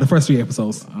 No, the first 3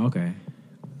 episodes. Okay.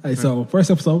 All right, so first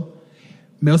episode,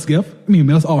 Mel's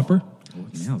offer.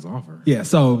 Mel's offer. Yeah.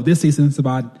 So this season is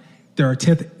about their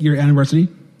 10th year anniversary.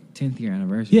 10th year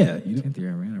anniversary. Yeah. 10th year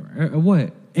anniversary.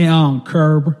 What? And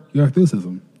Curb Your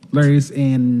Enthusiasm. Larry's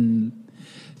and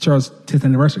Charles' 10th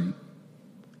anniversary.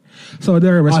 So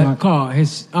they're a restaurant.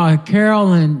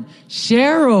 Carol and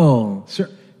Cheryl.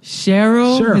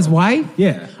 Cheryl, his wife?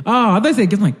 Yeah. Oh, I thought you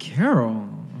said it's like Carol.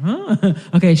 Huh?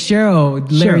 Okay, Cheryl,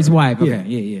 Larry's wife. Okay,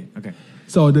 yeah. Okay.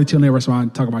 So they're chilling at a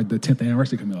restaurant, talking about the 10th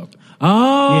anniversary coming up.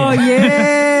 Oh,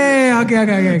 yeah.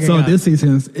 Okay. So this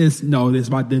season is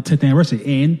about the 10th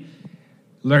anniversary, and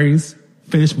Larry's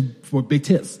finished for big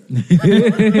tits.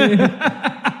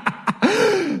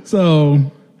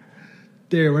 So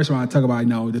they're at a restaurant, talk about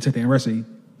the 10th anniversary,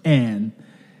 and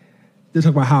they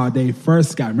talk about how they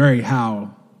first got married.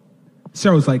 How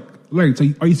Sarah was like, Larry, so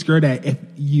are you scared that if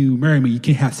you marry me, you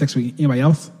can't have sex with anybody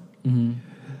else? Mm-hmm.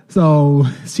 So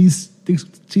she thinks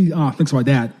about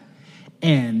that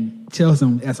and tells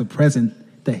him as a present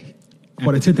that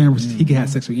for the 10th anniversary, he can have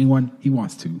sex with anyone he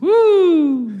wants to.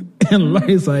 Woo! And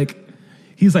Larry's like,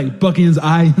 he's like bucking his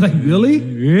eye. He's like, really?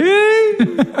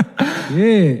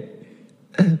 Yeah.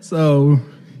 So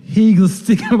he was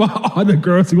thinking about all the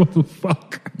girls he wants to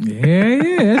fuck.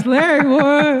 Yeah, that's Larry,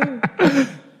 boy.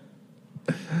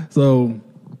 So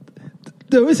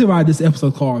the reason why this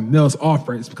episode called Mel's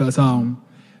Offer is because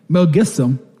Mel Brooks,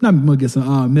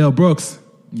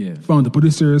 from the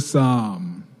producers,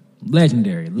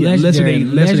 legendary producer.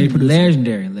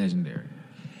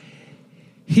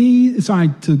 He is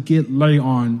trying to get Larry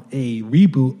on a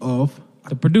reboot of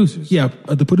the producers. Yeah,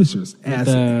 the producers as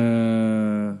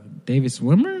David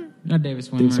Swimmer, not David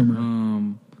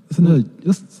Swimmer.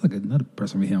 It's like another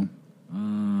person with him.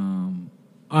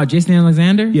 Jason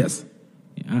Alexander. Yes,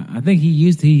 I think he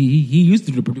used to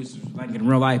do the producers like in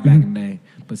real life back in the day.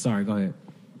 But sorry, go ahead.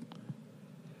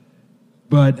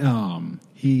 But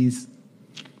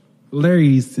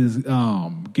Larry's is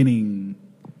getting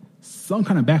some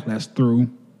kind of backlash through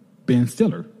Ben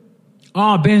Stiller.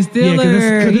 Oh, Ben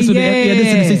Stiller. This is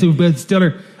the season with Ben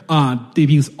Stiller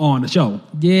debuts on the show.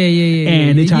 Yeah.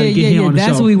 And they try to get him on the show.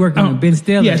 That's what we working on, Ben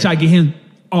Stiller. Yeah, try to get him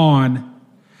on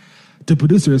the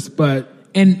producers, but...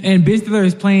 And Ben Stiller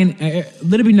is playing,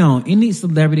 let it be known, any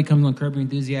celebrity comes on Curb Your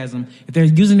Enthusiasm, if they're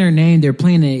using their name, they're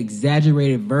playing an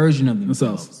exaggerated version of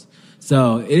themselves.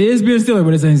 So it is Ben Stiller,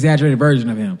 but it's an exaggerated version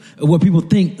of him. What people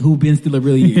think who Ben Stiller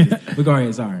really is. But go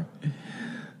ahead, sorry.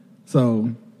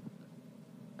 So,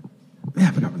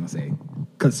 I forgot what I was going to say.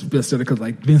 Because Ben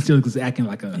Stiller was acting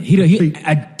like a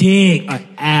dick. An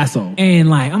asshole.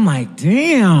 And I'm like,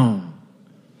 damn.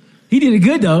 He did it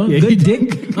good though. Yeah, good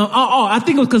dick. I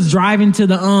think it was because driving to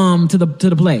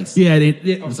the place. Yeah,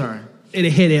 I'm sorry.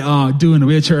 It hit it doing the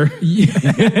wheelchair. Yeah.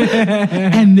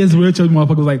 And this wheelchair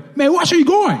motherfucker was like, man, where are you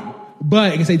going?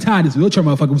 But at the same time, this wheelchair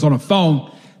motherfucker was on the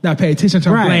phone, not paying attention to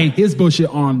playing his bullshit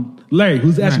on Larry,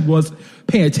 who actually was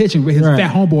paying attention with his fat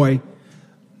homeboy.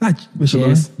 Not Richard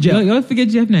Lewis. Jeff. You always forget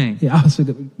Jeff's name. Yeah, I always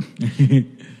forget.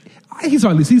 He's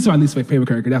my least favorite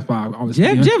character. That's why I always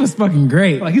Jeff is fucking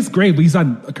great. He's great, but he's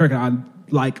not a character I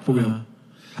like for real.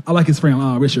 I like his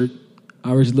friend Richard.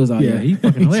 Richard Lewis. Yeah, he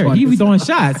fucking hilarious. He be throwing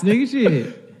shots, nigga.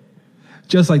 Shit.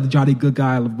 Just like the Johnny Good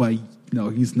guy, but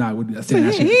he's not with that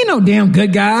same He ain't no damn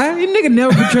good guy. He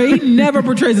never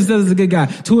portrays himself as a good guy.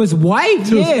 To his wife,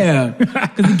 yeah.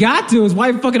 Because he got to. His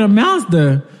wife fucking a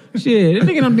monster. Shit, that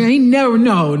nigga, he never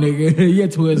know, nigga. Yeah,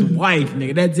 to his wife,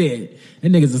 nigga. That's it. That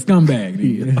nigga's a scumbag,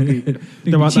 nigga.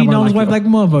 Nigga cheating on his wife like a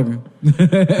motherfucker.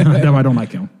 That's why I don't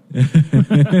like him.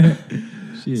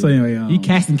 Shit. So anyway, he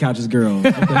casting couches girls.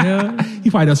 What the hell? He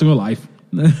probably does in real life.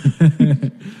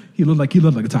 He looked like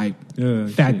a type.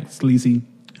 Fat, shit. sleazy.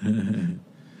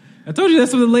 I told you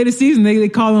that's what the latest season they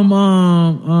call him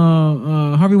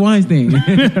Harvey Weinstein.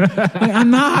 Like,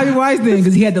 I'm not Harvey Weinstein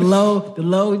because he had the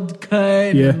low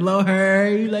cut, and low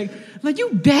hair. He like you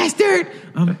bastard.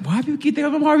 Why do you keep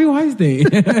thinking I'm Harvey Weinstein?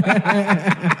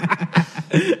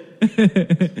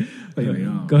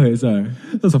 Go ahead, sorry.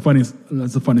 That's a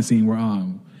funny scene where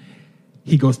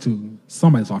he goes to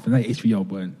somebody's office, not HBO,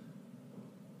 but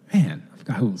man, I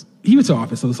forgot who's. He went to the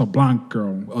office, so there's a blonde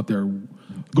girl up there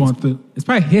going through. It's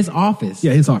probably his office.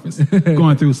 Yeah, his office.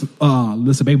 Going through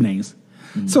list of baby names.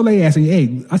 Mm-hmm. So they asked me,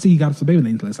 hey, I see you got some baby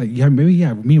names. It's like, you have a baby?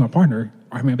 Yeah, me and my partner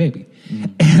are having a baby. Mm-hmm.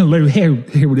 And Larry here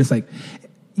with this like,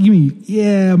 you mean,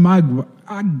 yeah,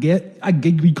 I get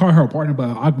you call her a partner,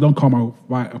 but I don't call my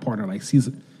partner like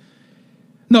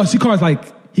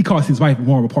he calls his wife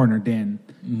more of a partner than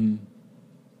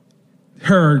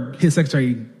his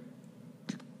secretary,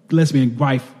 lesbian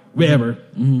wife, whatever.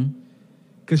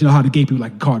 Because you know how the gay people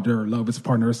like call their love as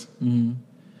partners.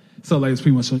 So like it's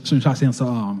pretty much shot saying.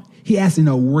 So he asked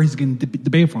where he's getting the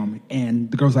baby from, and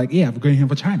the girl's like, yeah, we're getting him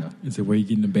from China. He said, where are you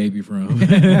getting the baby from?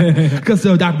 Because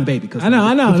they're adopting the baby. I know.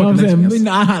 What I'm saying, you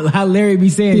know how Larry be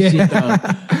saying shit though.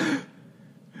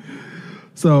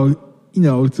 So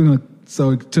it's gonna it's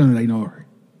gonna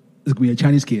be a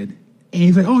Chinese kid, and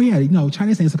he's like, oh yeah,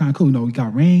 Chinese names are kind of cool. You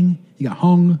got Ring, you got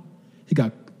Hong, you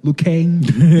got Liu Kang.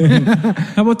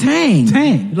 How about Tang?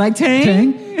 Tang. You like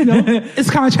Tang?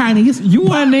 It's kind of Chinese. You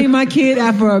want to name my kid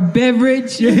after a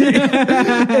beverage?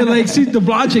 And like the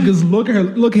blonde chick is look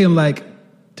at him like,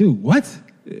 dude, what?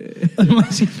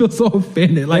 Like she feels so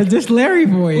offended. Like that's just Larry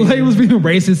for you. Like he was being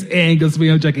racist and just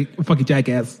being a fucking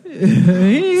jackass. He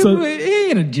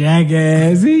ain't a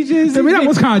jackass. That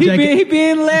was kind of jackass. He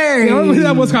being Larry.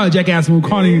 That was kind of jackass move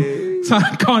calling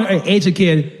an Asian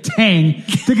kid Tang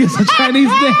to get some Chinese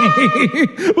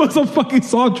name. What's a fucking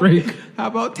salt drink? How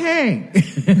about Tang?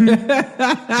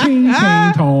 Ching,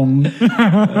 tang, tong. That's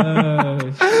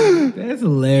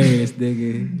hilarious,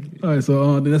 nigga. All right,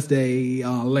 so the next day,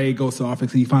 Larry goes to the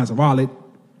office and he finds a wallet.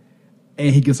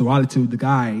 And he gives the wallet to to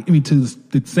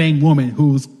the same woman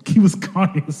he was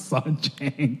calling his son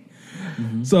Chang.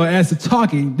 So as they're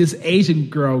talking, this Asian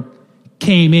girl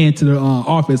came into the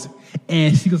office.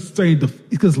 And she was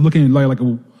looking like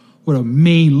with a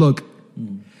mean look.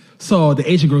 So the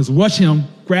Asian girls rush him,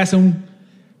 grasp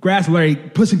Larry,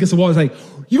 push him against the wall. It's like,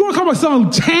 you gonna call my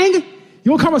son Chang? You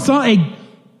gonna call my son a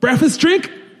breakfast drink?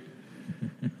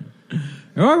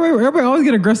 Everybody always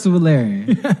get aggressive with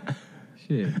Larry.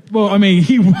 Shit. Well, I mean,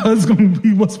 he was being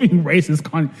racist,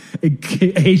 calling an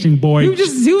Asian boy.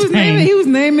 He was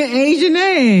naming Asian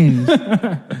names.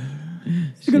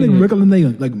 You got a regular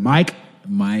name like Mike.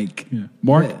 Yeah.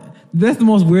 Mark. That's the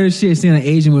most weirdest shit, seeing an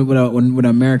Asian with an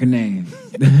American name.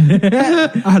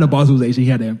 I had a boss who was Asian. He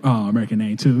had an American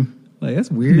name too. Like that's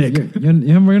weird. Nick.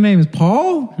 Your name is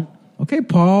Paul? Okay,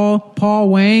 Paul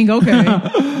Wang. Okay.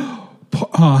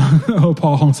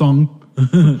 Paul Hong Song.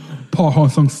 Paul Hong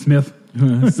Song Smith.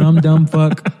 Some dumb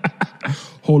fuck.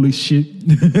 Holy shit.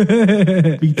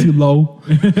 Be too low.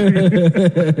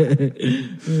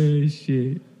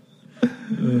 Shit.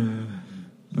 Okay.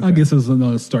 I guess it's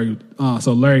another story.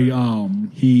 So Larry,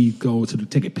 he goes to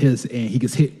take a piss and he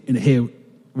gets hit in the head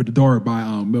with the door by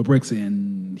Mel Brooks,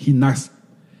 and he knocks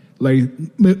Larry.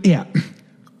 Yeah,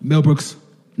 Mel Brooks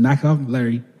knocks off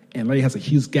Larry, and Larry has a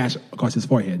huge gash across his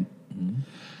forehead.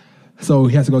 So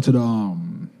he has to go to the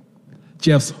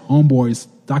Jeff's homeboy's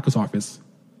doctor's office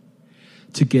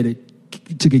to get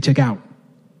checked out.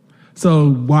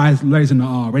 So while Larry's in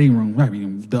the waiting room,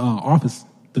 the office,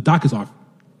 the doctor's office.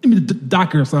 The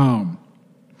doctor's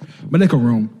medical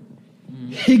room.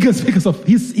 He gets picks up.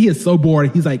 He is so bored.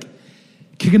 He's like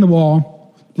kicking the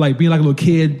wall, like being like a little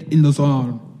kid in those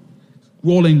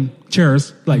rolling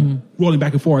chairs, like rolling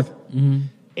back and forth. And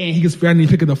he gets randomly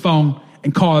picking the phone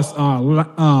and calls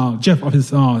Jeff off his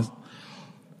cell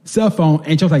phone.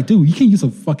 And Jeff's like, "Dude, you can't use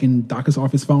a fucking doctor's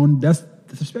office phone. That's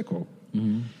disrespectful."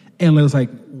 And Larry's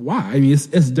like, "Why? I mean, it's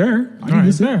there.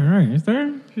 It's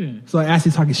there. Yeah. So as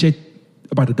he's talking shit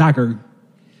about the doctor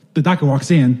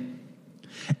walks in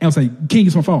and I was like, "Can you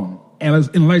use my phone?" And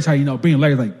Larry's how being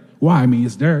Larry's like, "Why? I mean,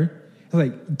 it's there." I was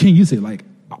like, "Can you use it?" Like,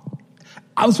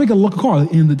 I was making a local call,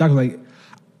 and the doctor's like,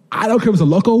 "I don't care if it's a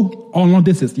local or long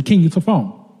distance, you can't use the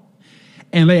phone."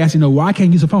 And Larry asked, why I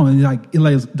can't use the phone? And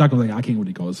the doctor was like, "I can't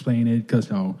really go explain it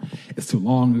because it's too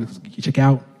long. You check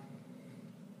out."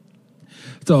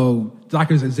 So the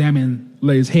doctors examine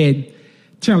Larry's head,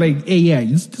 turn like, "Hey, yeah,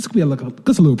 this could be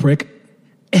just a little prick."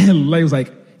 And Larry was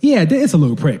like, Yeah, it's a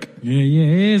little prick.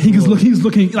 Yeah. He's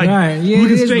looking like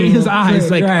looking straight in his eyes,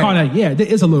 prick, like, right. Yeah, there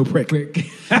is a little prick. And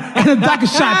the doctor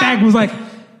shot back and was like,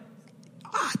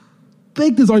 I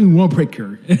think there's only one prick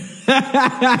here. And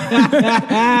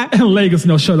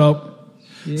Legos, shut up.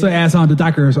 Yeah. So as the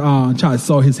doctor try to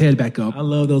sew his head back up. I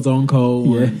love those on cold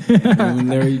ones. When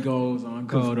Larry goes on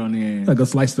cold on the end. Like a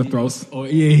slice the throats. Oh,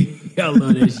 yeah. I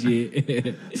love that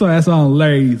shit. So as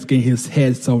Larry's getting his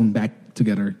head sewn back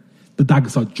together, the doctor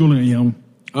starts drooling at him.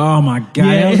 Oh, my God.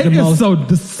 Yeah, that was the most, so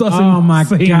disgusting. Oh, my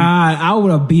God. I would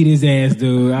have beat his ass,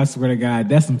 dude. I swear to God.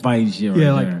 That's some fighting shit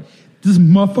right there. This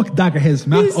motherfucking doctor had his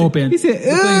mouth open. He said,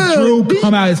 drool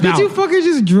come out his mouth. Did you fucking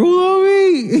just drool on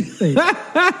me?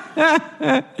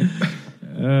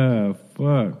 Oh,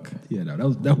 fuck. Yeah,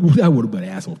 no, that would have been an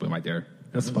ass open right there.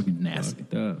 That's fucking nasty.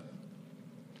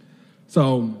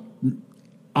 So,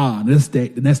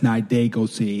 the next night, they go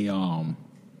to a...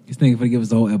 He's thinking for to give us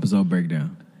the whole episode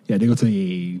breakdown. Yeah, they go to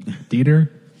a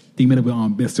theater. They met up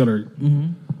with Ben Stiller.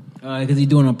 Because he's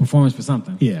doing a performance for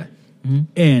something. Yeah. Mm-hmm.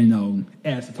 And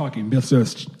as they're talking, Bill Stiller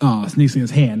sneaks in his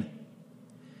hand,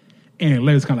 and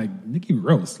Larry's kind of like, Nicky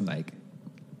Rose, like.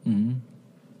 Mm-hmm.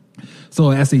 So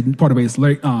as they part of it,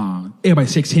 Larry, everybody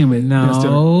shakes hands with Ben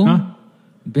Stiller. Huh?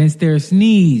 Ben Stiller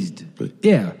sneezed.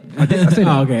 Yeah, I said that.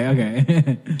 Oh,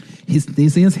 okay. He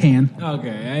sneezed in his hand. Okay,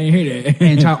 I didn't hear that.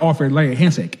 And tried to offer Larry a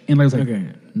handshake, and Larry's like,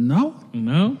 no.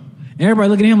 And everybody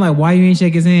looking at him like, why you ain't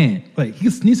shake his hand? Like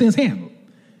he sneezed in his hand.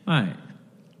 All right.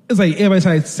 It's like everybody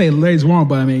tries to say Larry's wrong,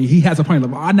 but I mean, he has a point.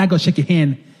 Like, I'm not going to shake your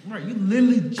hand. Right, you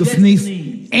literally just sneeze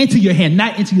into your hand,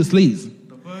 not into your sleeves.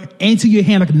 Into your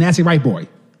hand like a nasty white boy.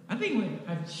 I think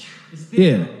it's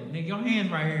still, nigga, your hand's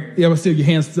right here. Yeah, but still, your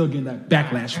hand's still getting that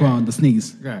backlash from the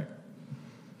sneeze. Right.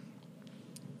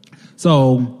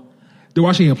 So, they're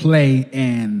watching a play,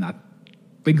 and I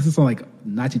think this is some like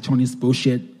 1920s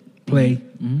bullshit play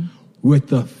with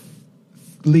the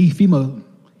lead female,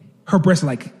 her breasts are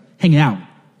like hanging out.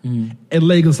 And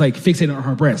Legos like fixated on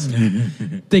her breast,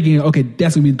 thinking, okay,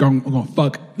 that's gonna be I'm gonna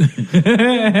fuck for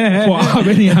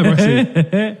already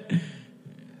anniversary.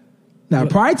 Now,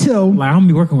 prior to like I'm gonna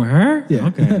be working with her, yeah.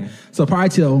 Okay. So prior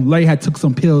to Larry had took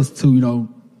some pills to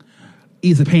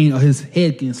ease the pain of his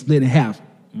head getting split in half,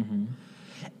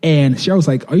 and Cheryl was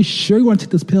like, "Are you sure you want to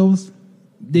take those pills?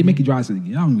 They make you dry, so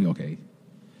I'm gonna be okay."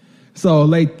 So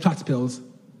Larry took the pills,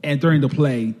 and during the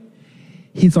play,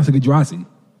 he starts to get drowsy.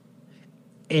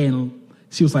 And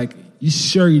she was like, "You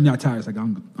sure you're not tired?" It's like,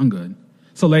 I'm good.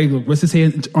 So Larry rests his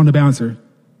head on the bouncer.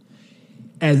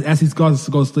 As he goes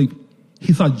to go to sleep,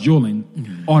 he starts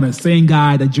drooling on the same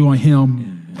guy that joined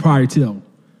him prior to.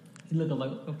 He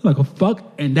looked like a fuck,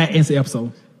 and that ends the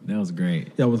episode. That was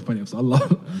great. That was a funny episode. I love.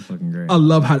 That was fucking great. I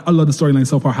love the storyline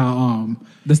so far. How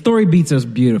the story beats us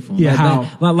beautiful. Yeah,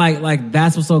 like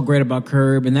that's what's so great about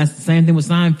Curb, and that's the same thing with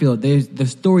Seinfeld. The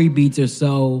story beats are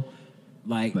so.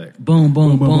 Like boom,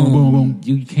 boom, boom, boom, boom, boom.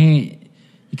 You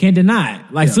can't deny it.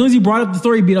 Like as soon as you brought up the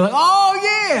story beat, I'm like, oh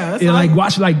yeah. Yeah, like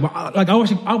watch I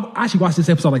actually watched this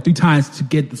episode like 3 times to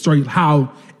get the story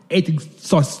how everything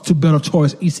starts to build up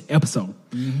towards each episode.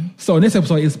 So in this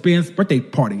episode, it's Ben's birthday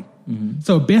party.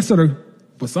 So Ben Stiller,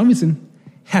 for some reason,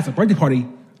 has a birthday party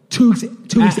 2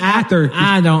 weeks after.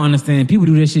 I don't understand. People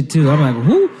do this shit too. I'm like,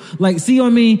 who? Like, see what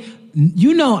I mean?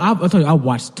 I told you I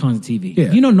watched tons of TV.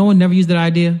 Yeah. No one never used that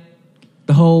idea.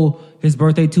 The whole his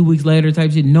birthday 2 weeks later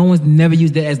type shit. No one's never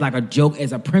used that as like a joke,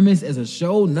 as a premise, as a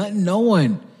show. Nothing. No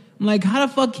one. I'm like, how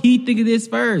the fuck he think of this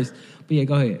first? But yeah,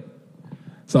 go ahead.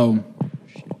 So,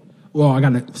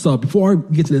 So before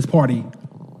we get to this party,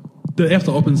 the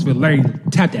episode opens with Larry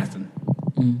tap dancing,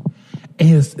 and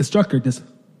his instructor just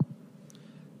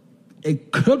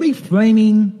it could be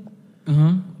flaming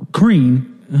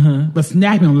cream, but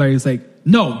snapping on Larry is like,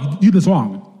 "No, you do this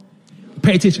wrong.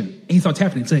 Pay attention." And he started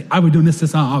tapping and saying, "I've been doing this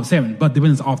since I was 7, but the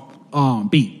rhythm's off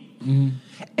beat."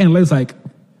 And Larry's like,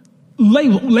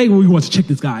 later we want to check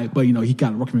this guy, but he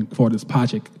got working for this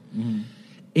project. And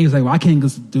he's like, "Well, I can't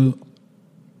just do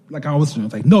like I was doing."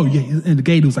 It's like, "No," and the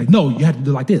gay dude was like, "No, you have to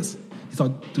do it like this." He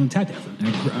started doing tap dancing.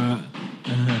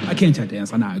 I can't tap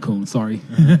dance. I'm not a coon. Sorry.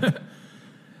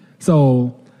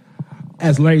 So,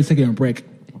 as Larry's taking a break,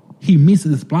 he meets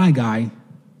this blind guy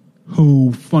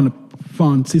who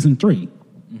from season 3.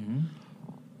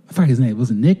 I forgot his name.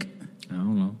 Was it Nick? I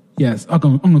don't know. Yes, I'm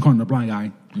gonna call him the blind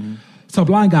guy. So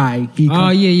blind guy,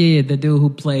 yeah, the dude who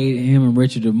played him and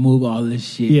Richard to move all this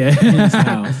shit in his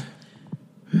house.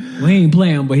 Well, he ain't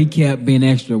playing, but he kept being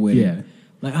extra with it.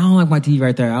 Like, I don't like my TV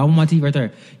right there. I want my TV right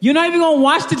there. You're not even gonna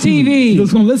watch the TV. You're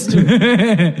just gonna listen to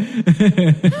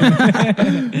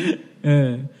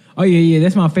it. Oh yeah,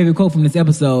 that's my favorite quote from this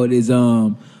episode is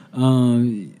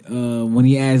when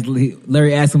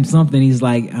Larry asked him something, he's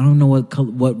like, I don't know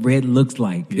what red looks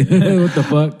like. What the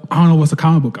fuck? I don't know what's a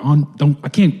comic book. I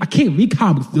can't read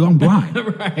comics, dude. I'm blind.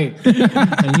 Right.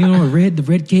 And you know what the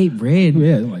red cape, red.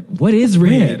 Yeah, like what is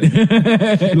red?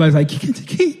 Like you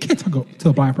can't talk to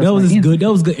a blind person. That was like good.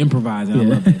 That was good improvising. I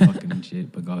love that fucking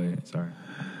shit. But go ahead. Sorry.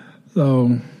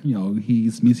 So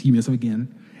he meets him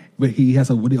again, but he has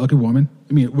a really ugly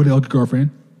girlfriend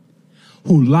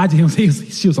who lied to him saying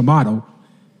she was a model.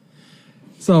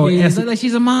 So like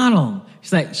she's a model.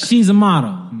 She's like, she's a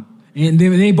model. And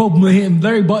then they both, Larry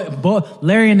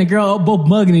and the girl both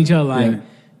mugging each other like,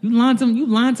 you lying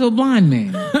to a blind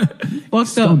man. Fucked up.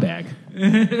 Scumbag.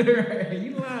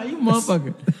 Right. You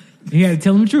motherfucker. He had to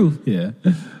tell him the truth. Yeah.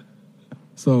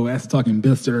 So after talking,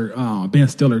 Ben Stiller comes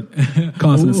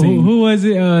to the scene. Who was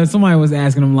it? Somebody was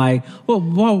asking him like, well,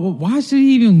 why should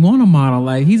he even want a model?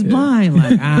 Like, he's blind.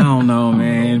 Like, I don't know,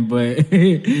 man, but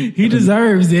he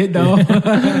deserves it though.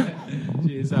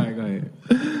 Shit, sorry, go ahead.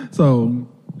 So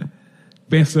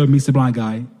Ben Stiller meets the blind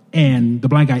guy, and the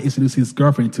blind guy introduces his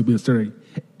girlfriend to Ben Stiller,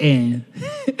 and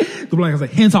the blind guy's like,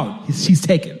 hands off, she's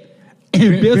taken.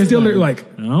 And Ben Stiller like,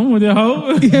 I don't want that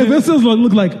hoe. Yeah, Ben Stiller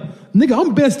look like, nigga,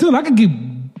 I'm Ben Stiller. I can get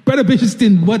better bitches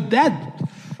than what that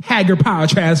haggard power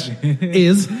trash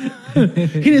is. He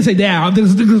didn't say that.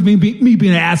 This is me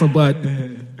being an asshole, but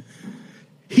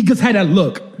he just had that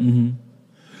look. Mm-hmm.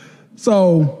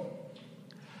 So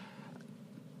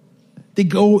they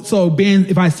go. So Ben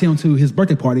invites him to his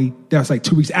birthday party. That's like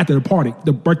 2 weeks after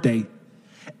the birthday,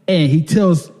 and he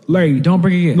tells Larry, "Don't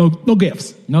bring a gift. No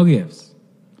gifts. No gifts."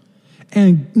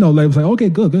 And Larry was like, "Okay,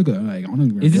 good." Like,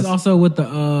 is this also with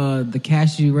the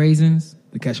cashew raisins?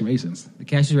 The cashew raisins. The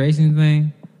cashew raisin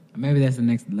thing? Maybe that's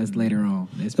that's later on.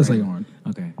 That's later on.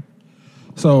 Okay.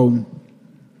 So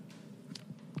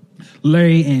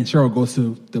Larry and Cheryl goes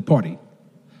to the party.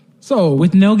 So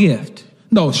with no gift.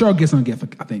 No, Cheryl gets no gift,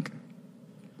 I think.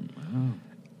 Wow.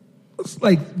 It's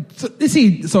like so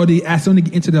they ask them to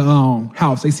get into the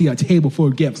house. They see a table full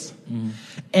of gifts. Mm-hmm.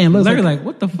 And Larry like,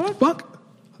 what the fuck?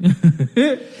 And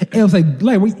it was like,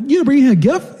 you didn't bring him a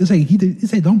gift? It's like he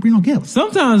said, don't bring no gift.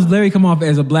 Sometimes Larry come off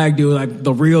as a black dude, like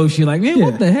the real shit. Like, man,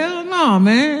 what the hell? No,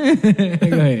 man. Go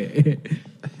ahead.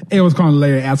 It was calling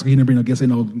Larry asking he didn't bring no gifts.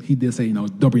 He did say,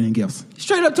 don't bring any gifts.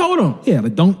 Straight up told him. Yeah,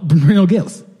 like don't bring no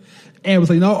gifts. And it was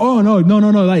like, no.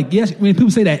 Like, yes, when people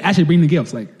say that, actually bring the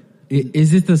gifts. Like,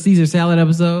 is this the Caesar salad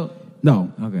episode?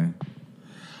 No. Okay.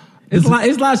 It's a lot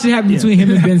of shit happening between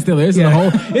him and Ben Stiller.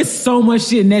 It's so much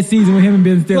shit in that season with him and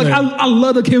Ben Stiller. Like I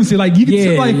love the chemistry. Like you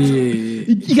can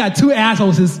you got two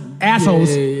assholes just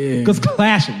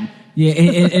clashing. Yeah,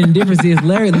 and the difference is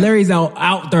Larry's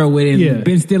out there with it. Yeah.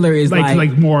 Ben Stiller is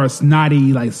like more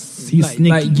snotty, like he's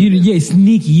sneaky.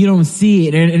 Sneaky. You don't see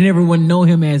it, and everyone know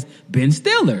him as Ben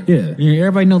Stiller. Yeah,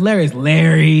 everybody know Larry as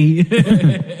Larry.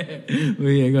 Well,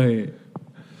 yeah, go ahead.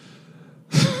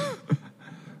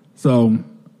 So.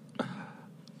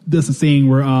 This is a scene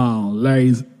where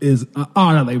Larry's is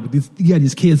not Larry, but you got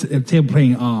these kids at the table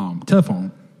playing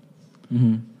telephone.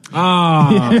 Mm-hmm.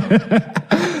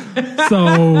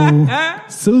 So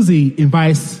Susie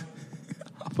invites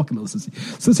I fucking love Susie.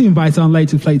 Susie invites Larry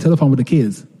to play telephone with the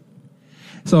kids.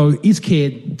 So each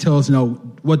kid tells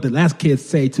what the last kid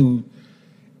say to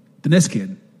the next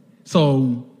kid.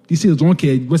 So you see this one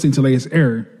kid listening to Larry's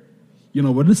error. You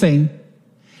know what they're saying,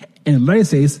 and Larry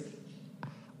says,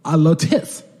 "I love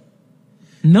tits."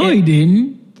 No, he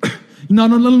didn't. No.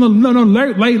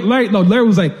 Larry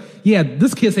was like, yeah,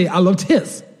 this kid say, I love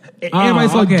tits. And everybody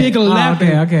started giggling,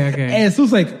 laughing. Okay. And so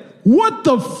it's like, what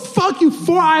the fuck, you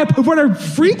four-eyed perverted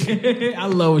freak? I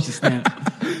love what you snap.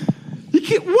 You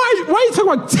can't, why are you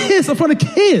talking about tits in front of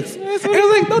kids? And I was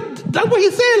like, no, that's what he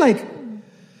said. Like,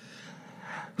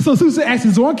 so Susan asked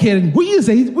this one kid, what you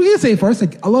say first?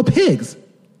 Like, I love pigs.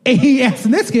 And he asked the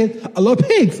next kid, I love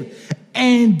pigs.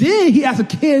 And then he asked a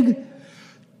kid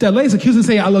that lady's accused of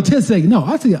saying, I love tits. Saying, no,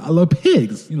 I say, I love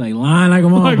pigs. You're like, lying like a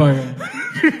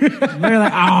motherfucker. They're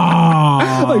like,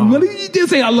 oh. Like, really? You did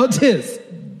say, I love tits.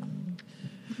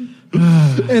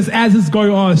 As it's going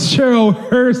on, Cheryl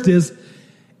hears this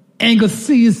and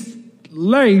sees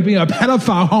Larry being a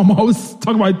pedophile almost,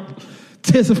 talking about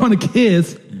tits in front of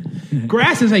kids.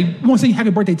 Grass is like, we want to sing happy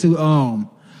birthday to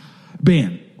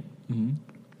Ben. Mm-hmm.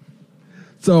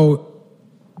 So,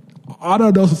 all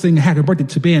of those are singing happy birthday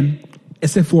to Ben.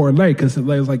 Except for Larry, because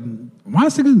Larry was like, why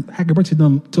is singing happy birthday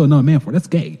to another man for? That's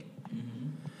gay. Mm-hmm.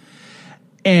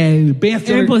 And Ben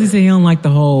Stiller... And plus he said he don't like the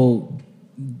whole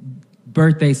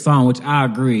birthday song, which I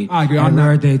agree. Happy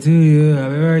birthday to you.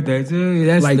 Happy birthday to you.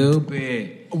 That's like,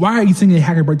 stupid. why are you singing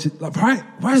happy birthday? Like,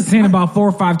 why is saying about 4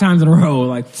 or 5 times in a row?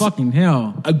 Like fucking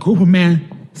hell. A group of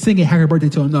men singing happy birthday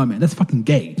to another man. That's fucking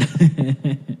gay.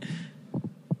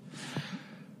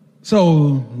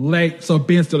 So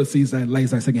Ben still sees that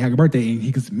Larry's like singing happy birthday, and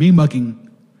he gets me mucking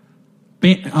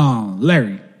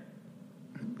Larry.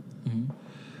 Mm-hmm.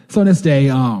 So this day,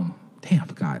 damn, I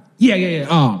forgot.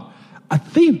 Yeah. I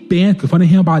think Ben confronted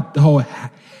him about the whole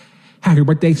happy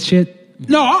birthday shit.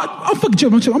 No, I'm fucking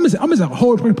joking. I'm missing a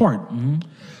whole important part. Mm-hmm.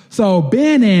 So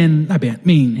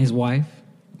his wife.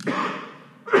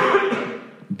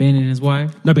 Ben and his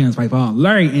wife. Not Ben and his wife.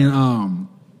 Larry and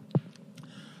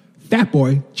Fat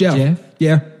Boy Jeff.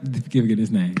 Yeah, give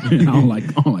his name. I don't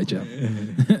like Jeff.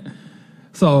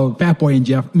 So Fat Boy and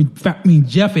Jeff.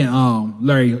 Jeff and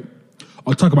Larry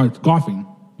are talking about golfing.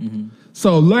 Mm-hmm.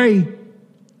 So Larry,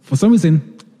 for some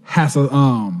reason, has a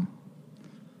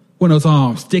one of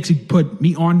those sticks you put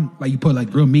meat on, like you put like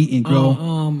grilled meat and grill.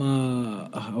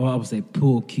 I would say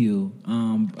pool cue.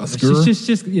 A skewer?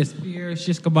 Spear,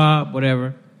 shish kebab,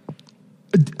 whatever.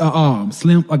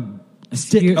 Slim, like a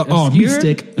stick, meat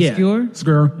stick. A skewer?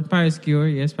 Skewer. Probably a skewer.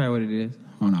 Yeah, that's probably what it is. I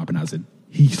don't know how to pronounce it.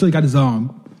 He still got his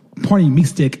pointing meat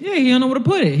stick. Yeah, he don't know where to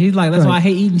put it. He's like, that's why I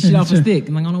hate eating shit off a stick.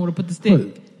 I'm like, I don't know where to put the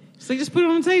stick. So just put it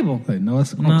on the table. Like, no,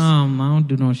 that's gross. No, I don't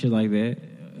do no shit like that.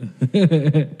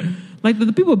 Like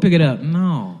the people pick it up.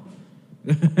 No.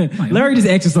 Larry just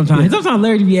extra sometimes. Yeah. Sometimes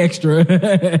Larry be extra.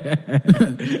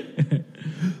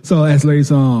 So as Larry's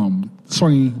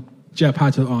showing Jeff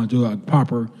how to do a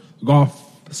proper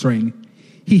golf swing,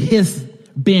 he hits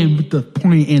Ben with the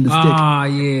point and the stick. Ah,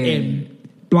 yeah. And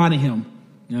blinding him.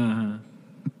 Uh-huh.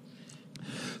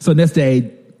 So next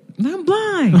day, I'm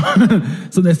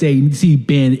blind. So next day, you see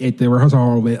Ben at the rehearsal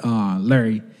hall with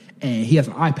Larry, and he has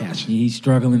an eye patch. He's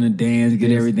struggling to dance,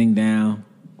 get everything down.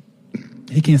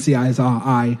 He can't see his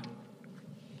eye.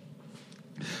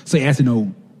 So he asks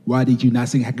him, why did you not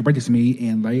sing Happy Birthday to me?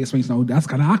 And Larry explains, that's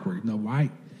kind of awkward. Why?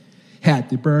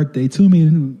 Happy birthday to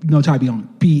me. Try to be on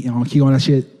beat and on key on that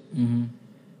shit. Mm-hmm.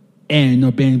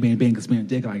 And bang, because being a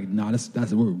dick, like, no,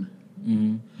 that's rude.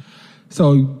 Mm-hmm.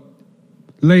 So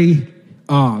Larry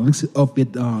looks up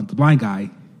at the blind guy.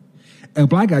 And the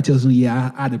blind guy tells him,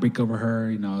 I had to break over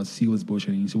her. She was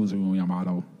bullshitting. She was ruining my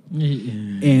model.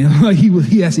 Yeah. And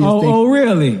he actually oh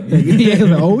really? Yeah, he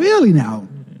was like, oh really now?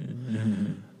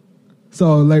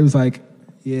 So Larry was like,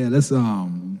 yeah, let's we're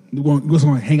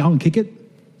gonna hang out and kick it.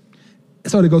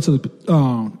 So they go to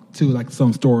like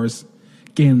some stores,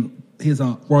 getting his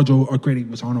wardrobe upgraded,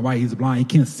 which I don't know why he's blind. He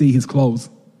can't see his clothes.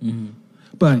 Mm-hmm.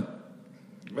 But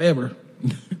whatever.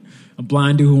 A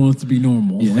blind dude who wants to be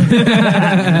normal.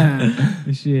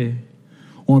 Yeah. Shit.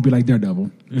 Want to be like Daredevil.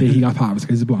 Then he got powers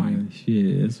because he's blind.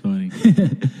 Shit, that's funny.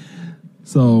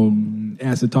 So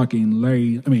as they're talking,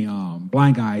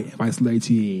 blind guy invites Larry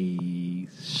to a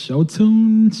show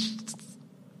tune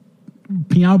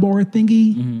piano board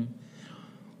thingy. Mm-hmm.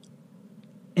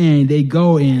 And they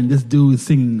go, and this dude is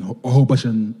singing a whole bunch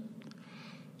of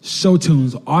show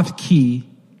tunes off key,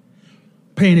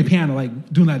 playing the piano,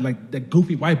 like doing like that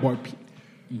goofy whiteboard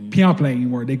piano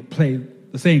playing where they play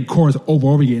the same chords over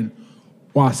and over again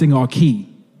while singing all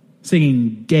key,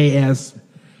 singing gay ass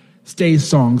stage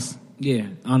songs. Yeah,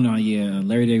 I know. Yeah,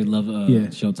 Larry David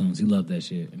loved show tunes. He loved that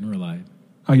shit in real life.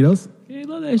 Oh, he does? Yeah, he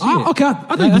loved that shit. Oh, okay.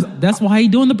 That's why he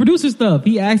doing the producer stuff.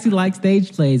 He actually likes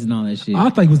stage plays and all that shit. I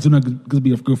thought he was doing that to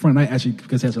be a good friend. I actually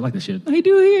because he actually like that shit. He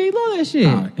do. He love that shit.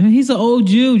 Right. And he's an old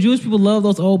Jew. Jewish people love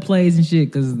those old plays and shit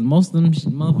because most of them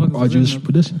motherfuckers are Jewish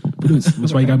produced.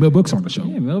 That's why you got Mel Brooks on the show.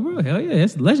 Yeah, Mel Brooks. Hell yeah,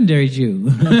 that's a legendary Jew.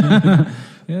 The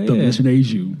legendary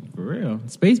Jew. For real.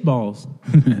 Spaceballs.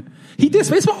 He did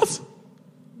Spaceballs?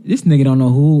 This nigga don't know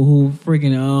who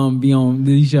freaking be on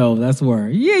these shows. That's where.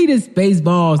 Yeah, he did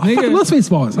Spaceballs, nigga. I fucking love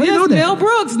Spaceballs. I didn't know that. Mel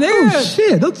Brooks, nigga. Oh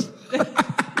shit. That's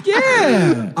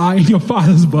yeah. I am your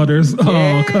father's brother's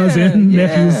cousin,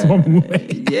 nephew's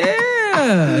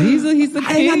Yeah. He's the king.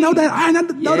 I didn't know that. I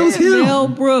didn't know that was him. Mel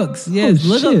Brooks. Yes.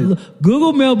 Look up,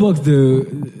 Google Mel Brooks,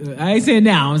 dude. I ain't saying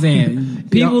now. I'm saying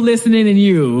people listening and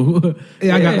you.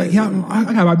 Yeah, I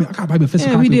got buy me a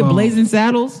physical. Yeah, we did Blazing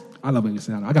Saddles. I love Blazing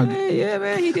Saddles. I got. Yeah,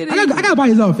 man, he did it. I gotta buy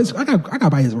his physical. I gotta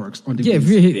buy his works on DVD. Yeah,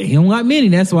 he don't got many.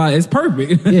 That's why it's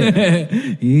perfect. Yeah,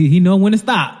 he know when to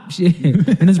stop. Shit.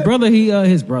 And his brother,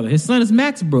 his son is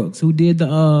Max Brooks, who did the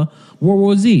World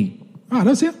War Z. Oh,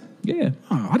 that's him. Yeah.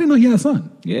 Oh, I didn't know he had a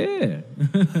son. Yeah.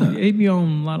 Yeah, he be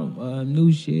on a lot of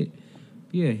news shit.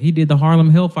 Yeah, he did the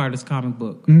Harlem Hellfighters comic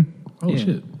book. Mm-hmm. Oh,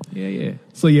 shit. Yeah.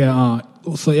 So,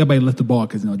 so everybody left the ball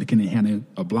because, they couldn't handle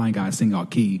a blind guy singing all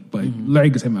key. But Larry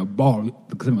was having a ball,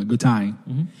 because having a good time.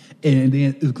 Mm-hmm. And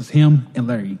then it was him and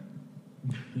Larry.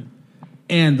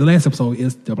 And the last episode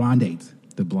is the blind date.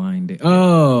 The blind date.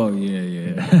 Oh,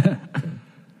 yeah.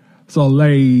 So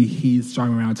Larry, he's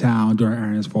driving around town doing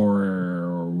errands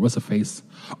for what's the face?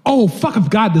 Oh fuck! I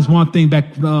forgot this one thing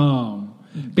back.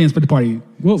 Ben's birthday party.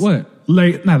 What?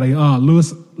 Larry, not Larry.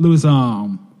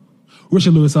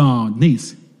 Richard Lewis'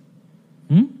 niece.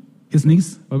 His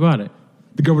niece. What about it?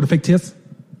 The girl with the fake tits.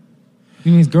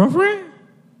 You mean his girlfriend?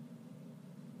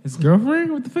 His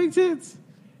girlfriend with the fake tits?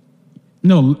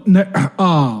 No.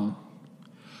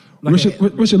 Richard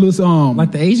Lewis.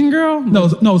 Like the Asian girl? No,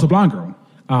 it was a blonde girl.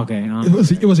 Okay.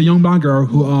 It was a young blonde girl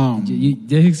who. You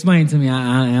just explain to me.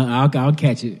 I'll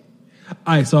catch it.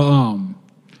 All right. So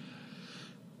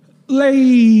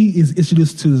Larry is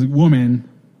introduced to this woman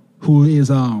who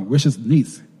is Richard's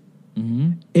niece.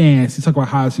 And she talked about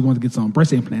how she wants to get some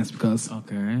breast implants because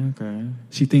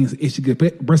she thinks if she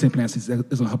gets breast implants, it's going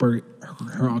to help her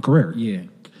career. Yeah.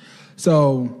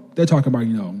 So they're talking about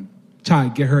trying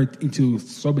to get her into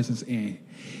show business, and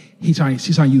she's trying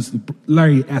to use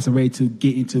Larry as a way to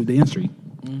get into the industry.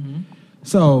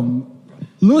 So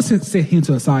Lewis set him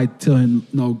to the side, telling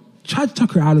him, try to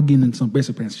talk her out of getting into some breast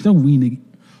implants. She don't really need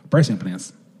breast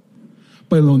implants.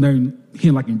 But Larry, he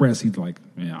ain't liking breasts. He's like,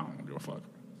 I don't give a fuck.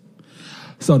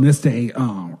 So next day,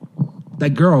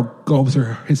 that girl goes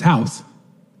to his house,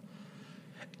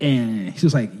 and she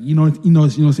was like, you know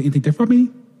anything different from me?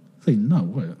 I say, no,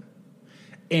 what?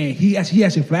 And he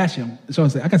actually flashed him. So I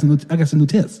was like, I got some new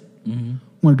tits.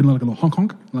 Want to get like a little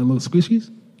honk, like little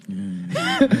squishies? And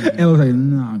I was like,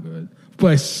 no, I'm good.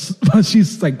 But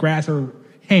she's like grabs her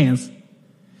hands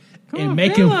and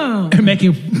make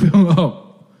him feel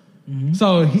up.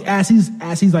 So as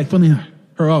he's like filling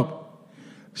her up,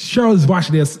 Cheryl is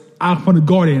watching this out from the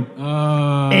garden,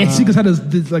 and she just had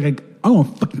this like I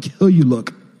want to fucking kill you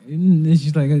look. And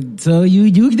she's like, so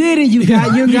you did it. You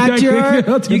got your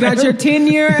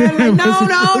 10-year. Like,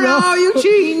 no, you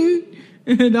cheating.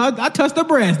 I touched her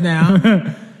breast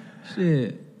now.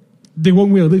 Shit. They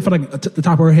won't really. They felt like the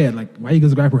top of her head. Like, why you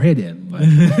gonna grab her head in? Like,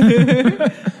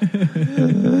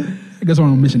 I guess I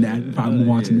want to mention that. If I move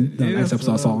on to the next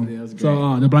episode song.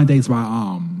 So the blind date's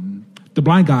by the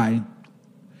blind guy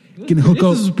getting hooked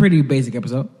up. This is a pretty basic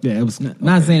episode. Yeah, it was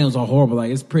not saying it was a horrible.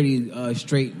 Like it's pretty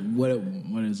straight. What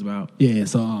it's about. Yeah.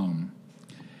 So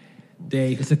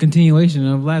it's a continuation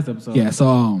of last episode. Yeah.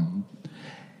 So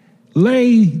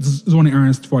Larry is running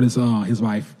errands for his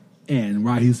wife, and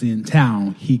while he's in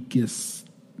town, he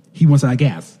wants to buy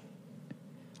gas.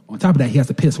 On top of that, he has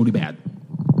to piss really bad.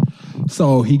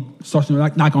 So he starts to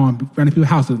knock on random people's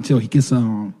houses until he gets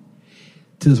to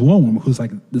this one woman who's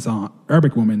like this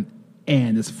Arabic woman,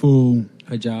 and this full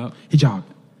hijab.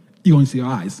 You only see her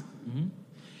eyes,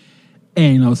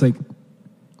 and it's like,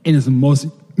 and it's the most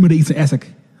Middle Eastern accent.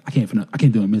 I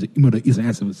can't do a Middle Eastern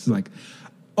accent. It's like,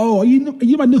 oh, are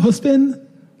you my new husband?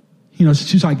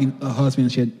 She's like a husband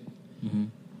and shit.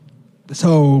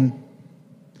 So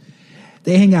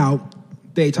they hang out.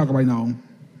 They talk about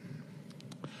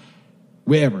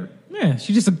wherever. Yeah,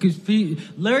 she just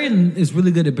Larry is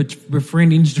really good at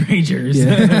befriending strangers.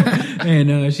 Yeah.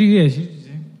 And she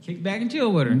kicked back and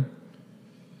chill with her.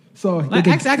 So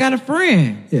actually, I got a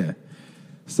friend. Yeah.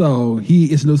 So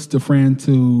he introduced the blind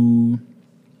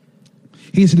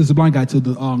guy to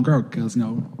the girl because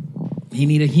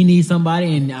he needs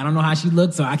somebody, and I don't know how she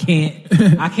looks, so I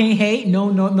can't hate.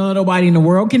 No, nobody in the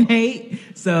world can hate.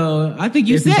 So I think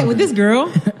you set with this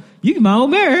girl. You can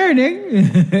marry her,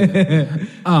 nigga.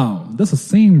 There's a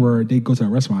scene where they go to a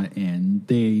restaurant and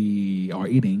they are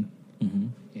eating.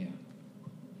 Yeah.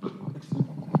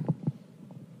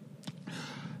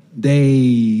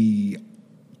 They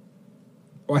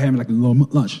are having like a little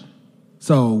lunch.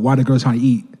 So while the girl's trying to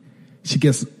eat, she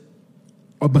gets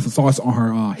a bunch of sauce on her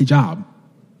hijab.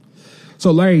 So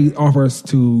Larry offers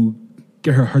to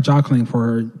get her hijab clean for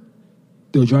her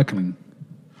do a dry clean.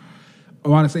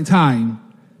 Around the same time,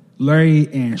 Larry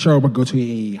and Cheryl would go to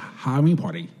a Halloween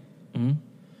party.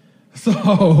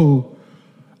 So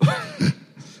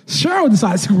Cheryl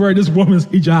decides to wear this woman's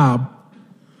hijab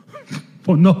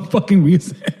for no fucking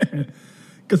reason,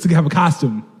 because to have a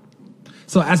costume.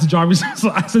 So as the driving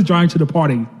to the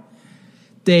party,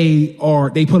 they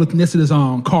put up next to this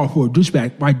car full of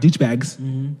douchebags.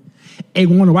 And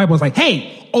one of the white boys like,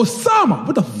 "Hey, Osama,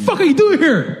 what the fuck are you doing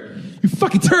here? You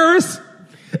fucking terrorist!"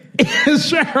 And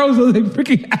Cheryl's like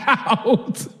freaking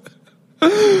out.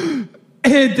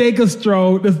 And they go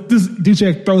stroll. This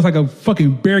douchebag throws like a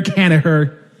fucking beer can at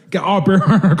her. Got all beer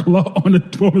on her on the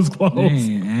woman's clothes.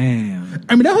 Damn.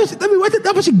 I mean,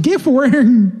 that's what you get for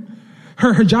wearing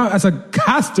her hijab as a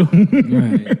costume.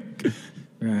 Right.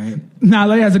 Right. Now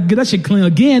Larry has to get that shit clean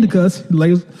again because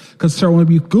Sir want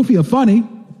to be goofy or funny.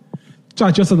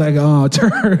 Try just like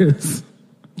terrorists.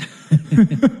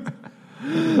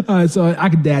 So I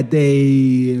could that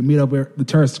day meet up with the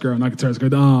terrorist girl, not the terrorist girl,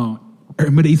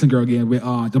 the Middle Eastern girl again with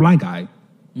the blind guy.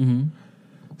 Mm-hmm.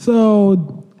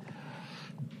 So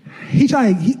Larry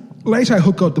tried to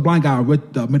hook up the blind guy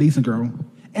with the Middle Eastern girl,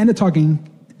 and they're talking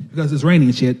because it's raining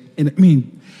and shit. And I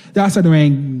mean, they're outside the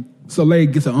rain, so Larry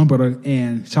gets an umbrella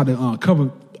and try to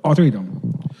cover all three of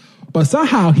them. But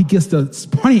somehow he gets the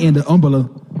pointy end of the umbrella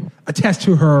attached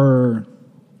to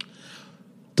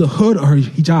the hood of her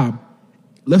hijab,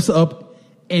 lifts her up,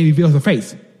 and reveals her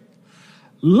face.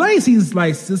 Larry sees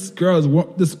like this girl's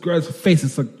face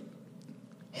is like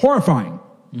horrifying,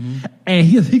 and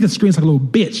he can scream like a little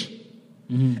bitch,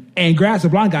 and grabs the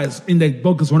blind guy, and the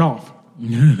focus went off,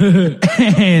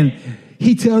 and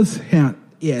he tells him,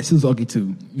 "Yeah, she was ugly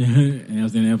too." And that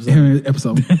was in the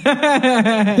episode.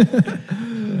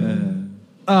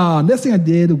 Next thing I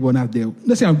did,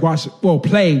 next thing I watched,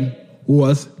 played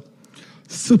was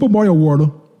Super Mario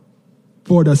World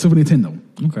for the Super Nintendo.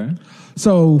 Okay.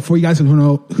 So for you guys who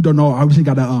don't know, I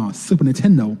recently got a Super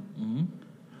Nintendo.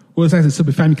 Well, it's actually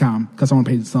Super Famicom because I want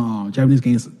to play some Japanese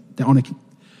games that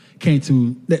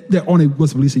only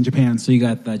was released in Japan. So you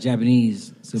got the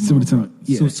Japanese Super Nintendo.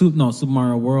 Yeah. Super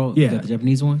Mario World. Yeah. You got the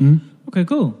Japanese one. Mm-hmm. Okay,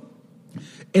 cool.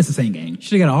 It's the same game.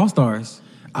 Should have got All Stars.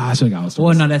 I should have got All Stars.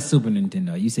 Well, no, that's Super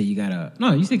Nintendo. You said you got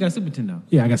you said you got Super Nintendo.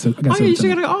 Yeah, I got Super Nintendo. You should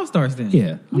have got All Stars then.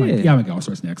 Yeah. I'm going to get All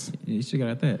Stars next. Yeah, you should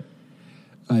have got that.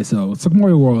 All right, so Super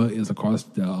Mario World is, of course,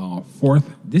 the fourth.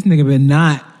 This nigga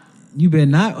you better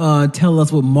not tell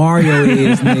us what Mario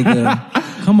is,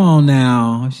 nigga. Come on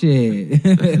now. Shit.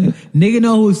 Nigga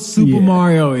know who Super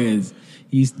Mario is.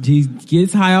 He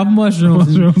gets high off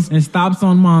mushrooms and stops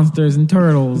on monsters and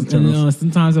turtles. And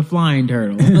sometimes a flying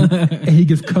turtle. And he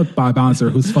gets cut by a bouncer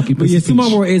who's fucking But yeah, Super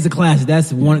Mario World is a classic.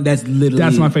 That's literally...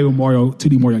 That's my favorite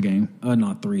 2D Mario game.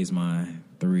 No, 3 is mine.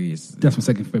 3 is... That's my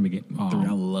second favorite game. 3,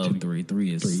 I love 3.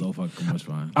 3 is so fucking much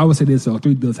fun. I would say this,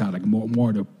 3 does have like more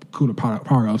of the cooler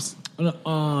power-ups.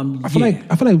 I feel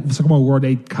like Super Mario World,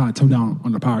 they kind of tone down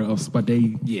on the power-ups, but they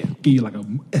give you like a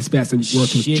expansive world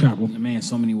to travel. Man,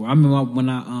 so many worlds. I remember when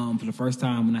I for the first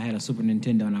time when I had a Super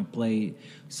Nintendo and I played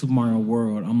Super Mario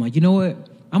World, I'm like, you know what?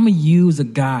 I'm gonna use a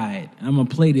guide. I'm gonna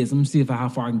play this. I'm gonna see how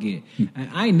far I can get. And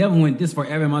I ain't never went this far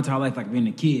ever in my entire life, like being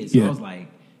a kid. So I was like,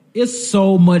 it's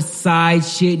so much side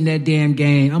shit in that damn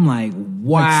game. I'm like,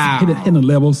 wow. Like hitting the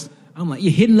levels. I'm like,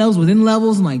 you're hitting levels within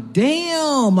levels. I'm like,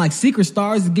 damn. Like secret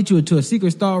stars to get you to a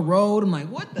secret star road. I'm like,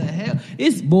 what the hell?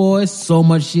 It's so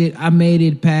much shit. I made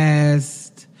it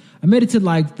to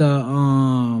like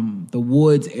the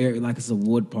woods area, like it's a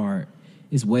wood part.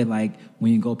 It's way like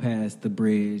when you go past the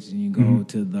bridge and you go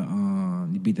to the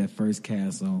you beat that first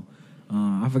castle.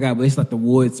 I forgot, but it's like the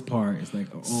woods part. It's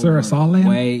like Sarasaland?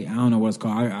 Way, I don't know what it's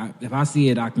called. If I see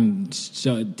it, I can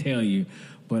tell you.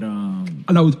 But I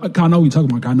know what you're talking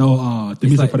about. I know the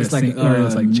music for that area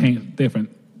is like changed different.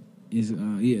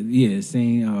 It's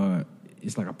saying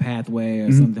it's like a pathway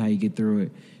or something how you get through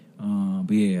it.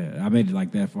 But yeah, I made it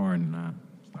like that far and I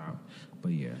stopped.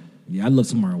 But yeah, I love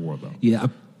Super Mario World though. Yeah.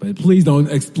 But please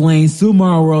don't explain Super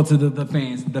Mario World to the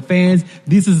fans. The fans,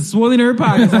 this is a Swirly Nerd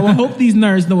podcast. I will hope these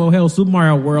nerds know what hell Super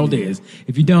Mario World is.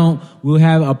 If you don't, we'll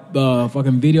have a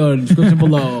fucking video in the description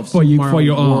below for your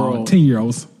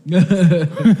 10-year-olds. But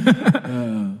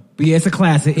yeah, it's a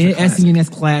classic.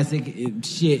 SNES classic.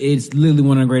 It's literally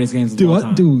one of the greatest games of all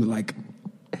time. Dude, like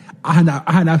I had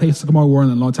not played Super Mario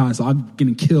World in a long time, so I'm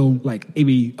getting killed like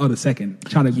every other second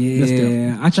trying to.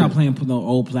 Yeah, I tried playing the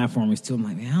old platformers too. I'm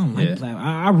like, man, I don't like platformers.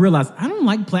 I realized I don't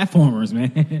like platformers,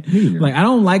 man. Like I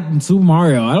don't like Super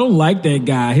Mario. I don't like that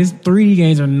guy. His 3D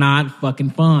games are not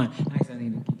fucking fun. Actually, I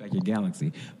need to keep back your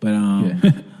Galaxy, but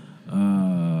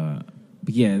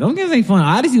but yeah, those games ain't fun.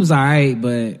 Odyssey was alright,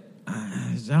 but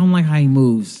I don't like how he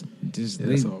moves.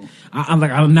 I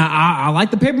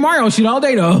like the Paper Mario shit all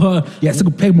day though. Yeah, it's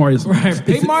a Paper Mario. Right,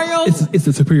 Paper Mario. It's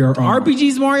the superior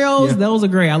RPGs. Mario's. Yeah. Those are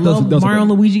great. I love Mario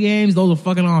and Luigi games. Those are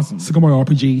fucking awesome. Super Mario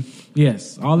RPG.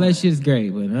 Yes, all that shit is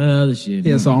great, but other shit.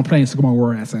 Yeah, so I'm playing Super Mario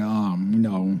World. I say,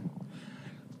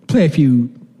 play a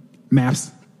few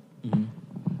maps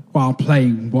while I'm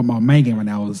playing. What my main game right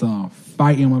now is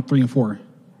Fire Emblem 3 and 4.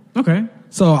 Okay.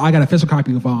 So I got an official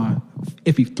copy of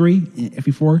FE3 and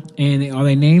FE4. And are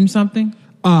they named something?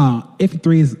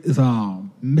 FE3 is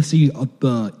Mystery of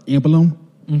the Emblem.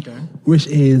 Okay. Which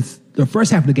is the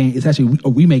first half of the game is actually a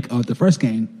remake of the first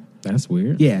game. That's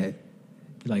weird. Yeah. You're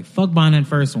like, fuck buying that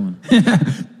first one.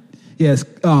 Yes.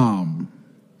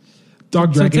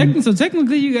 Dark Dragon. So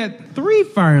technically you got 3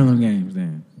 Fire Emblem games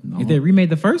then. No. If they remade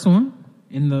the first one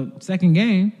in the second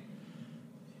game.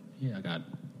 Yeah, I got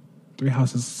 3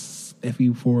 houses,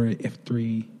 FE4,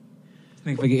 F3. This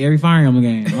nigga forget every Fire Emblem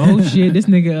game. Oh shit, this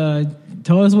nigga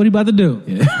told us what he about to do.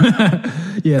 Yeah.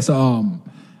 Yeah, so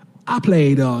I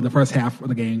played the first half of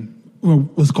the game.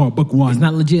 What's called Book 1. It's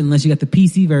not legit unless you got the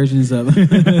PC versions of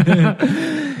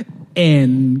it.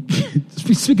 And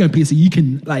speaking of PC, you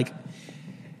can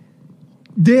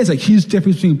there's a huge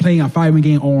difference between playing a Fire Emblem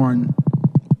game on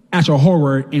actual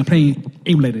hardware and playing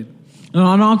emulated. No,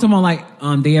 I'm talking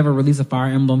about they ever release a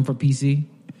Fire Emblem for PC?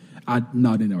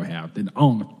 No, they never have. They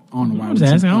own know why. I was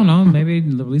asking. I don't know. Maybe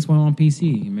release one on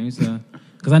PC. Maybe it's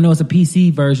because I know it's a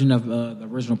PC version of the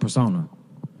original Persona.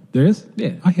 There is?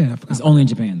 Yeah. Oh, yeah. It's only in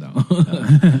Japan though.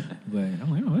 But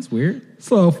I'm like, oh, that's weird.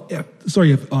 So,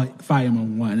 Fire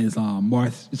Emblem 1 is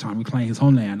Mars is trying to reclaim his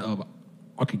homeland of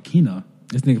Arcana.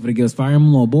 This nigga finna give us Fire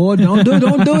Emblem, boy. Don't do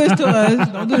this to us.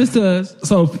 Don't do this to us.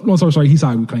 So, long story short, he's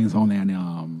trying to reclaim his homeland.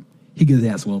 And, he gets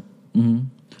his ass whooped. Mm-hmm.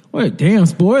 Wait, damn,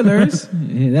 spoilers.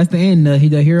 Yeah, that's the end. The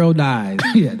hero dies.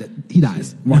 Yeah, he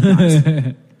dies. Mark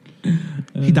dies.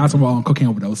 He dies from cocaine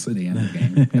overdose at the end of the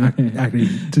game. Actually,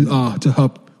 to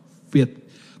help with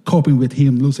coping with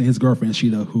him losing his girlfriend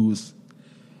Sheeta, who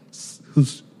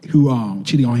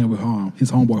cheating on him with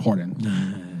his homeboy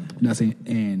Horton. That's it.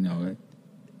 And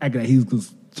after that, he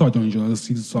just started doing drugs.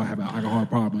 He just started having an alcohol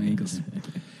problem. And he just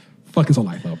fuck his whole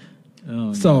life up.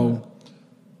 Oh, so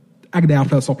after that,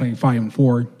 I started playing Fire Emblem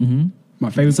 4. Mm-hmm. My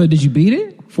favorite. So did you beat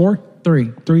it? 4?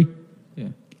 3. Yeah.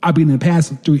 I've been in the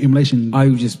past through emulation. Are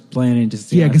you just playing it just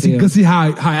to see because see how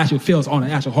it actually feels on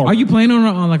an actual hardware. Are you playing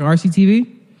on like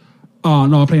RCTV?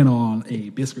 No, I'm playing on a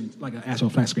big screen, like an actual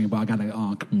flat screen. But I got I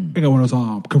got one of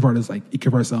those converters, like it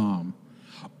converts. I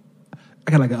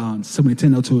got like a Super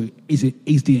Nintendo to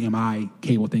HDMI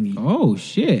cable thingy. Oh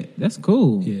shit, that's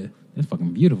cool. Yeah, that's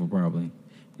fucking beautiful, probably.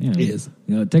 Yeah, it is.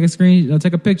 Take a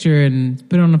take a picture and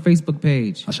put it on the Facebook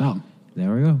page. I shall.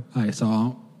 There we go. All right,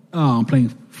 so I'm playing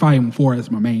Fire Emblem 4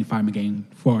 as my main Fire Emblem game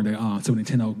for the Super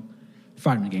Nintendo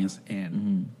Fire Emblem games,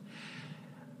 and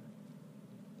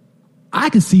I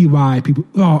can see why people.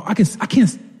 Well, I can't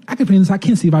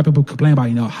see why people complain about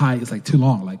how it's like too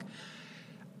long. Like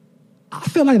I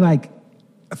feel like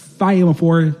Fire Emblem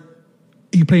 4,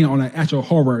 you playing on an actual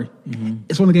hardware.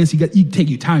 It's one of the games you take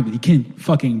your time with. You can't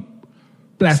fucking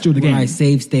blast through the game. Right,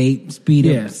 save state, speed,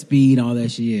 all that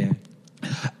shit. Yeah.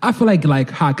 I feel like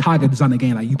how Kaga designed the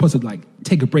game. Like you're supposed to like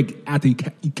take a break after you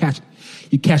catch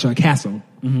a castle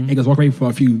and just walk away for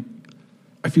a few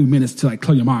minutes to like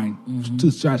clear your mind to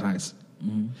strategize.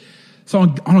 So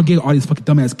I don't get all these fucking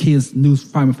dumbass kids,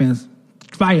 Fire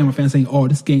Emblem fans saying, "Oh,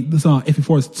 this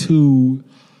FE4 is too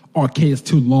arcade, it's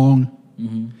too long."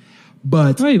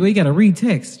 But wait, you got to read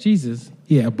text, Jesus.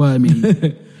 Yeah, but I mean,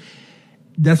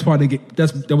 that was part of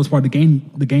the game.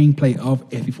 The gameplay of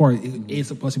FE4 is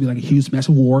supposed to be like a huge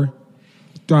massive war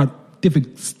throughout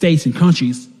different states and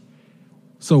countries.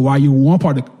 So while you're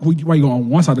on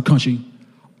one side of the country,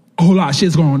 a whole lot of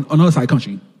shit's going on another side of the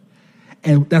country.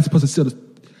 And that's supposed to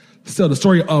still the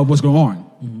story of what's going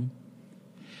on.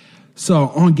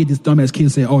 So I don't get this dumbass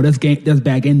kid say, "Oh, that's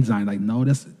bad game design." Like, no,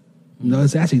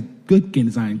 it's actually good game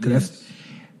design because that's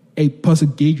a puzzle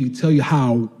game to tell you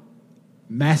how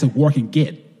massive war can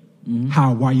get.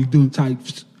 While you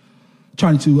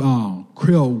trying to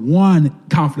kill one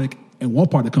conflict in one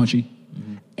part of the country,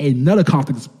 another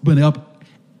conflict is building up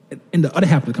in the other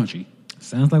half of the country.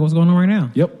 Sounds like what's going on right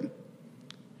now. Yep.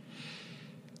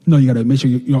 No, you got to make sure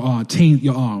your team,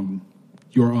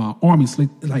 your army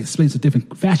splits a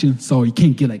different fashion, so you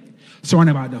can't get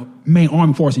surrounded by the main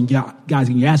army force and guys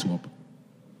getting your ass whooped.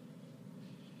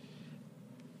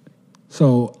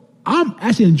 So I'm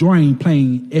actually enjoying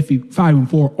playing FE5 and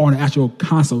 4 on the actual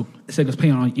console instead of just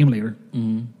playing on an emulator.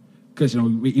 Because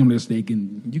with emulators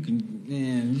you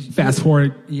can fast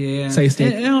forward, save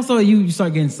state, and also you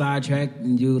start getting sidetracked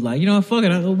and you fuck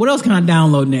it. What else can I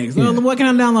download next? Yeah. What can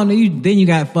I download? Then you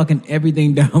got fucking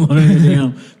everything downloaded on your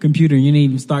damn computer. You didn't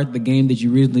even start the game that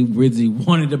you originally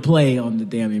wanted to play on the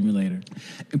damn emulator.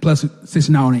 And plus, since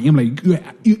you're now on an emulator,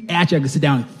 you actually have to sit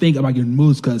down and think about your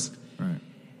moves because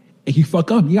if you fuck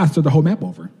up, you got to start the whole map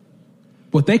over.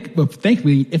 But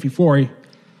thankfully, FE4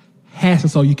 has it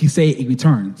so you can say a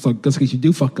return. So just in case you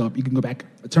do fuck up, you can go back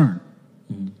a turn.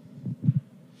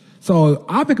 So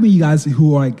I recommend you guys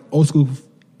who are like old school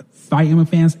Fire Emblem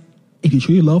fans, if you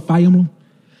truly love Fire Emblem,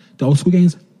 the old school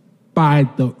games, buy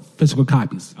the physical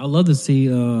copies. I'd love to see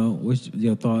what's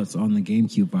your thoughts on the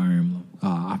GameCube Fire Emblem.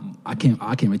 I can't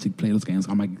wait to play those games.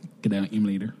 I might get an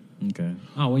emulator. Okay.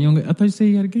 Oh, well, I thought you said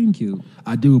you had a GameCube.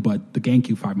 I do, but the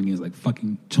GameCube Fire Emblem game is like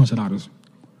fucking $200.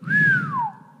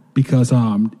 because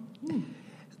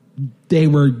they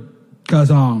were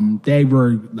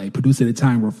like produced at a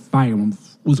time where Fire Emblem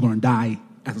was going to die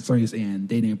as a series, and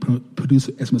they didn't produce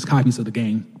as much copies of the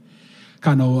game.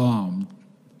 Kind of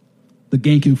the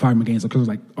GameCube Fire Emblem games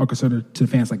are considered to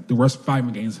fans like the worst Fire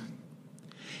Emblem games.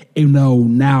 Even though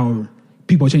now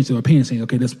people change their opinion, saying,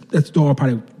 okay, that's all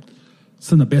probably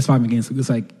some of the best Fire Emblem games. It's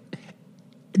like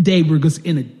they were just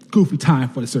in a goofy time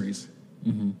for the series.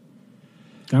 Mm-hmm.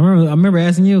 I remember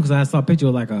asking you because I saw a picture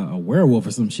of like a werewolf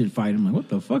or some shit fighting. I'm like, what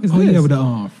the fuck is this? Yeah, with the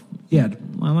I'm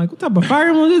like, what type of Fire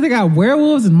Emblem is this? They got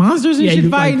werewolves and monsters and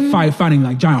shit fighting. Like fighting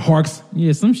like giant hawks.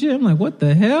 Yeah, some shit. I'm like, what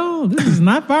the hell? This is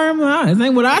not Fire Emblem. This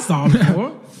ain't what I saw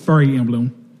before. Furry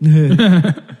Emblem.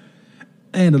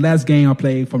 And the last game I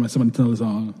played from some of the was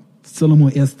Sailor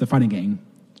Moon S, the fighting game.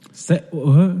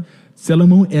 What? Sailor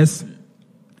Moon S,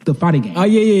 the fighting game. Oh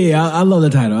yeah. I love the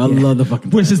title. I love the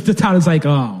fucking title. Which is the title is like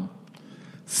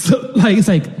it's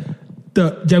like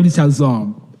the Japanese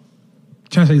title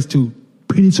translates to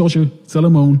Pretty Social Sailor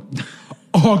Moon,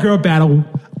 All Girl Battle,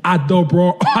 Outdoor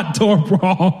Brawl.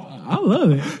 I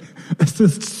love it. It's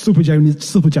just super Japanese,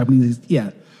 super Japanesey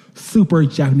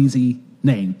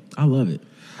name. I love it.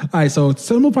 All right, so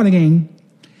Sailor Moon fighting game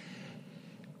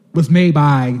was made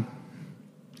by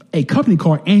a company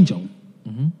called Angel,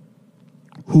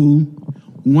 who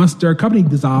once their company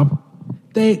dissolved,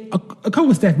 a couple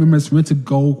of staff members went to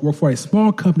go work for a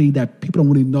small company that people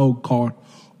don't really know called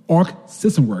Arc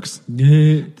System Works.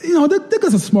 Yeah. You know, they're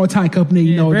just a small time company.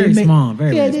 You know, very small.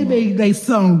 They made like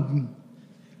some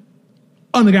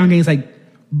underground games like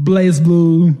Blaze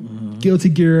Blue, Guilty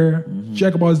Gear,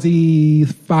 Dragon Ball Z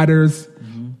Fighters,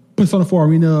 Persona 4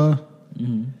 Arena.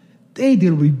 They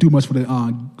didn't really do much for the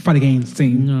fighting game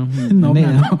scene. No,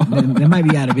 they might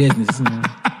be out of business. You know?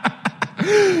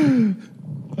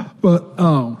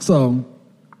 But so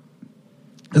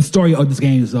the story of this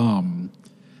game is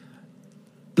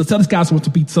the Southern Scouts want to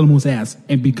beat Sailor Moon's ass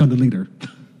and become the leader.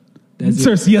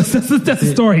 Seriously, yes, that's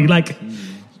the story. Like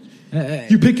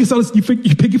you pick your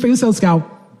favorite Southern Scout,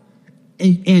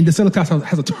 and the Southern Scouts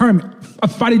has a tournament, a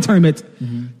fighting tournament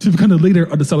to become the leader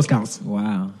of the Southern Scouts.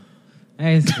 Wow,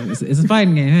 hey, it's a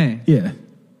fighting game, hey? Yeah.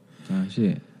 Oh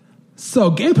shit.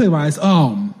 So gameplay wise,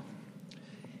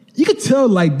 you could tell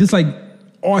like this like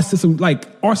our system,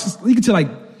 you can tell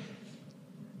like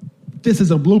this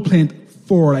is a blueprint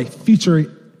for like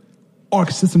future Arc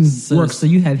System works. So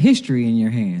you have history in your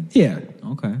hands. Yeah.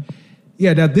 Okay.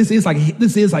 Yeah, that this is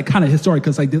like kind of historic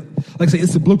because like I say,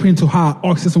 it's a blueprint to how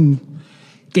Arc System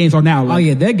games are now. Like, oh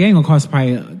yeah, that game will cost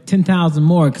probably $10,000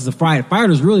 more because the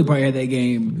fighters really probably had that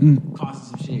game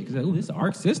cost some shit because this is an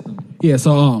Arc System. Yeah,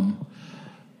 so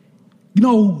you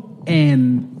know,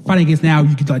 and fighting games now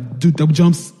you could like do double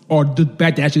jumps or do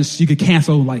back dashes. You could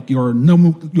cancel like your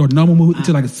normal move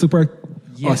into like a super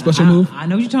or special move. I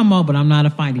know what you're talking about, but I'm not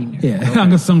a fighting nerd. Yeah, okay. I'm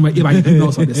gonna assume everybody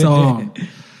knows something. So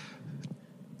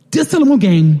this Sailor Moon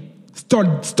game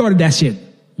started that shit,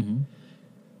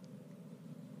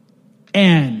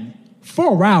 and for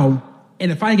a while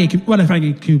in the fighting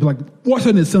game, like watching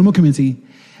in the Sailor Moon community,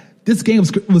 this game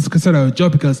was considered a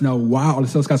joke because why all the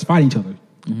Sailor Scouts fighting each other.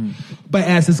 But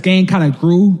as this game kind of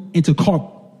grew into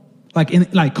cult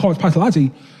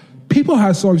popularity, people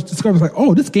have sort of discovered like,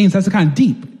 oh, this game's actually kind of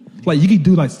deep. Like you could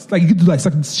do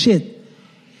certain shit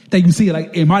that you see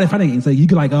like in modern fighting games. Like you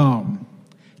could like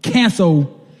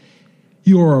cancel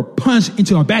your punch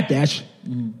into a backdash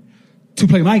to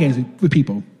play my games with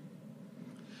people.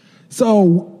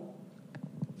 So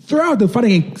throughout the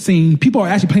fighting game scene, people are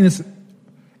actually playing this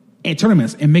in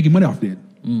tournaments and making money off it.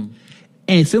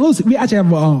 And we actually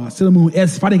have a Sailor Moon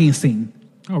S fighting game scene.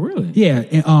 Oh, really? Yeah,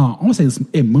 and I want to say it's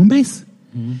in Moonbase.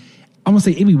 I want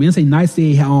to say every Wednesday nights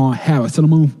they have a Sailor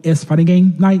Moon S fighting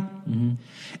game night.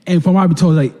 And from what I've been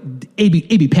told, like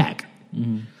AB pack.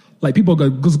 Like people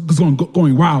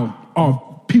going wild,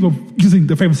 or people using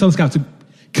their favorite Sailor Scouts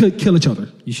to kill each other.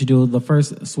 You should do the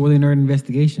first Swirly Nerd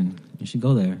investigation. You should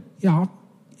go there. Yeah,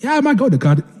 I might go there.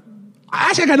 God, I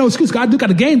actually got no excuse. God, I do got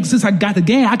the game. Since I got the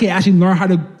game, I can actually learn how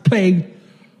to play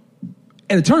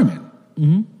at a tournament.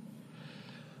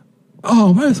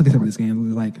 Oh, what else I can say about this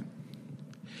game? Like,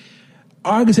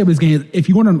 all I can say about this game is if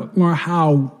you want to learn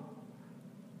how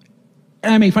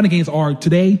anime fighting games are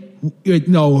today, you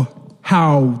know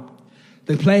how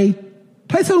they play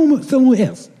Sailor Moon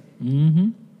S.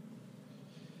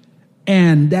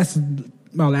 And that's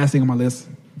my last thing on my list.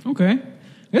 Okay.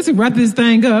 Let's wrap this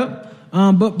thing up.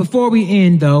 But before we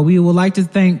end, though, we would like to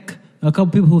thank a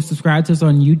couple people who subscribed to us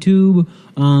on YouTube.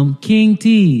 King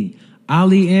T,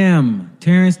 Ali M,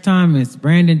 Terrence Thomas,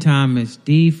 Brandon Thomas,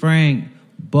 D. Frank,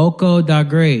 Boko Da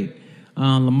Great,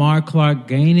 Lamar Clark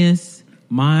Gaines,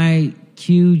 My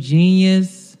Q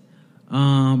Genius,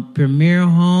 Premier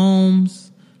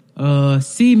Homes,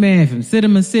 C-Man from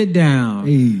Cinema Sit Down.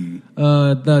 Hey.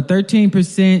 The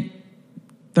 13%,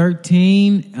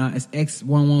 13, it's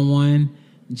X111,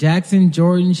 Jackson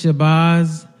Jordan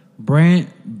Shabazz, Brant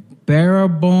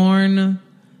Barraborn,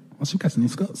 You got some new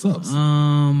subs.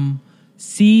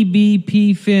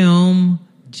 CBP Film,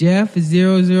 Jeff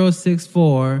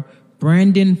 0064,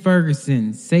 Brandon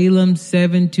Ferguson, Salem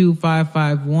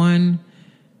 72551.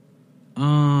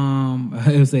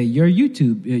 It was your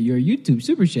YouTube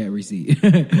super chat receipt.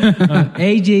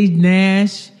 AJ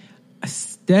Nash,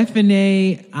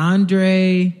 Stephanie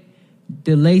Andre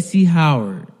DeLacy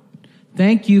Howard.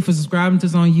 Thank you for subscribing to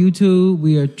us on YouTube.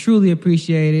 We are truly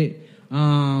appreciate it.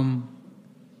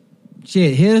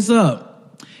 Hit us up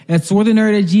at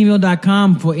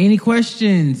swarthynerd@gmail.com for any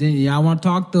questions and y'all want to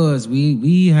talk to us.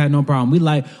 We had no problem. We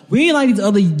ain't like these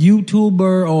other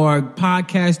YouTuber or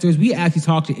podcasters. We actually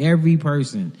talk to every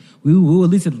person. We will at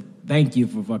least thank you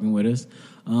for fucking with us.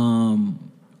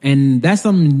 And that's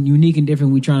something unique and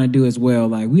different we trying to do as well.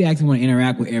 Like, we actually want to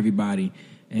interact with everybody.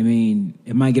 I mean,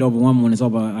 it might get overwhelming when it's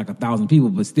over like 1,000 people,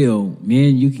 but still, me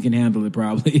and Yuki can handle it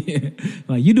probably.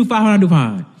 Like, you do 500, I do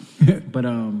 500. But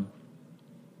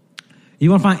you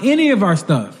want to find any of our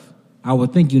stuff, I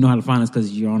would think you know how to find us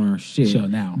because you're on our shit. Sure,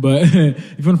 now. But if you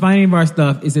want to find any of our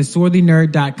stuff, it's at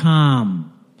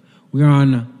swarthynerd.com. We're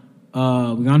on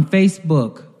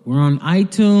Facebook. We're on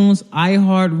iTunes,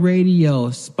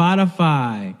 iHeartRadio,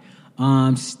 Spotify,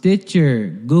 Stitcher,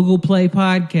 Google Play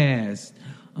Podcast.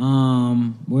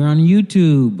 We're on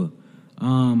YouTube.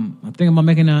 I'm thinking about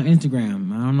making an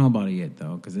Instagram. I don't know about it yet,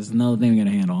 though, because it's another thing we're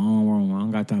going to handle. I don't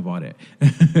got time for all that.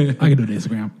 I can do the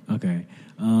Instagram. Okay.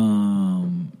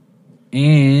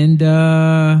 And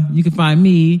you can find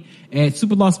me at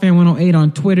SuperLostFan108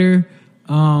 on Twitter.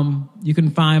 You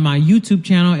can find my YouTube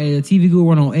channel at TV Guru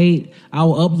 108. I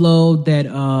will upload that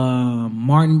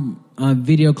Martin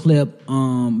video clip,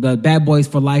 the Bad Boys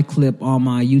for Life clip on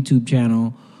my YouTube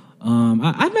channel.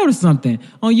 I noticed something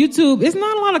on YouTube. It's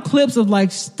not a lot of clips of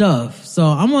like stuff.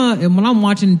 So when I'm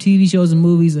watching TV shows and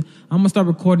movies, I'm gonna start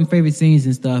recording favorite scenes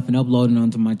and stuff and uploading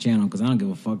onto my channel because I don't give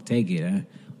a fuck. Take it. What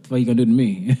the fuck you gonna do to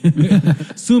me?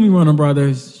 Sue me, Runner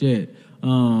Brothers. Shit.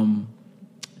 And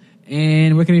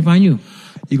where can they find you?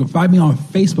 You can find me on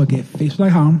Facebook at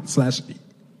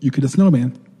facebook.com/Yuki the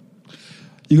Snowman.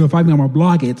 You can find me on my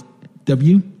blog at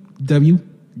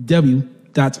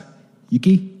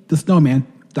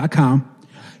www.yukithesnowman.com.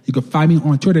 You can find me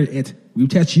on Twitter at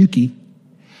RetouchYuki.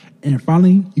 And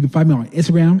finally, you can find me on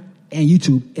Instagram and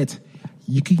YouTube at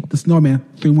Yuki the Snowman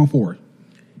 314.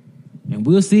 And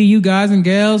we'll see you guys and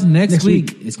gals next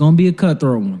week. It's going to be a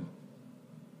cutthroat one.